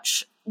they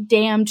watch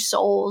damned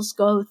souls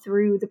go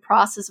through the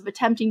process of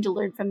attempting to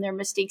learn from their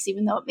mistakes,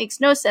 even though it makes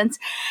no sense.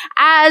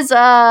 As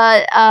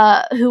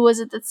who was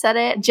it that said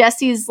it?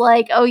 Jesse's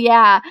like, oh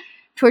yeah,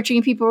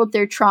 torturing people with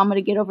their trauma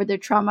to get over their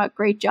trauma.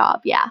 Great job.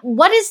 Yeah.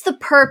 What is the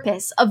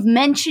purpose of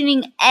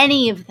mentioning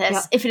any of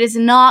this if it is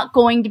not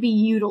going to be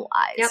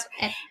utilized?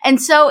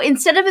 And so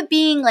instead of it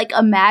being like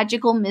a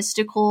magical,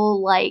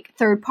 mystical, like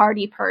third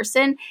party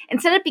person,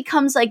 instead it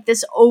becomes like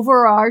this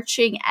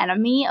overarching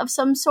enemy of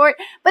some sort,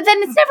 but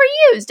then it's never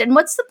used. And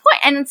what's the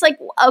point? And it's like,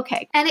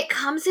 okay. And it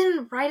comes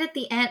in right at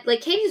the end.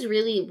 Like, Katie's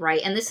really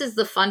right. And this is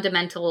the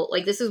fundamental,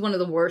 like, this is one of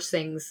the worst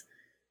things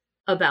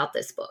about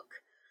this book.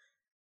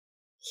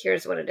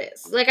 Here's what it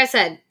is. Like I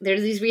said,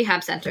 there's these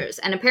rehab centers,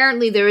 and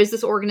apparently there is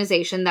this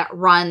organization that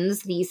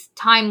runs these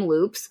time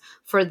loops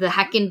for the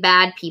heckin'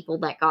 bad people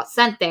that got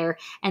sent there,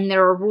 and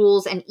there are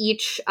rules, and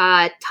each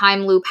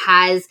time loop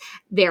has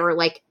their,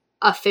 like,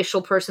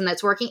 official person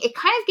that's working. It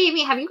kind of gave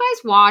me, have you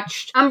guys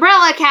watched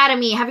Umbrella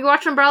Academy? Have you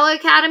watched Umbrella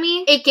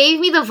Academy? It gave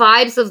me the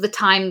vibes of the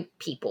time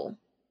people.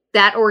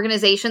 That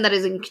organization that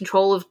is in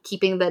control of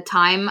keeping the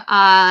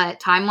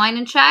timeline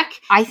in check.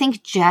 I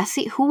think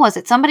Jesse, who was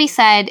it? Somebody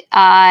said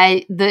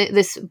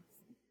this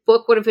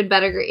book would have been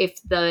better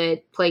if the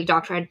plague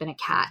doctor had been a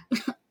cat.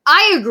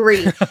 I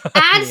agree.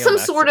 Add some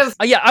sort of...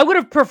 Yeah, I would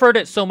have preferred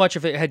it so much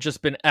if it had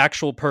just been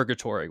actual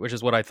purgatory, which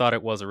is what I thought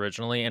it was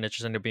originally, and it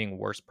just ended up being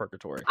worse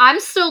purgatory.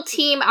 I'm still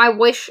team, I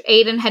wish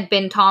Aiden had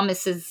been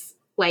Thomas's...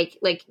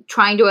 Like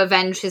trying to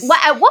avenge his...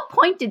 At what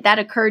point did that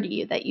occur to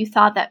you that you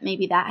thought that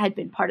maybe that had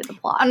been part of the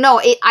plot? No,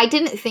 I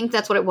didn't think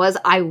that's what it was.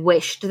 I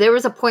wished. There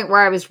was a point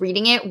where I was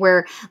reading it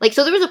where...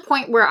 so there was a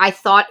point where I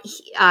thought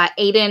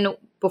Aiden...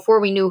 Before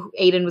we knew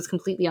Aiden was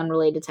completely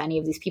unrelated to any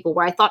of these people,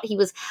 where I thought he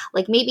was,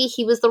 like, maybe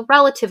he was the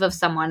relative of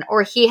someone,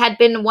 or he had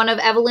been one of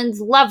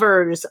Evelyn's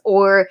lovers,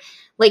 or...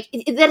 like,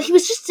 that he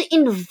was just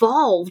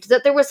involved,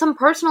 that there was some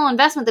personal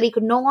investment that he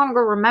could no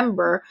longer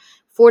remember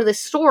for the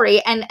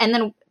story, and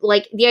then,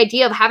 like, the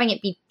idea of having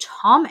it be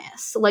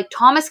Thomas. Like,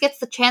 Thomas gets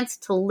the chance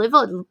to live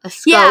a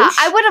skosh. Yeah,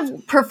 I would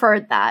have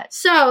preferred that.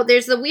 So,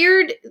 there's the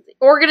weird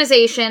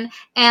organization,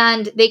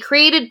 and they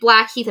created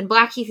Blackheath, and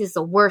Blackheath is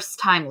the worst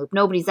time loop.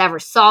 Nobody's ever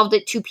solved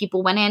it. 2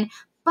 people went in.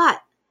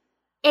 But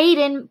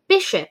Aiden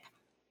Bishop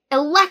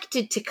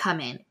elected to come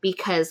in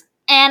because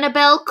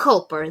Annabelle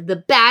Culper,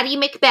 the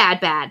baddie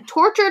McBadbad,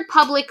 tortured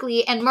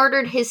publicly and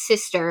murdered his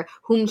sister,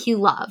 whom he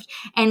loved.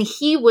 And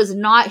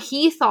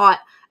he thought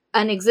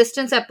an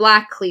existence at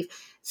Blackcleaf.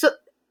 So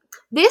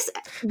this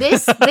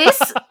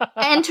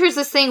enters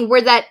this thing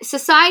where that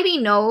society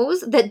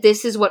knows that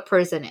this is what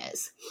prison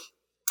is.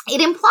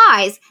 It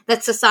implies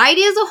that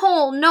society as a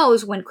whole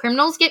knows when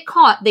criminals get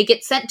caught, they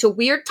get sent to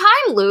weird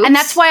time loops. And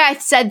that's why I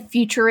said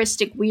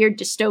futuristic, weird,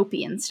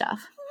 dystopian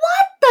stuff.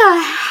 What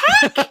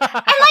the heck?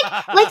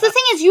 And like the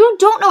thing is, you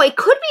don't know. It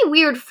could be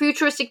weird,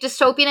 futuristic,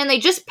 dystopian, and they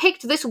just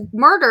picked this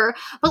murder.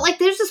 But, like,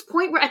 there's this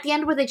point where at the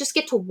end where they just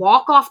get to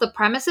walk off the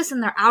premises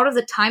and they're out of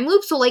the time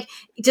loop. So, like,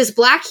 does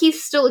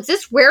Blackheath still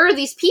exist? Where are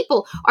these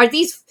people? Are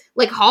these,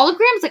 like,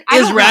 holograms? Like, I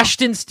don't know. Is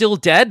Rashton still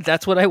dead?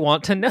 That's what I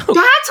want to know. That's what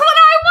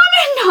I want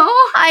to know.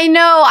 I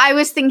know. I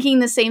was thinking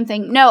the same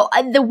thing. No,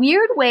 the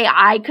weird way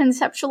I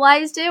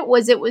conceptualized it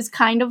was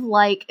kind of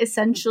like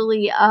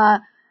essentially,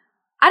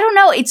 I don't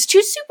know. It's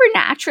too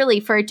supernaturally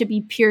for it to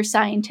be pure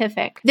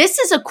scientific. This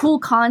is a cool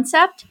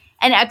concept,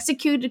 and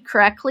executed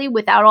correctly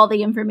without all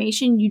the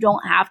information. You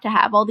don't have to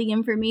have all the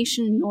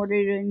information in order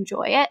to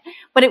enjoy it.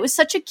 But it was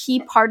such a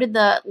key part of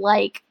the,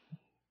 like,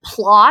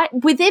 plot,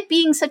 with it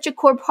being such a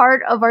core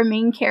part of our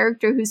main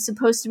character who's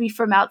supposed to be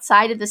from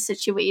outside of the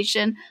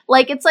situation.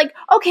 Like, it's like,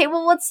 okay,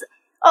 well,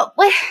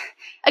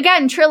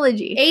 again,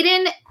 trilogy.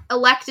 Aiden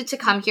elected to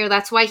come here.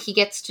 That's why he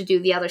gets to do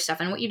the other stuff.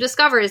 And what you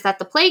discover is that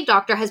the plague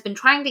doctor has been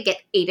trying to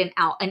get Aiden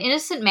out. An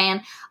innocent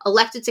man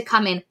elected to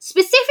come in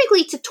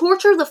specifically to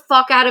torture the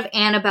fuck out of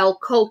Annabelle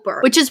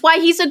Culper. Which is why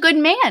he's a good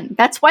man.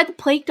 That's why the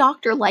plague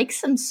doctor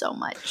likes him so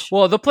much.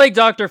 Well, the plague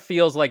doctor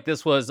feels like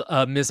this was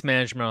a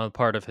mismanagement on the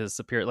part of his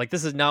superior. Like,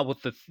 this is not what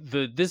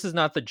this is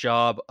not the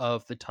job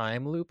of the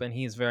time loop, and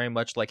he's very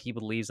much like he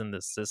believes in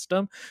this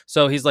system.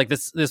 So he's like,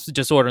 this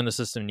disorder in the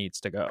system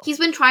needs to go. He's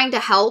been trying to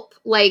help,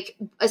 like,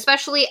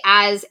 especially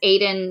as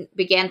Aiden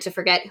began to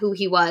forget who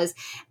he was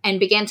and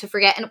began to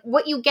forget. And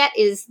what you get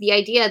is the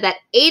idea that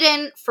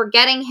Aiden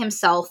forgetting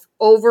himself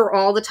over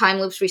all the time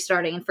loops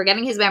restarting and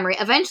forgetting his memory,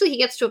 eventually he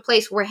gets to a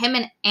place where him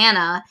and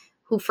Anna,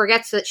 who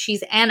forgets that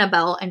she's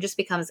Annabelle and just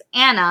becomes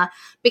Anna,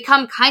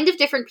 become kind of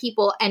different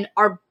people and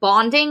are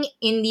bonding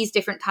in these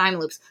different time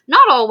loops.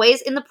 Not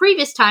always. In the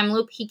previous time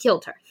loop, he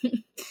killed her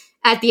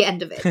at the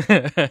end of it.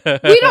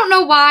 We don't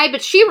know why,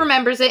 but she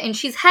remembers it, and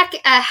she's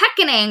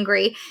heckin'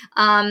 angry,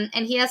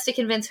 and he has to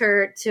convince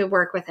her to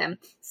work with him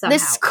somehow.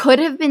 This could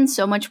have been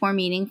so much more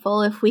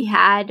meaningful if we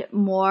had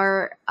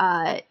more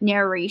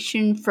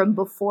narration from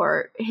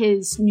before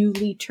his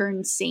newly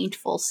turned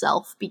saintful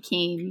self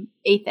became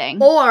a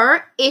thing.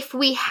 Or if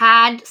we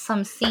had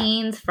some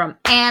scenes from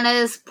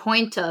Anna's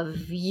point of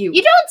view.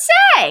 You don't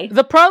say!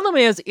 The problem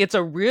is, it's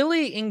a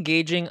really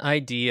engaging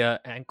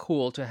idea and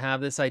cool to have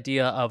this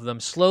idea of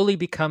them slowly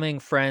becoming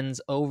friends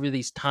over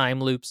these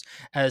time loops.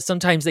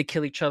 Sometimes they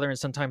kill each other and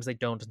sometimes they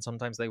don't, and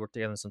sometimes they work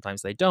together and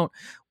sometimes they don't.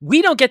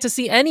 We don't get to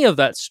see any of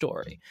that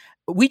story.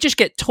 We just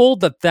get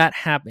told that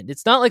happened.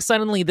 It's not like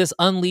suddenly this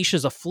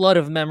unleashes a flood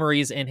of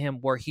memories in him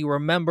where he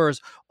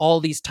remembers all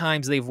these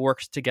times they've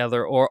worked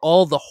together, or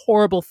all the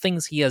horrible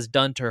things he has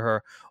done to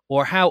her,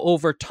 or how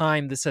over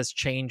time this has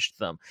changed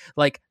them.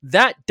 Like,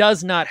 that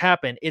does not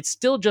happen. It's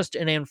still just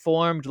an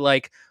informed,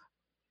 like,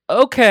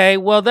 okay,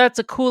 well, that's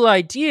a cool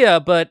idea,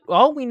 but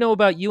all we know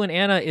about you and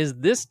Anna is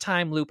this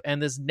time loop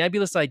and this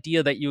nebulous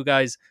idea that you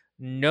guys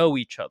know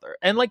each other.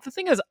 And, like, the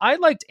thing is, I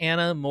liked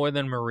Anna more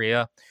than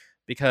Maria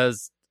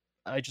because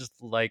I just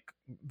like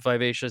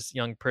vivacious,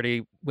 young,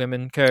 pretty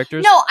women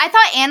characters. No, I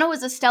thought Anna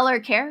was a stellar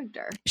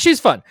character. She's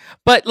fun,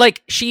 but,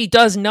 like, she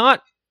does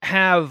not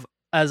have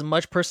as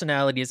much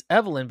personality as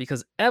Evelyn,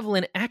 because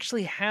Evelyn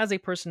actually has a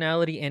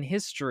personality and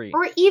history.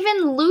 Or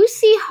even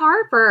Lucy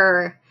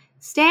Harper,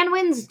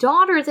 Stanwyn's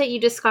daughter that you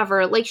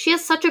discover. Like, she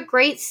has such a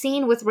great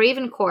scene with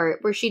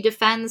Ravencourt where she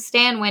defends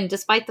Stanwyn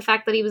despite the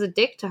fact that he was a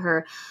dick to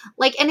her.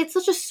 Like, and it's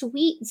such a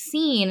sweet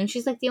scene, and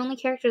she's, like, the only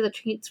character that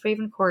treats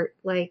Ravencourt,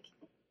 like,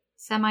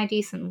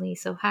 semi-decently.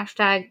 So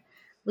hashtag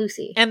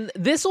Lucy. And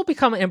this will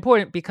become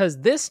important because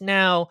this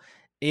now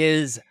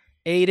is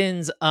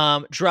Aiden's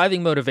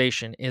driving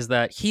motivation, is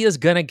that he is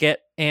gonna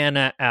get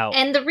Anna out.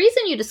 And the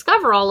reason you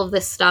discover all of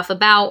this stuff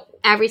about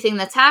everything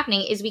that's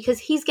happening is because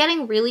he's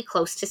getting really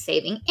close to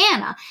saving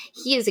Anna.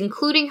 He is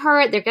including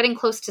her. They're getting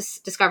close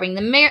to discovering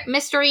the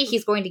mystery.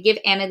 He's going to give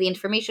Anna the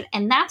information,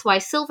 and that's why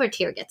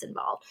Silvertear gets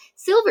involved.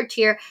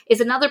 Silvertear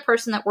is another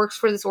person that works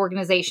for this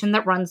organization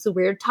that runs the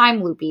weird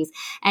time loopies,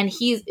 and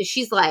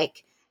she's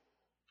like,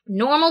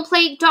 normal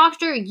plague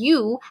doctor,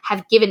 you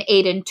have given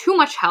Aiden too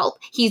much help.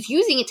 He's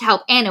using it to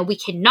help Anna. We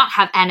cannot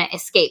have Anna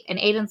escape. And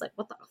Aiden's like,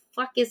 what the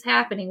fuck is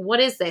happening?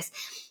 What is this?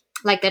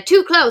 Like, they're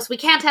too close. We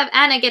can't have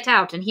Anna get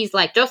out. And he's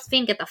like,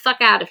 Josephine, get the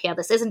fuck out of here.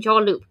 This isn't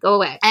your loop. Go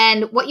away.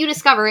 And what you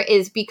discover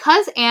is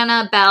because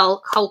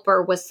Annabelle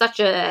Culper was such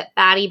a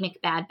baddie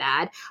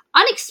McBad,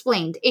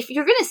 unexplained. If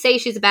you're going to say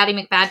she's a baddie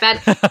McBad,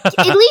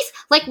 at least,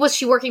 like, was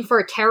she working for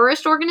a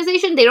terrorist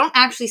organization? They don't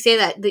actually say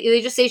that.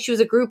 They just say she was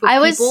a group of people. I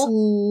was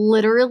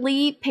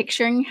literally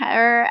picturing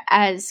her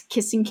as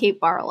kissing Kate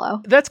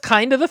Barlow. That's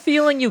kind of the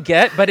feeling you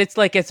get, but it's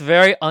like, it's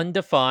very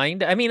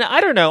undefined. I mean,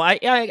 I don't know.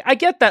 I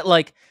get that,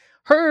 like,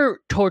 her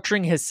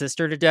torturing his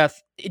sister to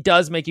death, it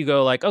does make you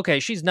go like,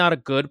 okay, she's not a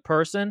good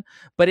person,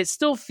 but it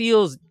still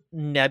feels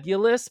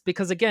nebulous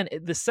because, again,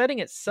 the setting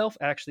itself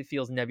actually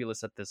feels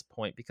nebulous at this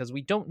point because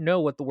we don't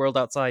know what the world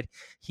outside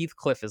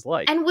Heathcliff is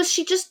like. And was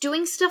she just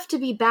doing stuff to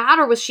be bad,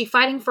 or was she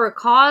fighting for a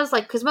cause?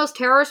 Like, because most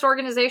terrorist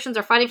organizations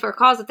are fighting for a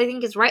cause that they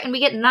think is right, and we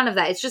get none of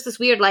that. It's just this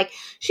weird, like,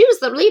 she was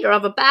the leader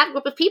of a bad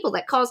group of people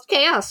that caused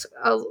chaos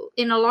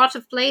in a lot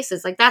of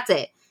places. Like, that's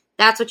it.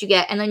 That's what you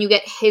get. And then you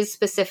get his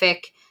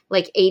specific,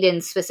 like,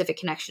 Aiden's specific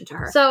connection to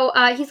her. So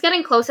he's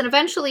getting close, and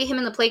eventually him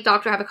and the plague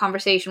doctor have a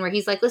conversation where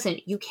he's like, listen,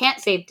 you can't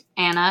save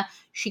Anna.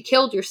 She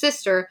killed your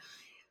sister.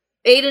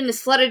 Aiden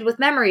is flooded with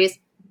memories.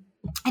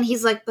 And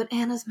he's like, but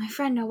Anna's my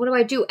friend now. What do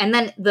I do? And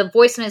then the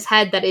voice in his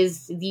head that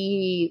is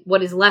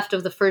what is left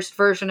of the first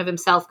version of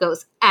himself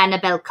goes,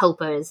 Annabelle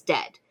Culper is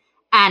dead.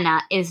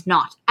 Anna is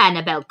not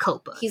Annabelle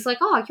Culper. He's like,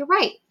 oh, you're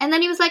right. And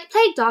then he was like,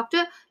 plague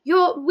doctor,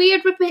 your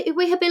weird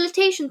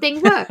rehabilitation thing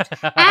worked.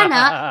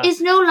 Anna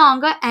is no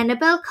longer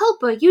Annabelle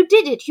Culper. You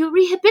did it. You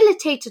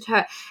rehabilitated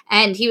her.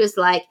 And he was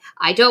like,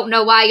 I don't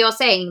know why you're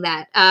saying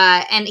that.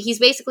 And he's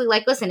basically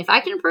like, listen, if I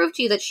can prove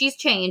to you that she's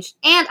changed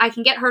and I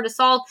can get her to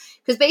solve,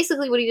 because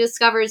basically what he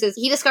discovers is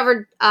he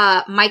discovered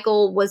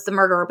Michael was the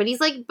murderer, but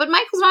he's like, but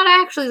Michael's not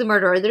actually the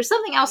murderer. There's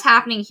something else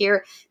happening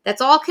here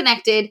that's all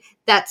connected.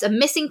 That's a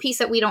missing piece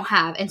that we don't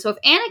have. And so if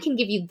Anna can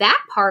give you that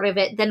part of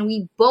it, then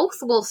we both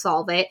will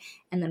solve it.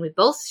 And then we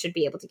both should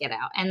be able to get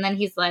out. And then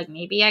he's like,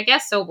 maybe, I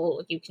guess so.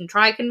 Well, you can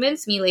try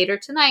convince me later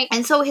tonight.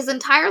 And so his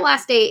entire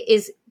last day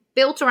is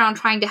built around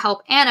trying to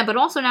help Anna, but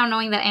also now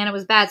knowing that Anna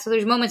was bad. So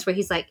there's moments where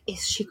he's like,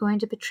 is she going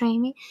to betray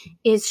me?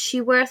 Is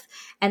she worth?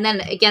 And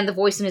then again, the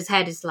voice in his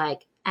head is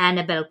like,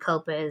 Annabelle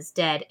Culper is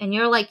dead. And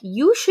you're like,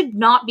 you should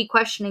not be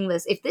questioning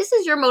this. If this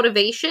is your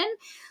motivation,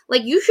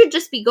 like, you should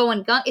just be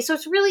going gun. So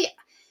it's really,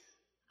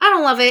 I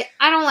don't love it.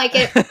 I don't like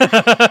it.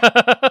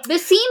 The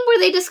scene where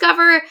they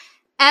discover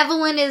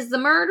Evelyn is the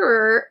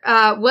murderer,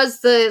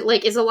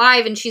 is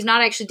alive and she's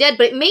not actually dead,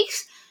 but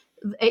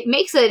it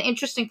makes an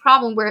interesting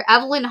problem where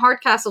Evelyn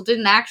Hardcastle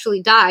didn't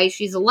actually die.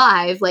 She's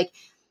alive. Like,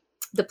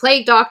 the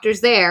plague doctor's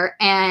there,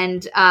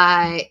 and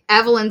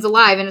Evelyn's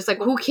alive, and it's like,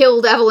 who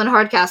killed Evelyn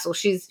Hardcastle?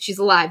 She's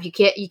alive. You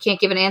can't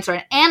give an answer.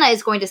 And Anna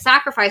is going to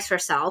sacrifice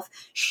herself.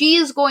 She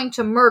is going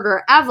to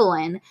murder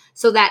Evelyn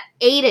so that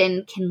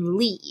Aiden can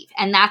leave,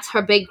 and that's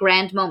her big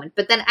grand moment.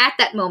 But then at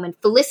that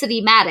moment, Felicity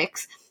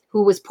Maddox,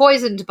 who was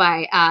poisoned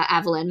by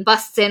Evelyn,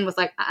 busts in with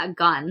like a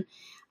gun,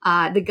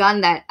 the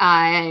gun that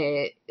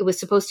it was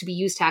supposed to be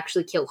used to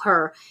actually kill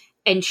her,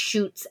 and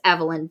shoots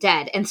Evelyn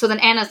dead. And so then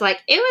Anna's like,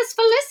 it was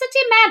Felicity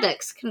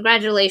Maddox.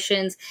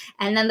 Congratulations.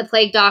 And then the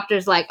plague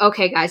doctor's like,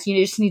 okay, guys,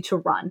 you just need to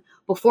run.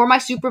 Before my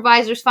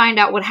supervisors find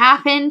out what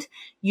happened,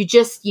 you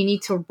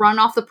need to run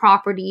off the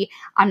property.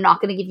 I'm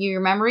not going to give you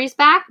your memories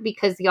back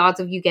because the odds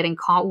of you getting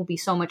caught will be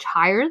so much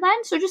higher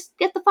then. So just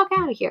get the fuck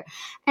out of here.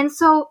 And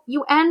so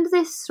you end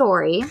this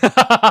story.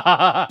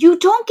 You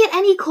don't get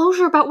any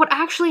closure about what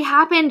actually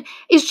happened.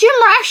 Is Jim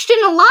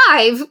Ashton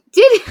alive?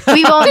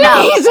 We won't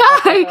know. He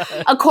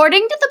die?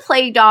 According to the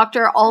plague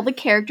doctor, all the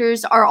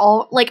characters are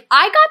all, like,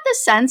 I got the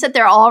sense that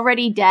they're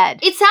already dead.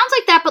 It sounds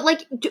like that, but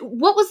like,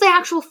 what was the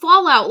actual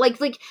fallout? Like,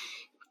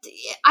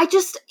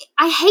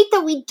 I hate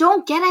that we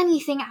don't get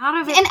anything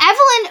out of it. And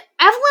Evelyn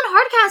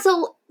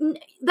Hardcastle,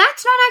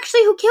 that's not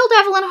actually who killed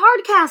Evelyn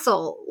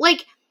Hardcastle.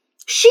 Like,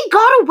 she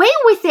got away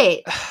with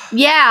it.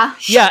 Yeah.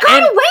 She got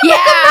away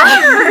with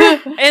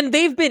the murder. And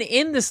they've been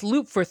in this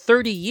loop for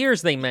 30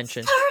 years, they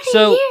mentioned.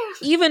 30 years.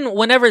 Even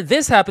whenever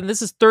this happened,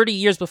 this is 30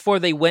 years before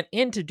they went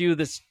in to do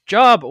this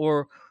job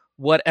or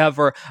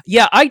whatever.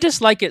 Yeah, I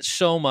dislike it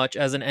so much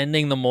as an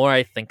ending the more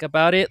I think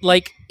about it.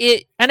 Like,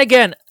 it, and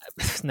again,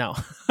 no,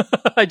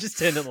 I just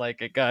didn't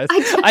like it, guys.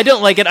 I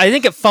don't like it. I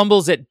think it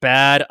fumbles it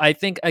bad. I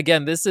think,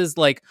 again, this is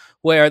like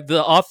where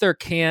the author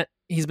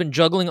he's been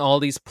juggling all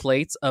these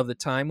plates of the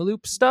time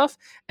loop stuff,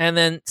 and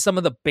then some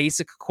of the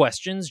basic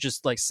questions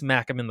just like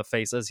smack him in the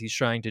face as he's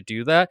trying to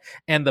do that,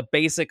 and the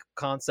basic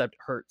concept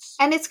hurts.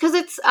 And it's because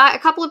it's a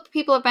couple of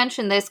people have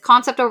mentioned this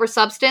concept over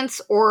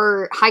substance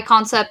or high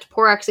concept,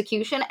 poor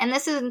execution, and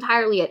this is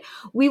entirely it.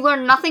 We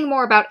learn nothing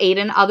more about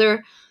Aiden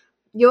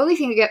the only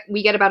thing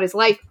we get about his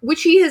life,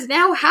 which he has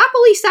now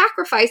happily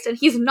sacrificed and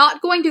he's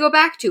not going to go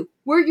back to.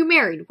 Were you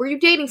married? Were you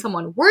dating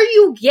someone? Were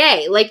you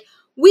gay? Like,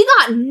 we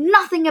got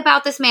nothing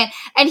about this man.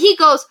 And he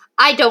goes,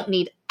 I don't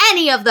need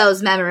any of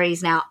those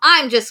memories now.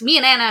 Me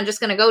and Anna are just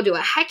going to go do a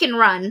heckin'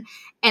 run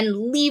and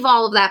leave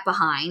all of that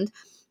behind.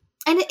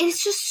 And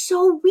it's just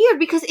so weird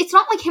because it's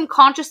not like him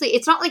consciously,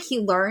 it's not like he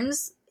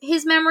learns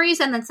his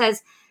memories and then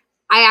says,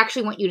 I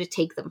actually want you to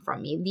take them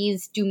from me.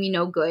 These do me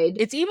no good.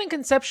 It's even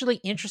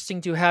conceptually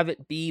interesting to have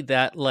it be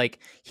that, like,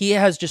 he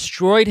has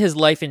destroyed his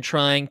life in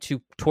trying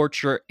to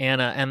torture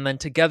Anna, and then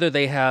together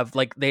they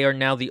are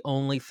now the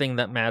only thing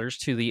that matters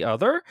to the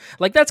other.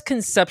 Like, that's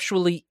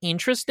conceptually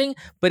interesting,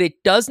 but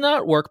it does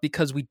not work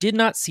because we did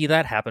not see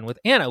that happen with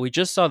Anna. We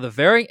just saw the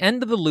very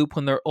end of the loop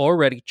when they're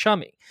already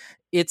chummy.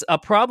 It's a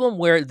problem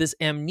where this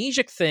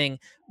amnesic thing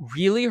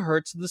really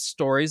hurts the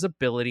story's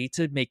ability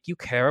to make you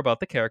care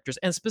about the characters,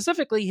 and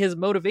specifically his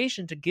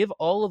motivation to give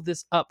all of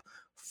this up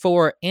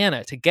for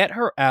Anna, to get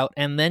her out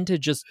and then to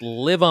just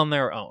live on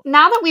their own.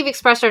 Now that we've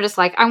expressed our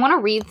dislike, I want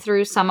to read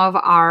through some of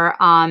our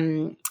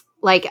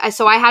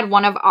so I had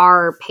one of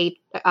our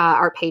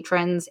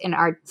patrons in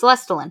our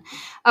Celestalin.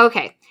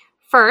 Okay,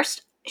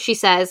 first, she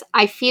says,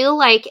 I feel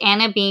like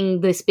Anna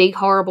being this big,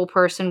 horrible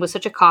person was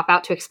such a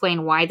cop-out to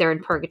explain why they're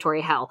in purgatory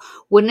hell.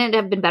 Wouldn't it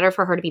have been better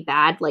for her to be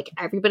bad like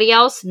everybody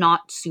else,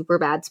 not super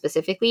bad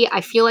specifically?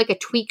 I feel like a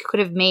tweak could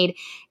have made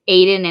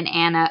Aiden and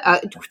Anna, a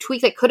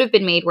tweak that could have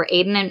been made where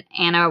Aiden and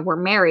Anna were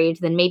married,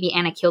 then maybe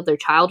Anna killed their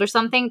child or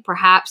something,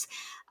 perhaps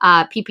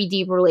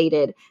PPD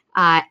related.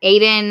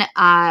 Aiden,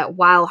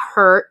 while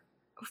hurt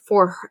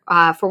for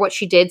what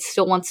she did,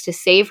 still wants to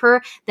save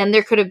her, then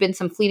there could have been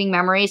some fleeting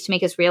memories to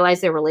make us realize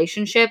their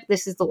relationship.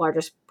 This is the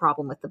largest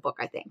problem with the book,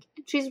 I think.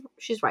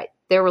 She's right.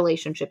 Their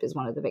relationship is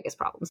one of the biggest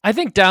problems. I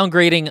think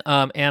downgrading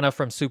Anna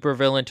from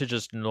supervillain to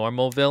just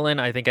normal villain,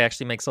 I think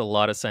actually makes a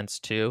lot of sense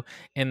too.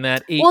 In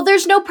that, well,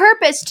 there's no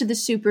purpose to the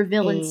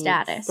supervillain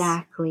status.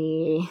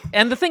 Exactly.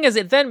 And the thing is,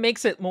 it then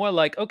makes it more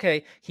like,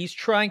 okay, he's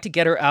trying to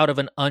get her out of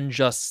an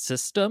unjust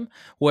system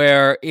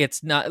where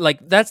it's not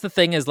like, that's the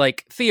thing is,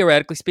 like,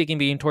 theoretically speaking,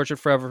 being tortured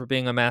forever for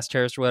being a mass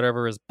terrorist or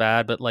whatever is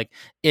bad, but like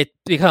it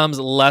becomes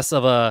less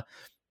of a,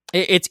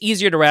 it's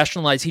easier to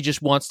rationalize he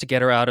just wants to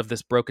get her out of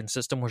this broken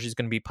system where she's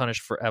going to be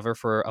punished forever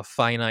for a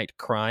finite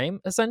crime,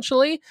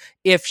 essentially,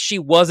 if she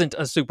wasn't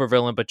a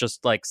supervillain but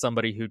just like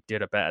somebody who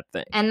did a bad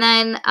thing. And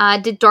then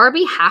did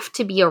Darby have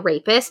to be a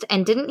rapist,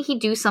 and didn't he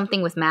do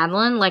something with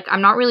Madeline? Like,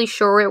 I'm not really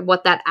sure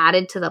what that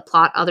added to the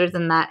plot other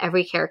than that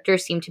every character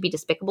seemed to be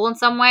despicable in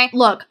some way.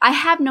 Look, I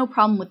have no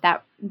problem with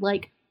that.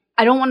 Like,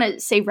 I don't want to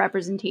say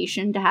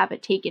representation to have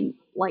it taken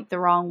like the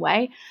wrong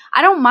way.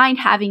 I don't mind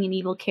having an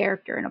evil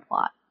character in a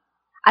plot.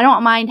 I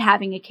don't mind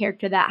having a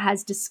character that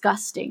has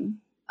disgusting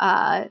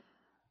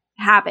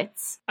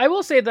habits. I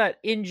will say that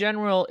in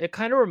general, it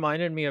kind of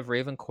reminded me of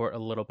Ravencourt a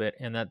little bit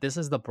in that this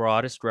is the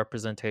broadest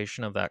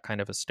representation of that kind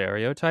of a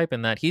stereotype,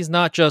 and that he's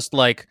not just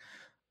like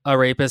a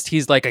rapist,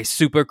 he's like a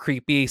super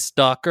creepy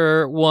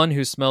stalker one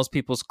who smells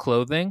people's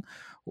clothing.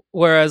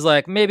 Whereas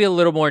like maybe a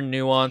little more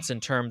nuance in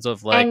terms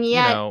of like, and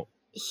yet,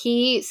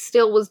 he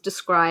still was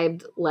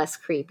described less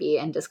creepy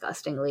and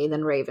disgustingly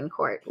than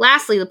Ravencourt.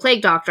 Lastly, the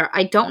Plague Doctor.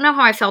 I don't know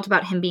how I felt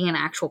about him being an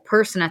actual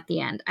person at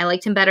the end. I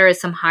liked him better as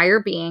some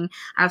higher being.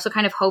 I also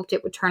kind of hoped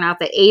it would turn out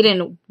that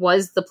Aiden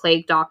was the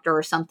Plague Doctor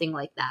or something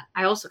like that.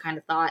 I also kind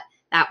of thought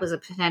that was a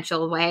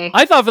potential way.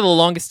 I thought for the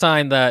longest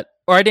time that,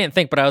 or I didn't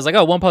think, but I was like,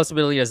 oh, one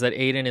possibility is that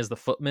Aiden is the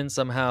footman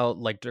somehow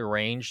like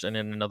deranged and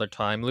in another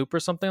time loop or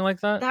something like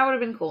that. That would have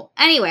been cool.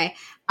 Anyway,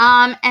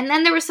 and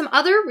then there were some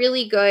other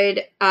really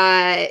good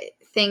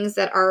things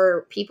that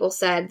our people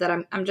said that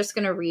I'm just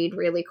going to read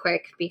really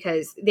quick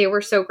because they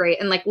were so great.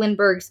 And like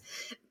Lindbergh's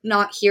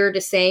not here to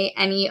say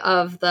any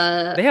of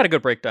the... They had a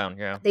good breakdown,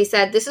 yeah. They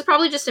said, this is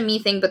probably just a me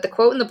thing, but the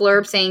quote in the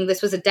blurb saying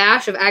this was a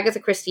dash of Agatha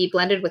Christie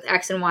blended with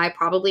X and Y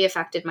probably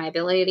affected my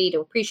ability to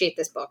appreciate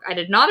this book. I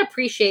did not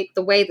appreciate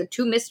the way the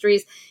two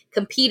mysteries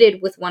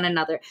competed with one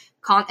another.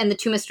 And the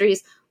two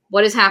mysteries,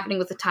 what is happening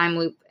with the time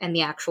loop and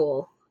the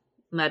actual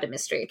murder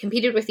mystery,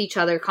 competed with each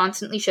other,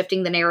 constantly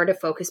shifting the narrative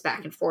focus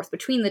back and forth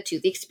between the two.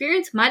 The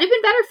experience might have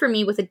been better for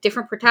me with a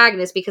different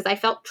protagonist because I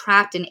felt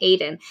trapped in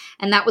Aiden,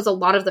 and that was a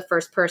lot of the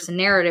first-person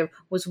narrative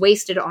was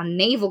wasted on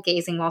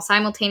navel-gazing while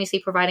simultaneously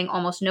providing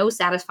almost no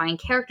satisfying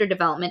character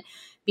development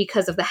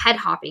because of the head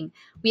hopping.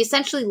 We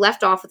essentially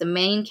left off with the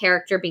main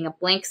character being a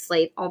blank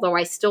slate, although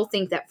I still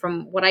think that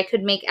from what I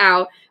could make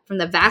out from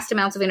the vast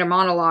amounts of inner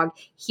monologue,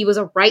 he was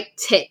a right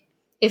tit.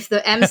 If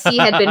the MC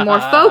had been more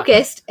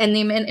focused and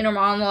the inner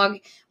monologue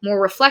more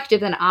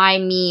reflective than I,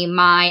 me,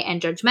 my, and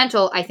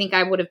judgmental, I think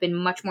I would have been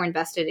much more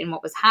invested in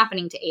what was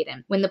happening to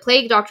Aiden. When the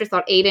Plague Doctor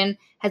thought Aiden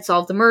had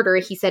solved the murder,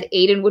 he said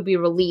Aiden would be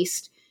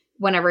released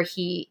whenever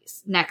he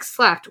next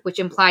slept, which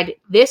implied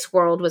this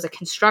world was a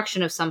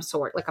construction of some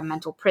sort, like a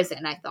mental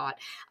prison, I thought.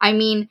 I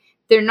mean,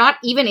 they're not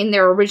even in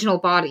their original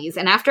bodies.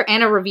 And after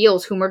Anna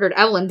reveals who murdered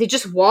Evelyn, they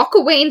just walk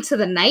away into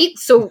the night.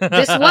 So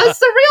this was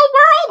the real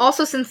world.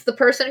 Also, since the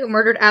person who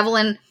murdered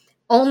Evelyn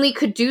only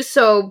could do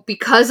so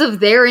because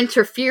of their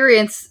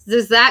interference,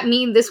 does that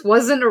mean this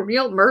wasn't a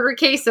real murder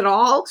case at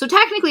all? So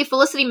technically,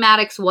 Felicity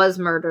Maddox was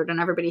murdered, and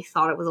everybody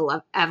thought it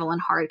was Evelyn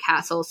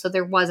Hardcastle, so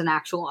there was an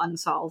actual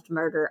unsolved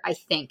murder, I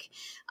think.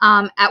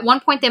 At one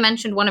point, they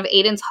mentioned one of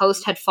Aiden's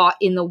hosts had fought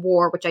in the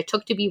war, which I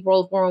took to be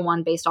World War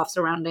I based off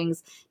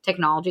surroundings,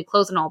 technology,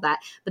 clothes, and all that.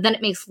 But then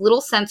it makes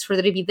little sense for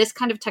there to be this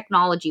kind of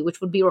technology,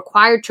 which would be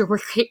required to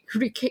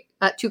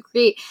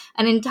create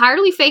an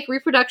entirely fake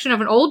reproduction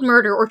of an old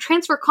murder or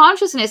transfer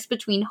consciousness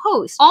between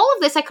hosts. All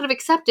of this I could have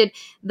accepted,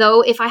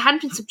 though, if I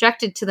hadn't been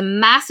subjected to the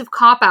massive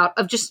cop-out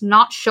of just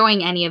not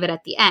showing any of it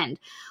at the end.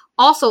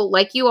 Also,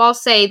 like you all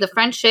say, the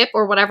friendship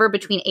or whatever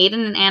between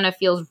Aiden and Anna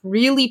feels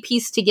really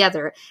pieced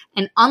together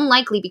and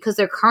unlikely because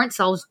their current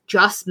selves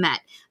just met.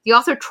 The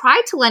author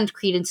tried to lend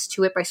credence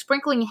to it by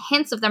sprinkling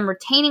hints of them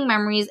retaining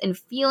memories and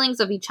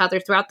feelings of each other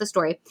throughout the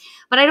story,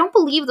 but I don't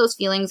believe those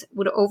feelings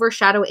would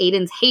overshadow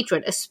Aiden's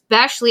hatred,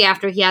 especially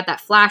after he had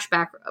that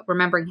flashback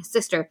remembering his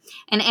sister,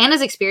 and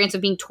Anna's experience of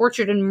being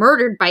tortured and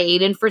murdered by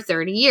Aiden for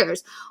 30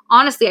 years.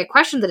 Honestly, I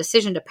questioned the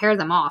decision to pair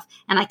them off,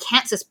 and I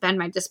can't suspend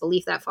my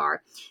disbelief that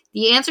far.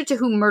 The answer to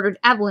who murdered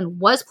Evelyn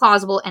was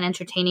plausible and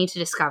entertaining to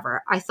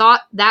discover. I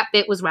thought that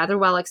bit was rather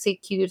well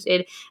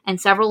executed, and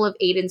several of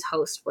Aiden's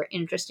hosts were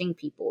interesting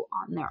people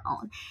on their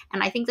own.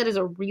 And I think that is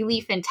a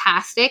really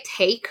fantastic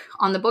take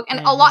on the book.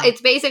 And a lot,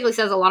 it basically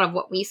says a lot of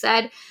what we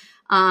said.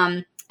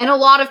 And a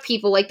lot of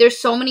people, like, there's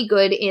so many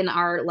good in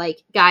our,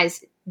 like,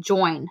 guys,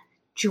 join,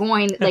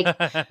 like,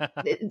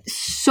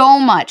 so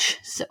much.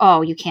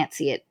 Oh, you can't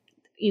see it.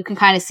 You can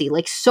kind of see,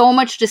 like, so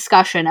much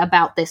discussion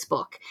about this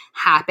book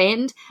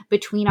happened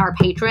between our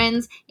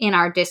patrons in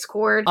our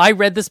Discord. I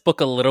read this book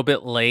a little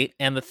bit late,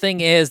 and the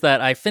thing is that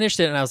I finished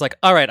it and I was like,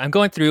 all right, I'm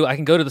going through, I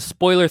can go to the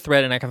spoiler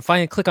thread and I can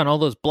finally click on all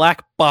those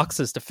black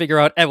boxes to figure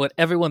out what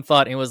everyone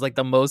thought. And it was like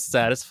the most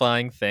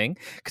satisfying thing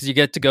because you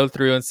get to go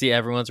through and see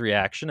everyone's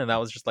reaction, and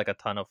that was just like a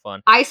ton of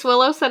fun. Ice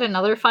Willow said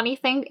another funny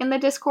thing in the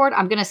Discord.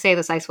 I'm going to say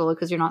this, Ice Willow,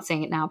 because you're not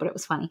saying it now, but it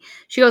was funny.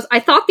 She goes, I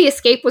thought the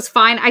escape was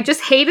fine. I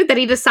just hated that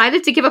he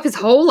decided to give up his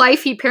whole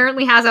life he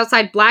apparently has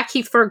outside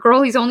Blackheath for a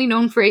girl he's only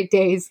known for 8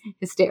 days.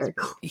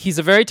 Hysterical. He's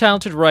a very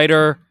talented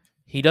writer.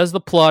 He does the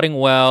plotting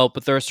well,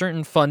 but there are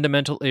certain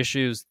fundamental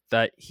issues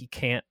that he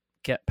can't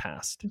get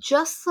past.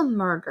 Just the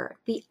murder.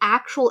 The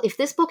actual, if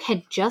this book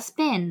had just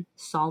been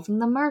solving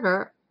the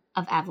murder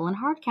of Evelyn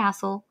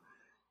Hardcastle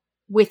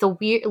with a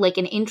weird, like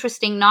an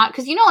interesting knot,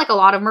 because you know, like a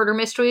lot of murder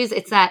mysteries,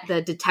 it's that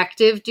the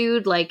detective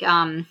dude, like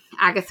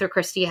Agatha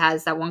Christie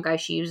has that one guy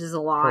she uses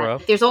a lot.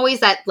 Poirot. There's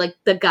always that, like,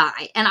 the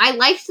guy. And I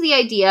liked the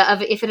idea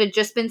of if it had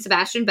just been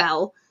Sebastian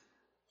Bell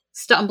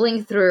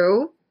stumbling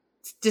through,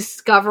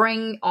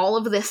 discovering all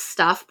of this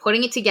stuff,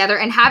 putting it together,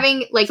 and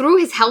having, like, through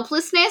his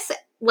helplessness,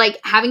 like,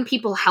 having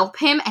people help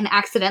him and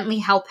accidentally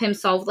help him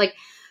solve, like,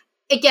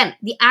 again,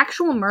 the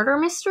actual murder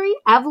mystery,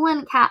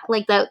 Evelyn,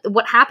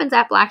 what happens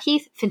at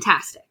Blackheath,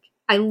 fantastic.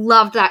 I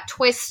loved that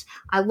twist.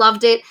 I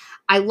loved it.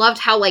 I loved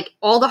how, like,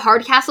 all the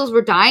Hardcastles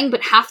were dying,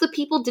 but half the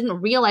people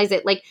didn't realize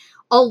it. Like,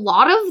 a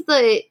lot of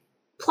the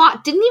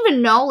plot didn't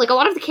even know, like, a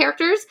lot of the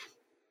characters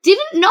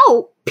didn't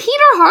know Peter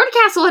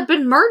Hardcastle had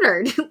been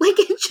murdered. Like,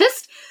 it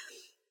just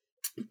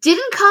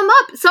didn't come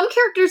up. Some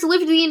characters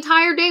lived the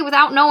entire day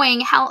without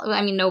knowing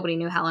nobody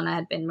knew Helena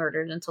had been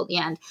murdered until the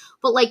end.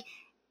 But, like,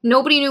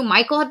 nobody knew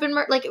Michael had been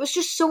murdered. Like, it was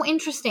just so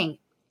interesting.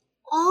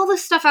 All the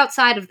stuff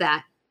outside of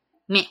that,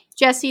 meh.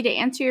 Jesse, to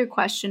answer your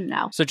question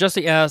now. So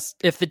Jesse asked,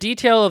 if the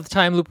detail of the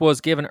time loop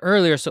was given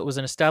earlier so it was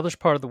an established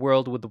part of the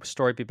world, would the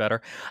story be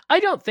better?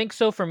 I don't think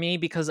so for me,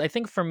 because I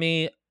think for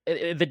me,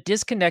 the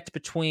disconnect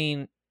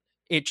between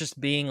it just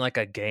being like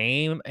a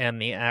game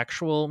and the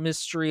actual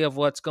mystery of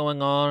what's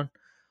going on,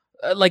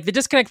 like the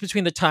disconnect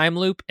between the time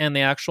loop and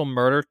the actual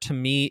murder, to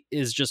me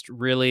is just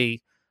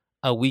really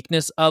a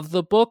weakness of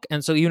the book.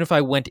 And so even if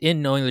I went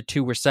in knowing the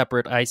two were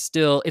separate,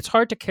 it's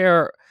hard to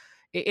care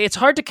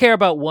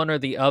about one or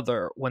the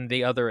other when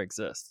the other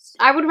exists.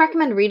 I would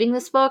recommend reading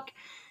this book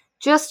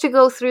just to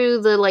go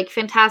through the, like,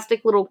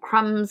 fantastic little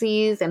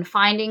crumsies and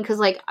finding, because,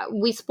 like,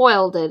 we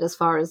spoiled it as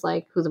far as,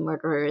 like, who the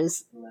murderer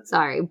is.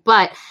 Sorry.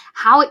 But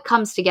how it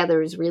comes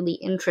together is really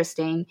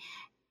interesting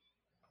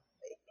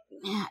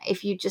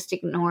if you just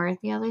ignore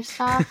the other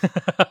stuff.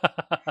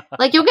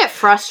 Like, you'll get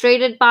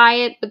frustrated by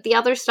it, but the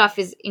other stuff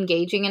is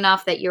engaging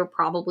enough that you're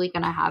probably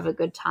going to have a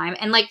good time.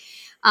 And, like,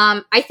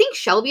 I think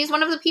Shelby is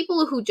one of the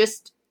people who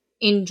just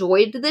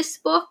enjoyed this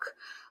book.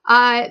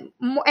 And,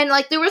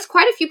 like, there was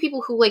quite a few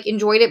people who, like,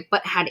 enjoyed it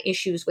but had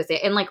issues with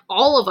it. And, like,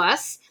 all of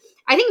us,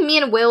 I think me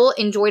and Will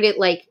enjoyed it,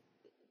 like,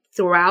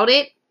 throughout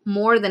it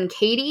more than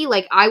Katie.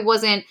 Like, I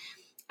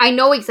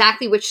know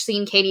exactly which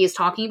scene Katie is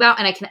talking about,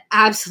 and I can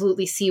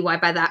absolutely see why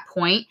by that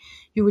point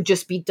you would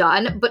just be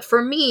done. But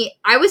for me,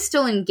 I was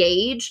still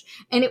engaged,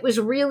 and it was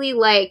really,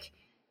 like,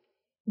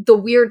 the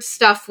weird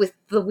stuff with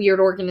the weird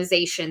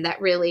organization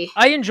that really...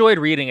 I enjoyed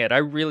reading it. I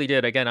really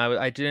did. Again,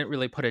 I didn't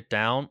really put it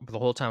down the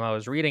whole time I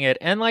was reading it.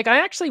 And, like,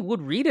 I actually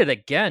would read it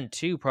again,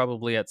 too,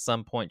 probably at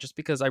some point, just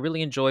because I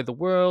really enjoy the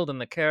world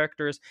and the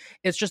characters.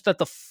 It's just that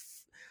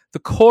the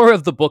core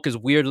of the book is,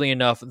 weirdly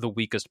enough, the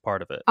weakest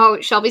part of it.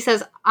 Oh, Shelby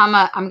says,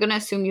 I'm going to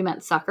assume you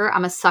meant sucker.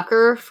 I'm a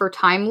sucker for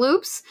time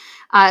loops.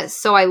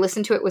 So I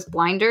listen to it with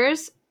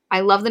blinders. I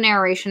love the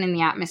narration and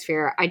the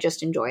atmosphere. I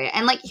just enjoy it.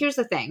 And, like, here's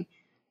the thing.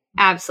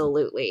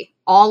 Absolutely.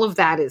 All of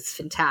that is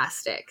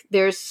fantastic.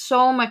 There's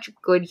so much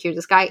good here.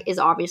 This guy is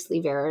obviously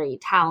very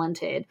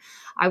talented.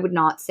 I would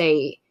not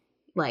say,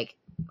 like,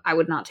 I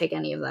would not take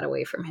any of that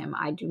away from him.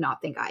 I do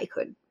not think I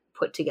could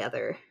put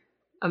together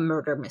a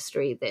murder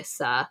mystery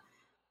this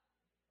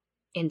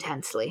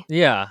intensely.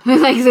 Yeah.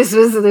 Like, this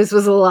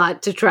was a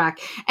lot to track.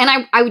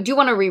 And I do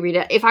want to reread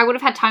it. If I would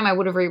have had time, I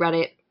would have reread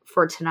it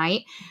for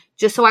tonight,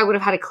 just so I would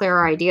have had a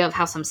clearer idea of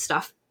how some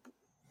stuff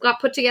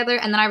got put together.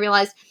 And then I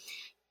realized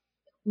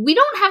we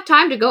don't have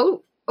time to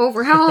go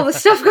over how all the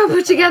stuff got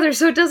put together,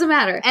 so it doesn't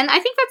matter. And I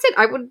think that's it.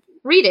 I would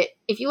read it.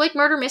 If you like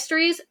murder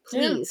mysteries,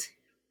 please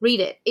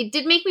read it. It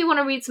did make me want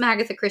to read some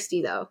Agatha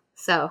Christie, though.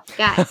 So,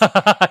 guys.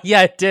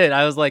 Yeah, it did.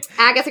 I was like...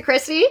 Agatha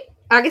Christie?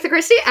 In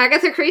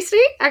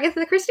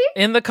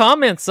the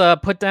comments,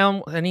 put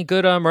down any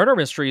good murder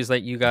mysteries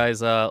that you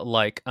guys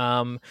like.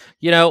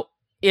 You know,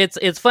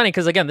 it's funny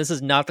because, again, this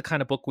is not the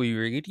kind of book we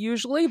read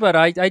usually, but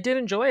I did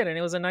enjoy it, and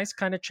it was a nice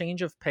kind of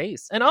change of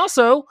pace. And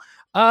also,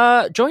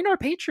 join our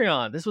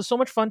Patreon. This was so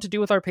much fun to do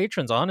with our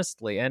patrons,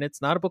 honestly, and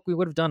it's not a book we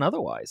would have done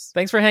otherwise.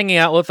 Thanks for hanging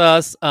out with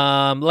us.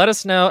 Let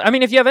us know. I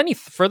mean, if you have any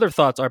further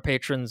thoughts, our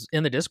patrons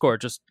in the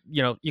Discord, just,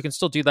 you know, you can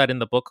still do that in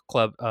the book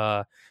club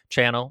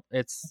channel.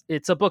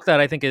 It's a book that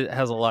I think it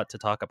has a lot to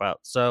talk about.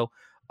 So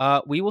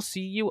we will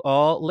see you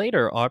all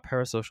later, our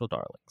parasocial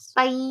darlings.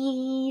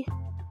 Bye.